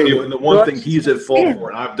said in the video, and the one thing he's at fault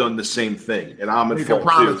for, and I've done the same thing, and I'm at fault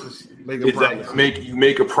too. Is that you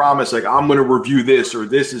make a promise like I'm going to review this, or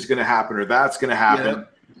this is going to happen, or that's going to happen.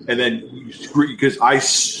 And then you screw because I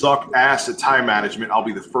suck ass at time management. I'll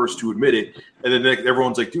be the first to admit it. And then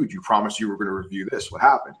everyone's like, dude, you promised you were going to review this. What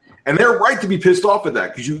happened? And they're right to be pissed off at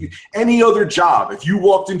that because any other job, if you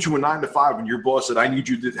walked into a 9 to 5 and your boss said, I need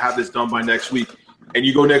you to have this done by next week, and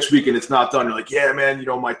you go next week and it's not done. You're like, yeah, man, you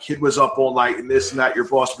know, my kid was up all night and this and that. Your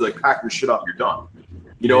boss will be like, pack your shit up, you're done.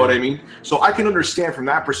 You know what I mean? So I can understand from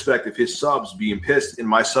that perspective his subs being pissed, and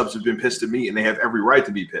my subs have been pissed at me, and they have every right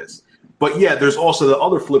to be pissed. But yeah, there's also the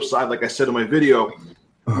other flip side, like I said in my video,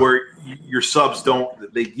 where your subs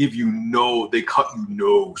they cut you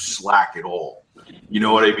no slack at all. You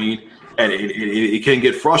know what I mean? And it can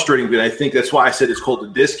get frustrating, but I think that's why I said it's called the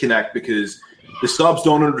disconnect, because the subs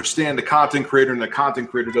don't understand the content creator, and the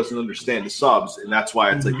content creator doesn't understand the subs, and that's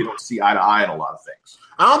why it's like you don't see eye to eye on a lot of things.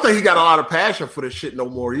 I don't think he got a lot of passion for this shit no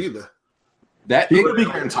more either. That he could be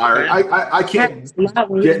getting tired. I can't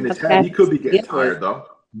get in his head. He could be getting tired though.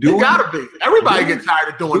 You gotta be. Everybody gets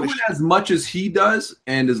tired of doing this as much as he does,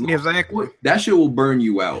 and exactly that shit will burn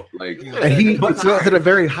you out. Like, and it's at a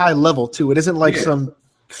very high level too. It isn't like some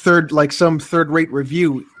third-rate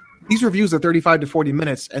review. These reviews are 35 to 40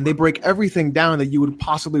 minutes, and they break everything down that you would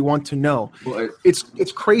possibly want to know. Well, it's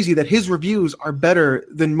crazy that his reviews are better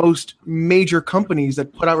than most major companies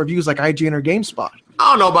that put out reviews like IGN or GameSpot.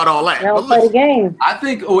 I don't know about all that. But play the game. I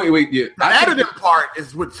think. Oh wait, yeah. The editing part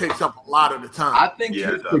is what takes up a lot of the time. I think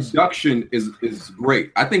his production is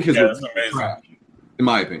great. I think his reviews are trash. In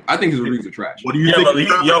my opinion, I think his reviews are trash. What do you think? But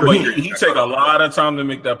he take a lot of time to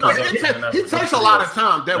make that production. He takes a lot of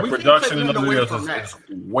time. That the production in the videos is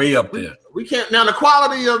way up there. We can't now the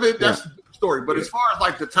quality of it. That's the story. But as far as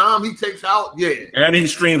like the time he takes out, and he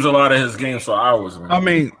streams a lot of his games for hours. Man. I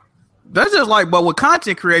mean, that's just like, but with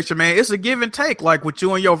content creation, man, it's a give and take. Like with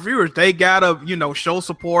you and your viewers, they gotta show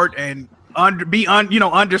support and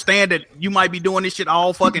understand that you might be doing this shit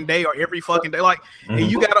all fucking day or every fucking day. Like,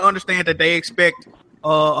 and you gotta understand that they expect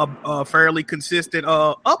a fairly consistent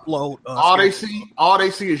upload. All they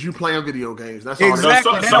see is you playing video games. That's all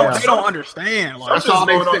exactly. They don't understand. Like,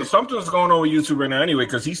 something's going on with YouTube right now anyway,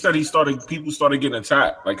 because he said people started getting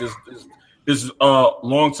attacked. Like his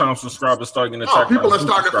long-time subscribers started getting attacked. People are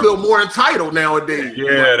starting to feel more entitled nowadays.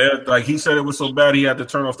 Yeah, like he said it was so bad he had to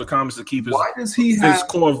turn off the comments to keep his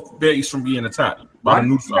core base from being attacked by the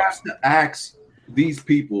new subs. Why does he have to ask these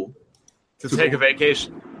people to take a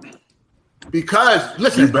vacation? Because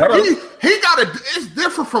listen, he got it's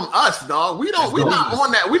different from us, dog. We're not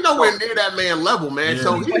on that. We're nowhere near that man level, man. Yeah.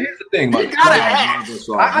 So here's the thing, Mike.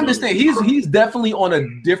 I understand he's definitely on a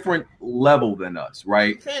different level than us,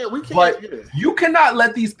 right? We can't. But you cannot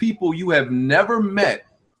let these people you have never met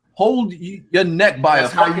hold your neck by a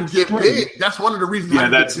fucking string. Big. That's one of the reasons.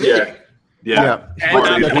 Yeah. You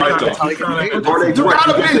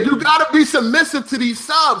gotta be submissive to these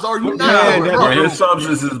subs, or you not. His subs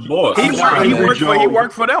is his boss. He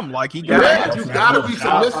worked for them. Like he got. You gotta be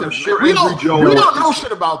submissive. Sure we don't know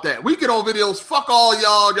shit about that. We get on videos. Fuck all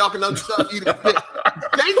y'all. Y'all can understand. Eat a pit.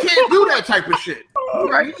 They can't do that type of shit.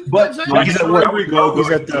 Right? But he's at where we go.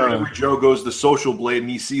 Joe goes the social blade, and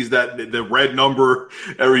he sees that the red number.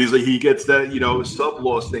 He gets that sub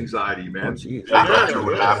lost anxiety, man.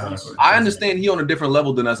 I understand he on a different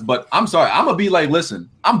level than us, but I'm sorry. I'm gonna be like, listen,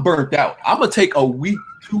 I'm burnt out. I'm gonna take a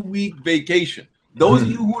 2-week vacation. Those of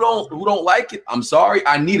you who don't like it, I'm sorry.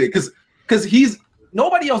 I need it because he's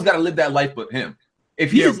nobody else got to live that life but him.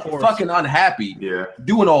 If he's fucking unhappy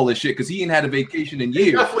doing all this shit because he ain't had a vacation in years,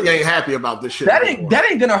 he definitely ain't happy about this shit. That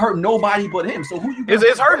ain't gonna hurt nobody but him. So who you?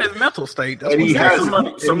 It's hurting his mental state. That's and he has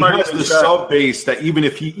the sub base that even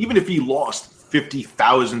if he lost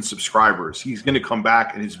 50,000 subscribers, he's going to come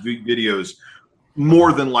back and his videos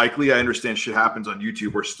more than likely. I understand shit happens on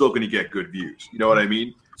YouTube. We're still going to get good views. You know what I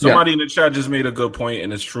mean? Somebody in the chat just made a good point,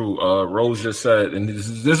 and it's true. Rose just said, and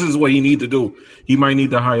this is what he need to do. He might need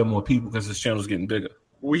to hire more people because his channel's getting bigger.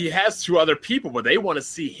 Well, he has 2 other people, but they want to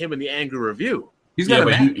see him in the angry review. He's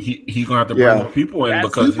gonna have to bring more people in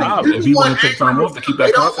because if he want to take time off to keep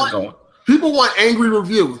that content going. People want angry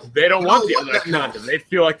reviews. They don't want the other content. They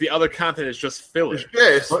feel like the other content is just filler.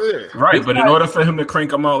 Right, but in order for him to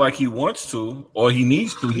crank them out like he wants to or he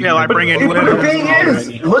needs to, bring in. The thing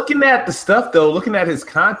is, looking at the stuff though, looking at his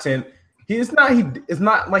content, it's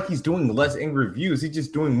not like he's doing less angry reviews. He's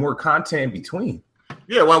just doing more content in between.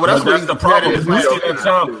 Yeah, well, that's the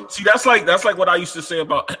problem. See, that's like what I used to say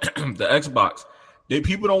about the Xbox.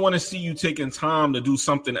 People don't want to see you taking time to do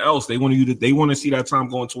something else. They want to see that time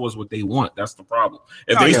going towards what they want. That's the problem.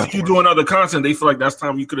 If they see you doing other content, they feel like that's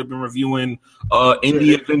time you could have been reviewing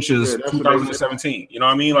Indie Adventures 2017. You know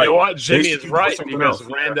what I mean? Like, what? Jimmy is right because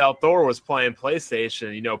Randall Thor was playing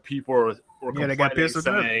PlayStation. People were they got pissed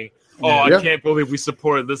saying, I can't believe we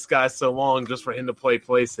supported this guy so long just for him to play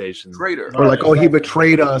PlayStation. Traitor. Or like, he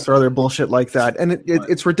betrayed us or other bullshit like that. And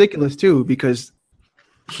it's ridiculous too because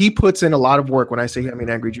he puts in a lot of work, when I say him, I mean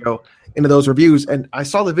Angry Joe, into those reviews. And I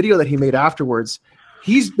saw the video that he made afterwards,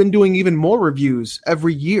 he's been doing even more reviews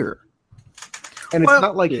every year. And it's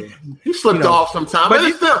not like he slipped off sometime, but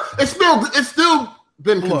it's still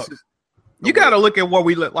been consistent. You got to look at what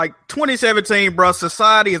we look like. 2017, bro.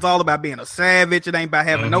 Society is all about being a savage. It ain't about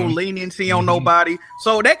having no leniency on nobody.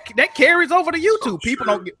 So that carries over to YouTube. People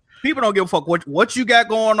don't give a fuck what you got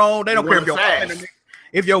going on. They don't care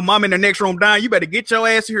if your mom in the next room dying. You better get your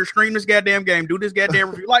ass here, stream this goddamn game, do this goddamn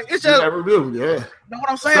review. Like it's just yeah. You know what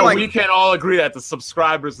I'm saying? So like we can all agree that the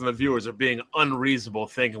subscribers and the viewers are being unreasonable,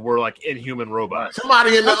 thinking we're like inhuman robots.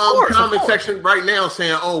 Somebody in the comment section right now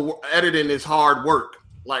saying, "Oh, editing is hard work."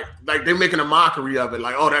 Like they're making a mockery of it.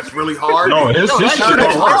 Like, "Oh, that's really hard." No, that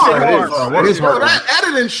shit is hard. That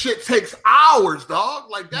editing shit takes hours,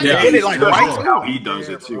 dog. Like that. Yeah, how he does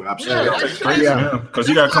it too. Absolutely. Yeah, because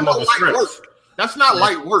you got to come up with scripts. That's not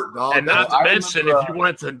light work, dog. And not to mention, if you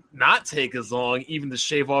want it to not take as long, even to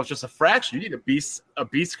shave off just a fraction, you need a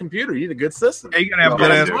beast computer. You need a good system. You gotta have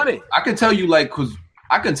good ass money. I can tell you, because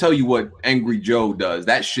I can tell you what Angry Joe does.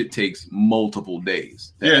 That shit takes multiple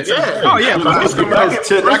days. Oh yeah, depending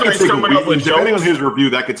on his review,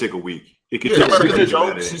 that could take a week. It could take a week. He's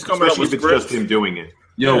coming up with it's just him doing it.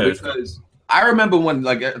 Because I remember when,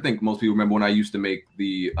 I think most people remember when I used to make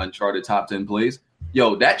the Uncharted top 10 plays.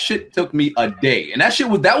 Yo, that shit took me a day, and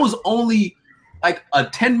that was only like a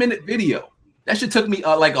 10-minute video. That shit took me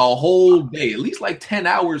like a whole day, at least like 10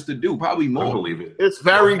 hours to do, probably more. I believe it. It's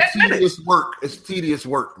very tedious work. It's tedious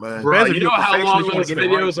work, man. Bro, you know how long those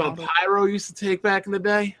videos on Pyro used to take back in the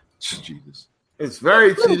day? Jesus. It's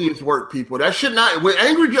very tedious work, people. That should not. What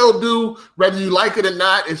Angry Joe do, whether you like it or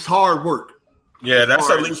not, it's hard work. Yeah, that's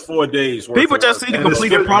at least 4 days. People just see the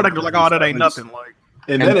completed product. They're like, "Oh, that ain't nothing." Like.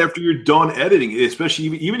 And then after you're done editing,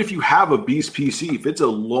 especially even if you have a beast PC, if it's a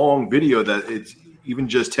long video that it's even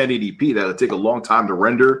just 1080p, that'll take a long time to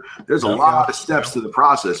render. There's a lot of steps to the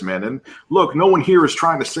process, man. And look, no one here is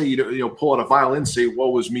trying to say, pull out a violin, say,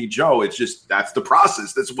 "Woe is me, Joe." It's just that's the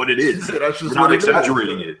process. That's what it is. That's just We're not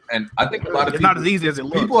exaggerating it. And I think a lot of it's not as easy as it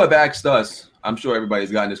looks. People have asked us. I'm sure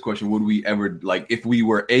everybody's gotten this question: would we ever, if we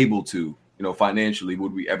were able to, financially,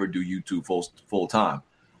 would we ever do YouTube full time?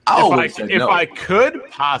 If I could,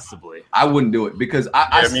 possibly. I wouldn't do it because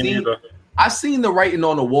I seen the writing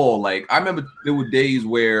on the wall. Like I remember there were days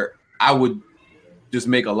where I would just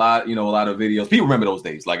make a lot of videos. People remember those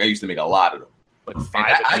days. Like I used to make a lot of them.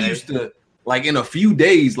 Like I used to in a few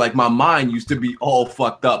days, my mind used to be all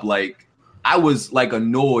fucked up. Like I was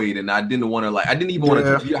annoyed and I didn't want to I didn't even want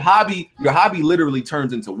to. Your hobby literally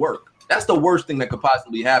turns into work. That's the worst thing that could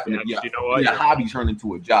possibly happen. Your hobby turned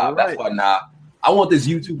into a job. That's why I want this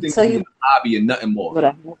YouTube thing to be a hobby and nothing more.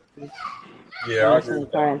 Yeah, I agree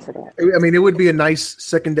with that. I mean, it would be a nice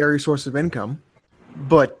secondary source of income,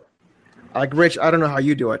 but Rich, I don't know how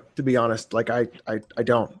you do it. To be honest, I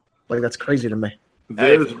don't. That's crazy to me.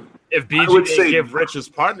 If BG didn't give Rich his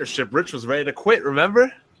partnership, Rich was ready to quit.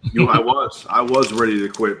 Remember? I was ready to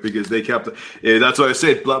quit because they kept. That's what I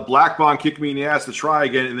said. Black Bond kicked me in the ass to try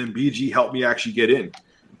again, and then BG helped me actually get in.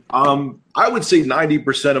 I would say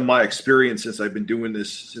 90% of my experience since I've been doing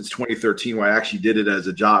this since 2013, when I actually did it as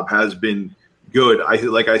a job, has been good.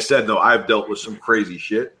 Like I said, though, I've dealt with some crazy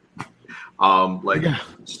shit,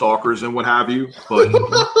 stalkers and what have you. But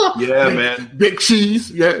yeah, man, big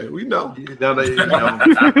cheese. Yeah, we know. But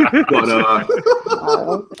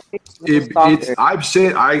I've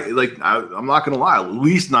said I'm not gonna lie. At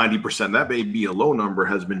least 90%. That may be a low number.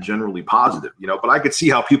 Has been generally positive, But I could see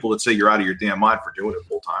how people would say you're out of your damn mind for doing it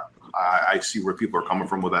full time. I see where people are coming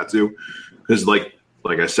from with that too, because like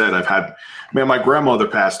I said, my grandmother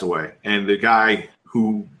passed away, and the guy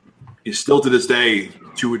who is still to this day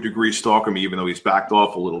to a degree stalking me, even though he's backed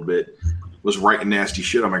off a little bit, was writing nasty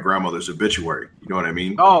shit on my grandmother's obituary. You know what I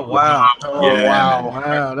mean? Oh wow!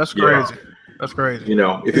 Wow! That's crazy. That's crazy.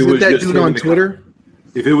 If Is it was that just dude him on Twitter?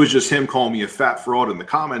 If it was just him calling me a fat fraud in the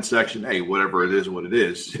comment section, hey, whatever it is, what it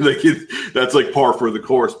is. That's par for the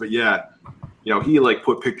course. But yeah, he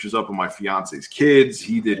put pictures up of my fiance's kids.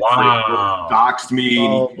 He did doxed me.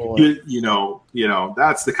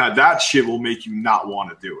 That's the kind that shit will make you not want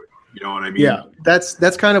to do it. You know what I mean? Yeah,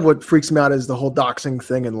 that's kind of what freaks me out is the whole doxing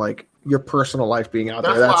thing and your personal life being out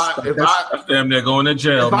there. That's damn near going to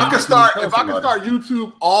jail. If I could start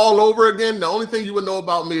YouTube all over again, the only thing you would know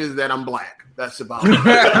about me is that I'm black. That's about it. You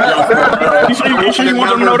sure you want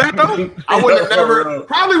them to know that though? I would have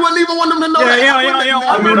probably wouldn't even want them to know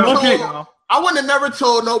that. I wouldn't have never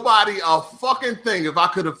told nobody a fucking thing if I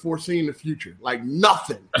could have foreseen the future.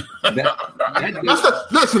 Nothing.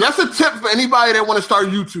 That's a tip for anybody that want to start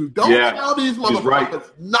YouTube. Don't tell these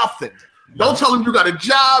motherfuckers nothing. Don't tell them you got a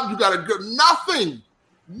job, you got a good nothing.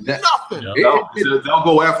 Nothing. They'll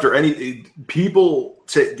go after any people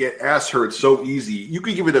to get ass hurt so easy. You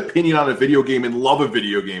can give an opinion on a video game and love a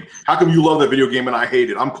video game. How come you love that video game and I hate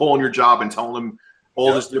it? I'm calling your job and telling them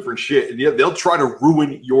all this different shit. And they'll try to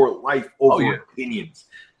ruin your life over opinions.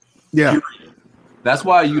 Yeah. That's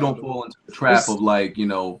why you don't fall into the trap of like, you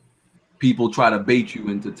know, people try to bait you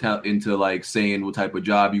into like saying what type of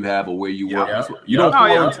job you have or where you work. You don't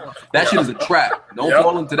fall into that shit is a trap. Don't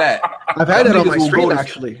fall into that. I've had that on my stream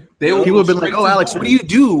actually. People have been like, "Oh, Alex, what do you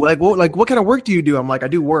do? Like, what kind of work do you do?" I'm like, "I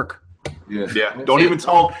do work." Yeah. Don't even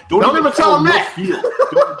tell them that field.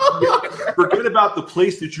 Forget about the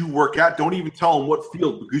place that you work at. Don't even tell them what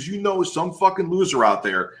field, because you know some fucking loser out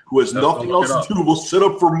there who has nothing else to do will sit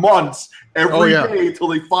up for months every day until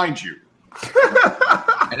they find you.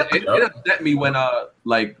 And it upset me when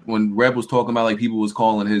when Reb was talking about like people was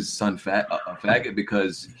calling his son a faggot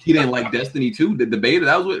because he didn't like Destiny 2. The beta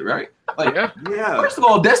that was with, right? Like, first of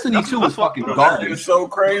all, Destiny 2 is fucking garbage. It's so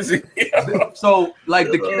crazy. So like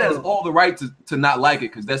the kid has all the right to not like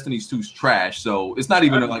it because Destiny 2's trash. So it's not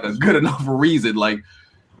even like a good enough reason. Like,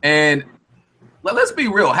 and let's be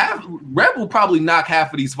real, Reb will probably knock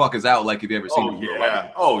half of these fuckers out. Like, if you ever seen them.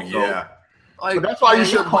 Yeah. Like, but that's why you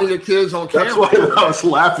shouldn't bring your kids on camera. That's why I was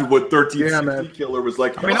laughing when 1360 Killer was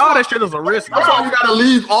like. I mean, all that shit is a risk. That's why you gotta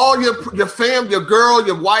leave all your fam, your girl,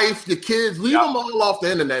 your wife, your kids. Leave them all off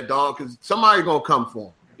the internet, dog, because somebody gonna come for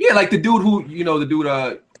them. Yeah, like the dude who,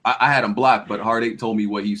 I had him blocked, but Hard 8 told me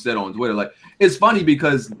what he said on Twitter. Like, it's funny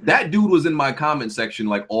because that dude was in my comment section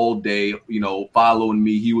like all day, following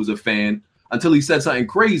me. He was a fan until he said something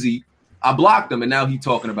crazy. I blocked him, and now he's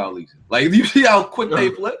talking about leasing. Like, you see how quick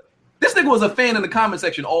they flip? This nigga was a fan in the comment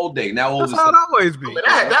section all day. Now that's how it always be. I mean,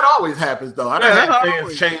 that always happens though. I don't have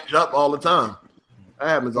fans change up all the time. That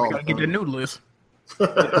happens all the time. Gotta get the new list.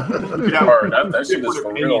 That shit is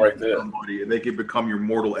for real right there. And they can become your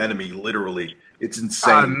mortal enemy, literally. It's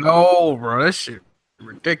insane. I know, bro. That shit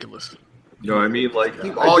ridiculous. You know what I mean? Like,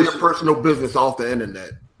 keep all your personal business off the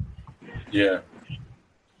internet. Yeah.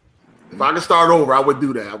 If I could start over, I would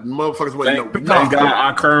do that. Motherfuckers wouldn't know. Thank God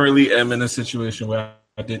I currently am in a situation where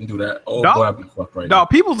I didn't do that. Oh, boy, I'd be fucked right now.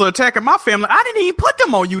 People was attacking my family. I didn't even put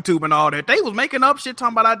them on YouTube and all that. They was making up shit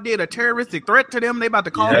talking about I did a terroristic threat to them. They about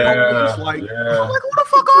to call the police. Like, I'm like, who the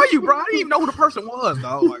fuck are you, bro? I didn't even know who the person was,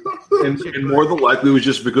 dog. Like, and more than likely, it was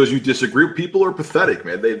just because you disagree. People are pathetic,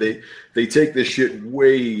 man. They take this shit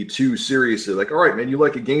way too seriously. Like, all right, man, you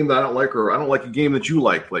like a game that I don't like, or I don't like a game that you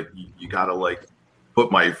like. Like, you gotta like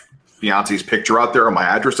put my fiance's picture out there or my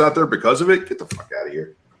address out there because of it. Get the fuck out of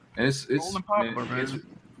here. And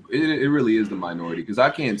it really is the minority, because I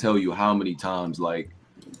can't tell you how many times like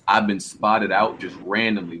I've been spotted out just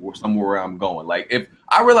randomly or somewhere where I'm going. Like, if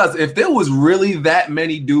I realized if there was really that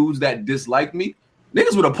many dudes that disliked me,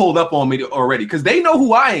 niggas would have pulled up on me already, because they know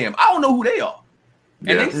who I am. I don't know who they are.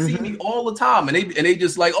 And they see me all the time, and they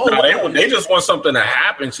just like, they just want something to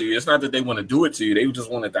happen to you. It's not that they want to do it to you; they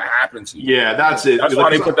just want it to happen to you. Yeah, that's it. That's why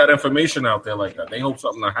they put that information out there like that. They hope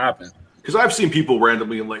something to happen. Because I've seen people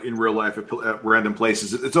randomly in real life at random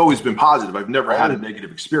places. It's always been positive. I've never had a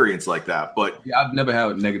negative experience like that. But yeah, I've never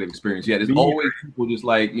had a negative experience yet. It's always people just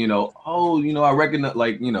like, I recognize,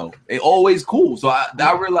 like, they always cool. So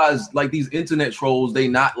I realized like these internet trolls, they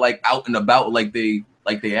not like out and about like they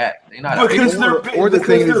act. They not because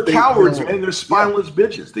they're cowards, man. They're spineless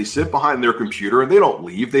bitches. They sit behind their computer and they don't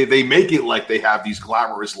leave. They make it like they have these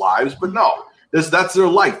glamorous lives, but no. That's their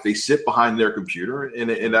life. They sit behind their computer,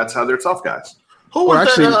 and that's how they're tough guys. Who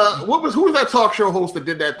was that talk show host that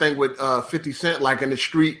did that thing with 50 Cent? Like in the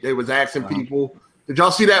street, they was asking people. Did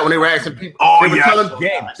y'all see that when they were asking people? They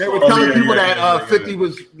were telling people that 50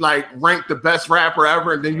 was like ranked the best rapper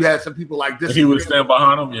ever, and then you had some people like this. He would stand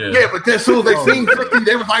behind him, yeah. But then as soon as they seen 50,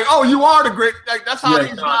 they was like, "Oh, you are the great." Like that's how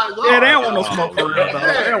these guys are. Yeah, they don't want no smoke for real.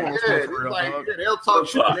 They don't want no smoke for real. Like, they'll talk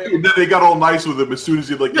shit. And then they got all nice with him as soon as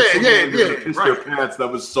he like piss their pants. That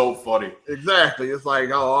was so funny. Exactly. It's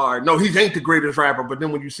like, oh, all right, no, he ain't the greatest rapper, but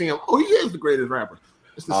then when you see him, oh, he is the greatest rapper.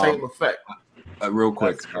 It's the same effect. Real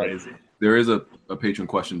quick, there is a patron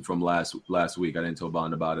question from last week. I didn't tell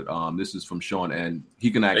Bond about it. This is from Sean, and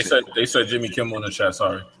he can actually. They said Jimmy Kimmel in the chat.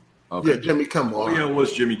 Sorry. Okay. Yeah, Jimmy Kimmel. Oh yeah, it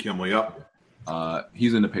was Jimmy Kimmel. Yep.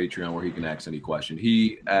 He's in the Patreon where he can ask any question.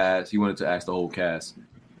 He wanted to ask the whole cast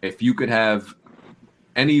if you could have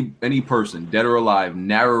any person, dead or alive,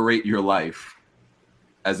 narrate your life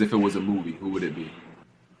as if it was a movie. Who would it be?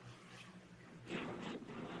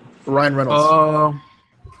 Ryan Reynolds.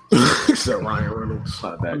 Except Ryan Reynolds.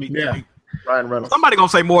 Ryan Reynolds. Somebody gonna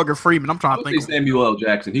say Morgan Freeman. I'm trying to think. Samuel L.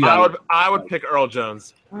 Jackson. I would pick Earl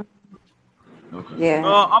Jones. Okay.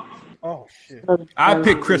 Yeah. Shit. I'd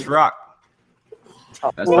pick Chris Rock.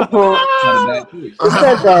 That's not a bad choice. Who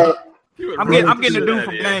said that? I'm getting the dude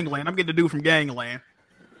from Gangland. I'm getting the dude from Gangland.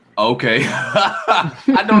 Okay.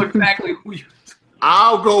 I know exactly who you.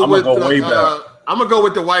 I'm gonna go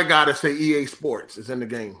with the white guy to say EA Sports is in the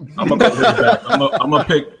game. I'm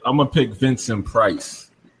gonna pick Vincent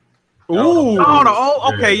Price. Ooh.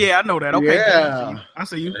 Okay, yeah, I know that. Okay, yeah. I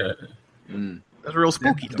see you. That's real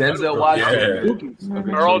spooky. Denzel Washington.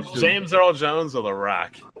 James Earl Jones or The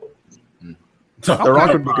Rock? The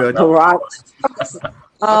Rock would be good. The Rock.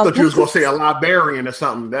 I thought you was gonna say a librarian or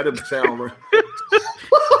something. That'd sound right.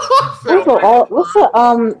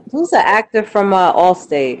 Who's the actor from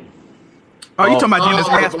Allstate? Oh, you talking about Dennis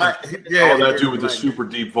Haysbert? Yeah, that dude with the super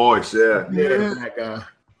deep voice. Yeah, that guy.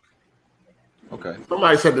 Okay.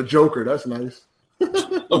 Somebody said the Joker. That's nice.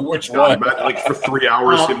 Which one? Like for 3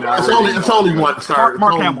 hours. It's only one, sir.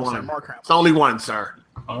 Mark Hamill, sir. Mark Hamill. It's only one, sir.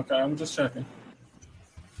 Okay, I'm just checking.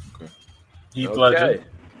 Okay. Heath Ledger.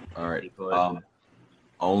 All right.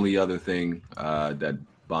 Only other thing that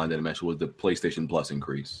Bond didn't mention was the PlayStation Plus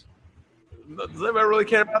increase. Does anybody really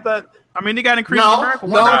care about that? I mean, they got increased. No,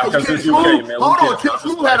 because Kim it's UK, Smooth. man. Hold on, Kim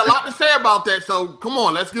Smooth had a lot to say about that. So come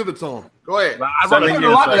on, let's give it to him. Go ahead. I didn't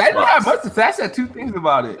have much to say. I said two things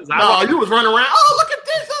about it. No, you was running around. Oh, look at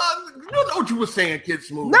this. You don't know what you were saying, Kid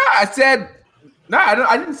Smooth. No, I said no.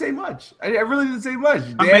 I didn't say much. I really didn't say much.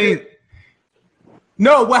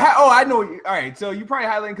 No. What? I know. All right. So you probably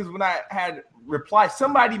highlighted because when I had replied,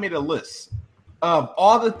 somebody made a list of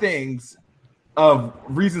all the things of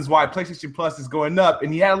reasons why PlayStation Plus is going up,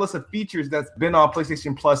 and he had a list of features that's been on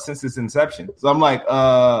PlayStation Plus since its inception. So I'm like,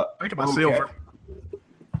 think about silver.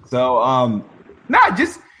 So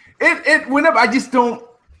just it went up. I just don't.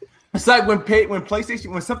 It's like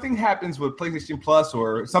when something happens with PlayStation Plus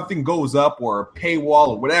or something goes up or a paywall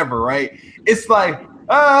or whatever, right? It's like,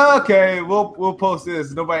 okay, we'll post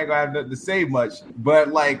this. Nobody gonna have nothing to say much. But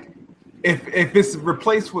like, if it's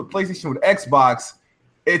replaced with PlayStation with Xbox,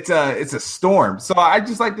 it's a storm. So I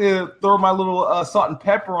just like to throw my little salt and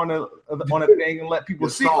pepper on a thing and let people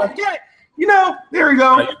see. Like, yeah, there we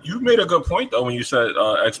go. You made a good point though when you said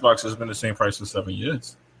Xbox has been the same price for 7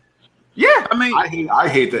 years. Yeah, I mean, I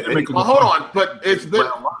hate that. Well, hold on, but it's been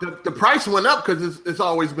the price went up because it's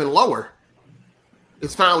always been lower.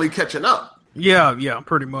 It's finally catching up. Yeah,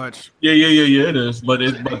 pretty much. Yeah, it is. But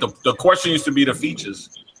the question used to be the features.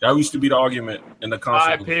 That used to be the argument in the console. All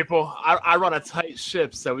right, people. I run a tight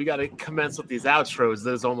ship, so we got to commence with these outros.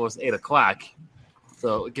 There's almost 8:00.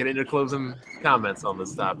 So get in your closing comments on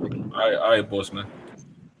this topic. All right, boss man.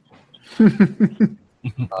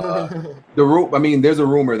 There's a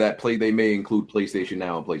rumor that they may include PlayStation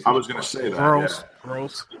Now and PlayStation. I was going to say that.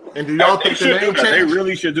 Gross. And do y'all think the name change? They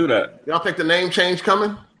really should do that. Y'all think the name change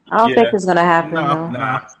coming? I don't think it's gonna happen.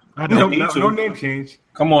 Nah. No name change.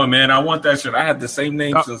 Come on, man. I want that shit. I had the same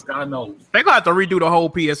name since God knows. They gonna have to redo the whole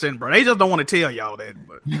PSN, bro. They just don't want to tell y'all that.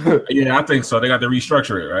 But yeah, I think so. They got to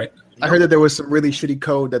restructure it, right? I heard that there was some really shitty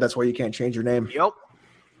code that's why you can't change your name. Yep.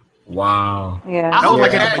 Wow. Yeah. No,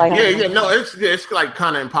 it's like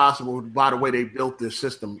kind of impossible by the way they built this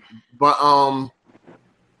system. But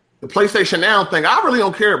the PlayStation Now thing, I really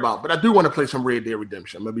don't care about, but I do want to play some Red Dead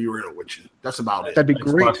Redemption. I'm gonna be real with you. That's about it. That'd be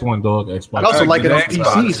great. Xbox One, dog. Xbox. I'd also like it on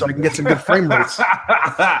PC so I can get some good frame rates.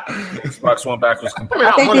 Xbox One backwards. I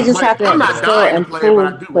think you just have to install and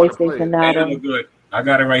improve PlayStation Now. Hey, good. I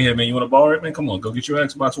got it right here, man. You want to borrow it, man? Come on, go get your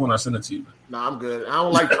Xbox One. I'll send it to you. Nah, I'm good. I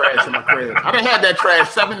don't like trash in my crib. I done had that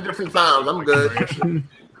trash 7 different times. I'm good.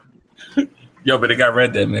 Yo, but they got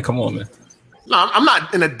Red Dead, man. Come on, man. No, I'm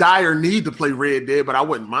not in a dire need to play Red Dead, but I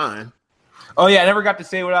wouldn't mind. Oh yeah, I never got to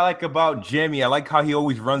say what I like about Jimmy. I like how he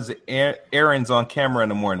always runs the errands on camera in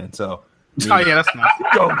the morning. So, oh yeah, that's nice.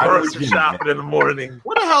 Go grocery shopping in the morning.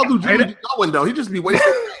 What the hell do Jimmy be going though? He just be waiting.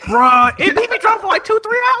 Bruh, he be dropping for like 2-3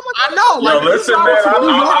 hours. I know. Yo, listen, man.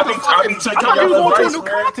 I be taking care of going to a advice, new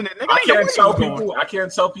man. continent. I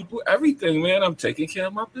can't tell people everything, man. I'm taking care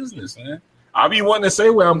of my business, man. I be wanting to say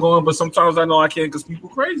where I'm going, but sometimes I know I can't because people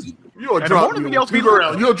crazy. You're a drug mule. Keep it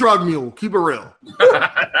real. You're a drug mule. Keep it real.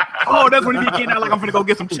 Oh, that's when he be getting out like I'm finna go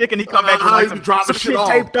get some chicken. He come back with like some shit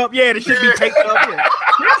taped up. Yeah, the shit be taped up. Yeah,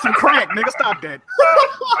 that's some crack, nigga. Stop that.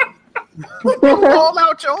 All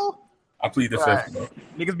out, y'all. I plead the fifth, bro.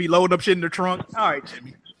 Niggas be loading up shit in their trunk. All right,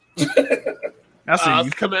 Jimmy. I see you.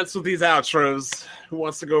 Let's commence with these outros. Who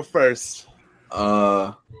wants to go first?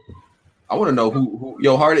 I want to know who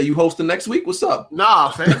Yo, Hardy, you hosting next week? What's up?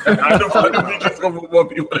 Nah, fam. We'll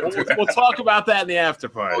talk about that in the after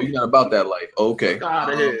party. Oh, you're not about that life. Okay.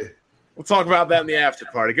 Out of here. We'll talk about that in the after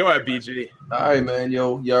party. Go ahead, BG. All right, man.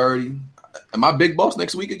 Yo, you already. Am I big boss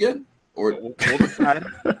next week again? Or we'll decide.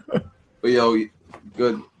 But yo,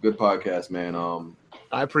 good podcast, man.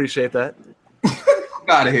 I appreciate that.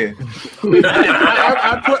 Out of here.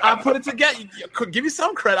 I put it together. Give me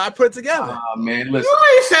some credit. I put it together. Man, listen. You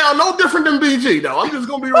ain't sound no different than BG though. I'm just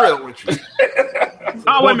gonna be real with you.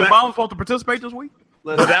 Oh, wait a minute. Bond was supposed to participate this week?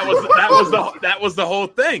 But that was the whole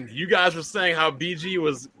thing. You guys were saying how BG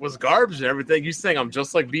was garbage and everything. You saying I'm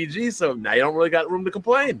just like BG, so now you don't really got room to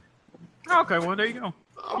complain. Okay, well there you go.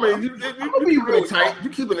 I mean, you keeping it tight. You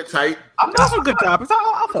keeping it tight. That's some good topics.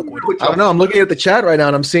 I'll fuck with it. I don't know. I'm looking at the chat right now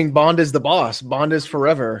and I'm seeing Bond is the boss. Bond is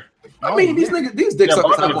forever. I mean, these dicks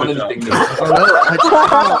suckers not on this thing.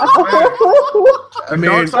 I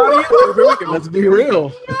mean, let's be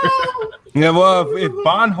real. Yeah, well, if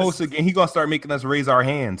Bond hosts again, he gonna start making us raise our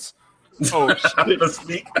hands. Oh shit!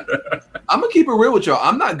 I'm gonna keep it real with y'all.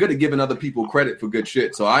 I'm not good at giving other people credit for good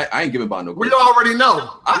shit, so I ain't giving Bond no credit. We already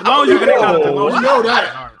know. I know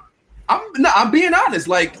that. I'm being honest.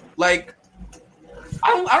 Like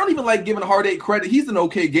I don't even like giving Hard 8 credit. He's an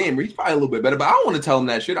okay gamer. He's probably a little bit better, but I don't want to tell him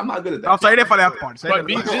that shit. I'm not good at that. I'll say that for that part. But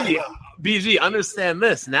BG, understand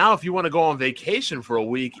this. Now, if you want to go on vacation for a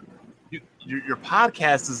week, your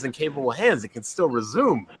podcast is in capable hands. It can still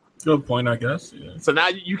resume. Good point, I guess. Yeah. So now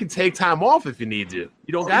you can take time off if you need to.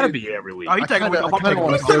 You don't got to be here every week. Oh, you take a week. Took time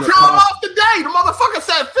off today. The motherfucker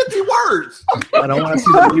said 50 words. I don't want to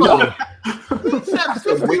see the He said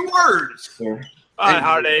 50 words. All right,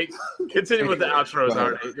 Hard 8. Continue with the outros,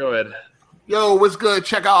 Hard 8. Go ahead. Yo, what's good?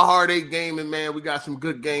 Check out Hard 8 Gaming, man. We got some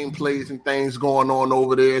good gameplays and things going on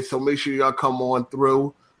over there. So make sure y'all come on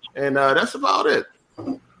through. And that's about it.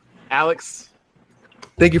 Alex.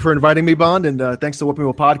 Thank you for inviting me, Bond, and thanks to Whipping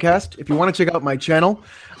Will Podcast. If you want to check out my channel,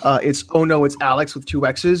 it's Oh No, It's Alex with 2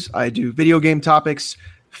 X's. I do video game topics,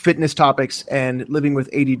 fitness topics, and living with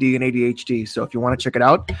ADD and ADHD. So if you want to check it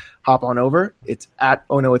out, hop on over. It's at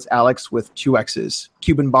Oh No, It's Alex with 2 X's.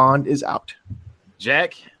 Cuban Bond is out.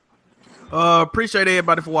 Jack. Appreciate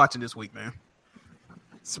everybody for watching this week, man.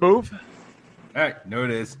 Smooth. All right, know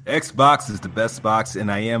it is. Xbox is the best box,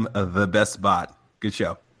 and I am the best bot. Good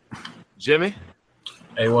show. Jimmy.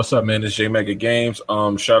 Hey, what's up, man? It's J Mega Games.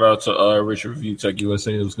 Shout out to Richard Review Tech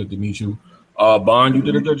USA. It was good to meet you. Bond, you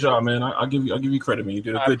did a good job, man. I'll give you credit, man. You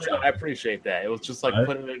did a good job. I appreciate that. It was just like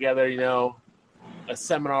putting together, a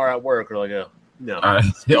seminar at work or like a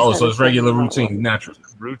so it's regular routine, natural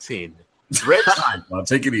routine. Rich, I'll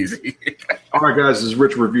take it easy. All right, guys, this is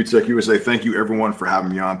Rich Review Tech USA. Thank you, everyone, for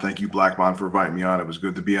having me on. Thank you, Black Bond, for inviting me on. It was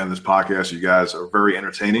good to be on this podcast. You guys are very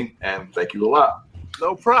entertaining, and thank you a lot.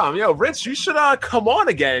 No problem. Yo, Rich, you should come on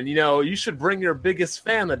again. You should bring your biggest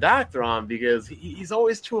fan, the doctor, on because he's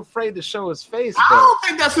always too afraid to show his face. I don't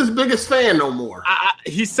think that's his biggest fan no more.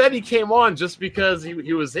 He said he came on just because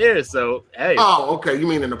he was here. So, hey. Oh, okay. You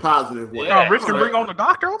mean in a positive way. Yeah, Rich can bring on the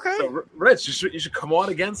doctor? Okay. So, Rich, you should come on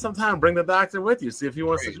again sometime. Bring the doctor with you. See if he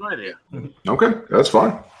wants to join you. Okay, that's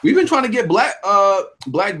fine. We've been trying to get Black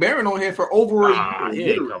Baron on here for over a year.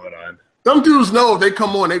 He ain't coming on. Some dudes know if they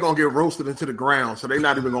come on, they're going to get roasted into the ground, so they're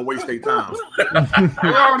not even going to waste their time. They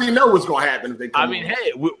already know what's going to happen if they come on.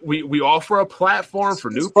 Hey, we offer a platform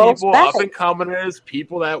for new people, up-and-comers,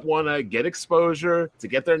 people that want to get exposure, to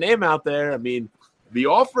get their name out there. I mean, the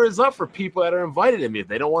offer is up for people that are invited. I mean, if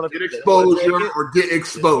they don't want to get exposure or get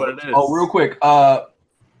exposed. Oh, real quick.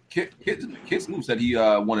 Kid Smooth said he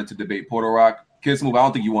wanted to debate Portal Rock. Kid Smooth, I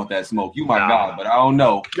don't think you want that smoke. You might God, but I don't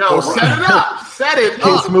know. Yo, set it up. Set it up.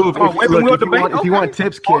 Kid Smooth, if you want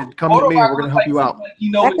tips, kid, come to me. We're going to help you out.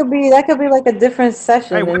 That could be like a different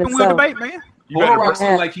session. Hey, when we debate, man. Portal Rock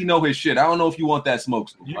seems like he know his shit. I don't know if you want that smoke.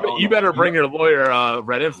 You better bring your lawyer,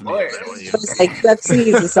 Red Infamy. It's like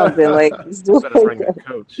Pepsi's or something. Like, bring your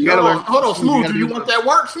coach. Hold on, Smooth. Do you want that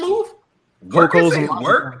work, Smooth?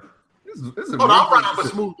 Work? I'm riding with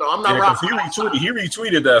Smooth though. I'm not riding. He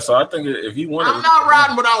retweeted that, so I think if he wanted, I'm not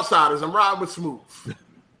riding with outsiders. I'm riding with Smooth.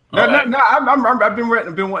 No. I've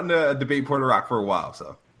been wanting to debate Portal Rock for a while.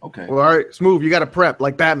 So okay. Well, all right, Smooth. You got to prep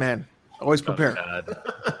like Batman. Always prepare. All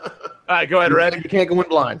right, go ahead, Red. You can't go in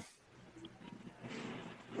blind.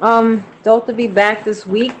 Dope to be back this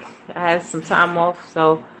week. I had some time off,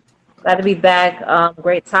 so glad to be back.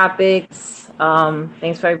 Great topics.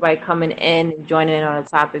 Thanks for everybody coming in and joining in on the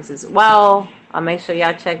topics as well. Make sure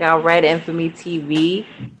y'all check out Red Infamy TV.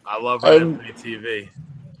 I love Red Infamy TV.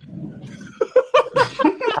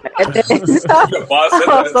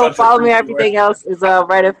 So follow me. Everything else is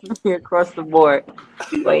Red Infamy across the board.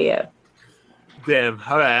 But yeah. Damn.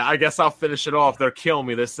 Okay, I guess I'll finish it off. They're killing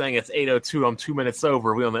me. They're saying it's 8:02. I'm 2 minutes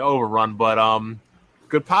over. We only overrun, but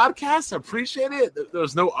good podcast. I appreciate it. There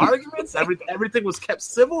was no arguments. Everything was kept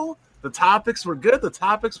civil. The topics were good. The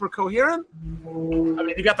topics were coherent. I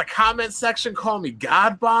mean, you got the comment section calling me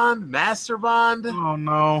God Bond, Master Bond. Oh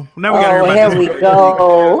no! Now we got here we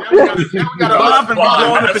go. We gotta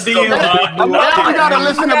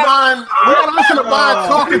listen to Bond. We gotta listen to Bond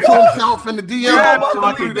talking to himself in the DM.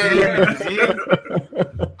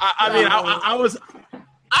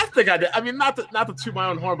 I think I did. I mean, not to toot my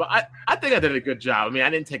own horn, but I think I did a good job. I mean, I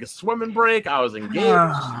didn't take a swimming break. I was engaged.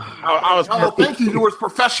 I was. Oh, thank you. You were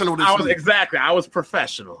professional this week. Exactly. I was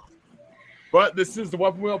professional. But this is the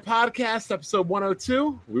Weapon Wheel Podcast, episode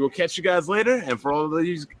 102. We will catch you guys later. And for all of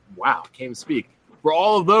those, wow, can't even speak. For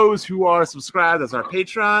all of those who are subscribed as our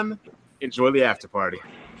Patreon, enjoy the after party.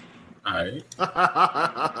 All right.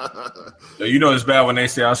 So you know it's bad when they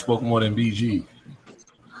say I spoke more than BG.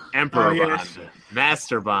 Emperor Bond,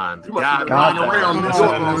 Master Bond, God around this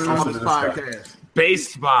podcast.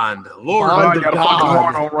 Base Bond, Lord Bond. I got a fucking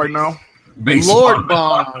horn on right now. Lord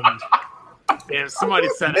Bond. Damn, somebody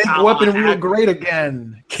said Make Allah Weapon Wheel Akbar. great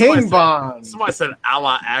again. King Bond. Somebody said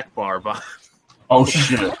Allah Akbar Bond. Oh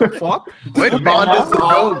shit! Fuck. What Bond is the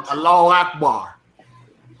goat? Allah Akbar.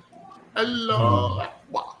 Allah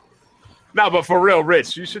Akbar. No, but for real,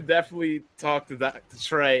 Rich, you should definitely talk to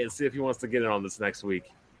Trey and see if he wants to get in on this next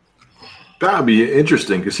week. That would be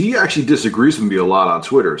interesting because he actually disagrees with me a lot on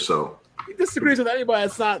Twitter. So He disagrees with anybody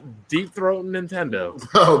that's not deep throating Nintendo.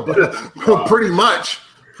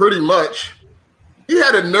 Pretty much. He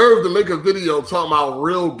had a nerve to make a video talking about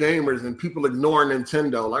real gamers and people ignoring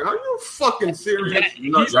Nintendo. Like, are you fucking serious?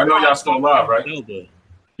 I know y'all still alive, right?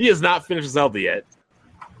 He has not finished Zelda yet.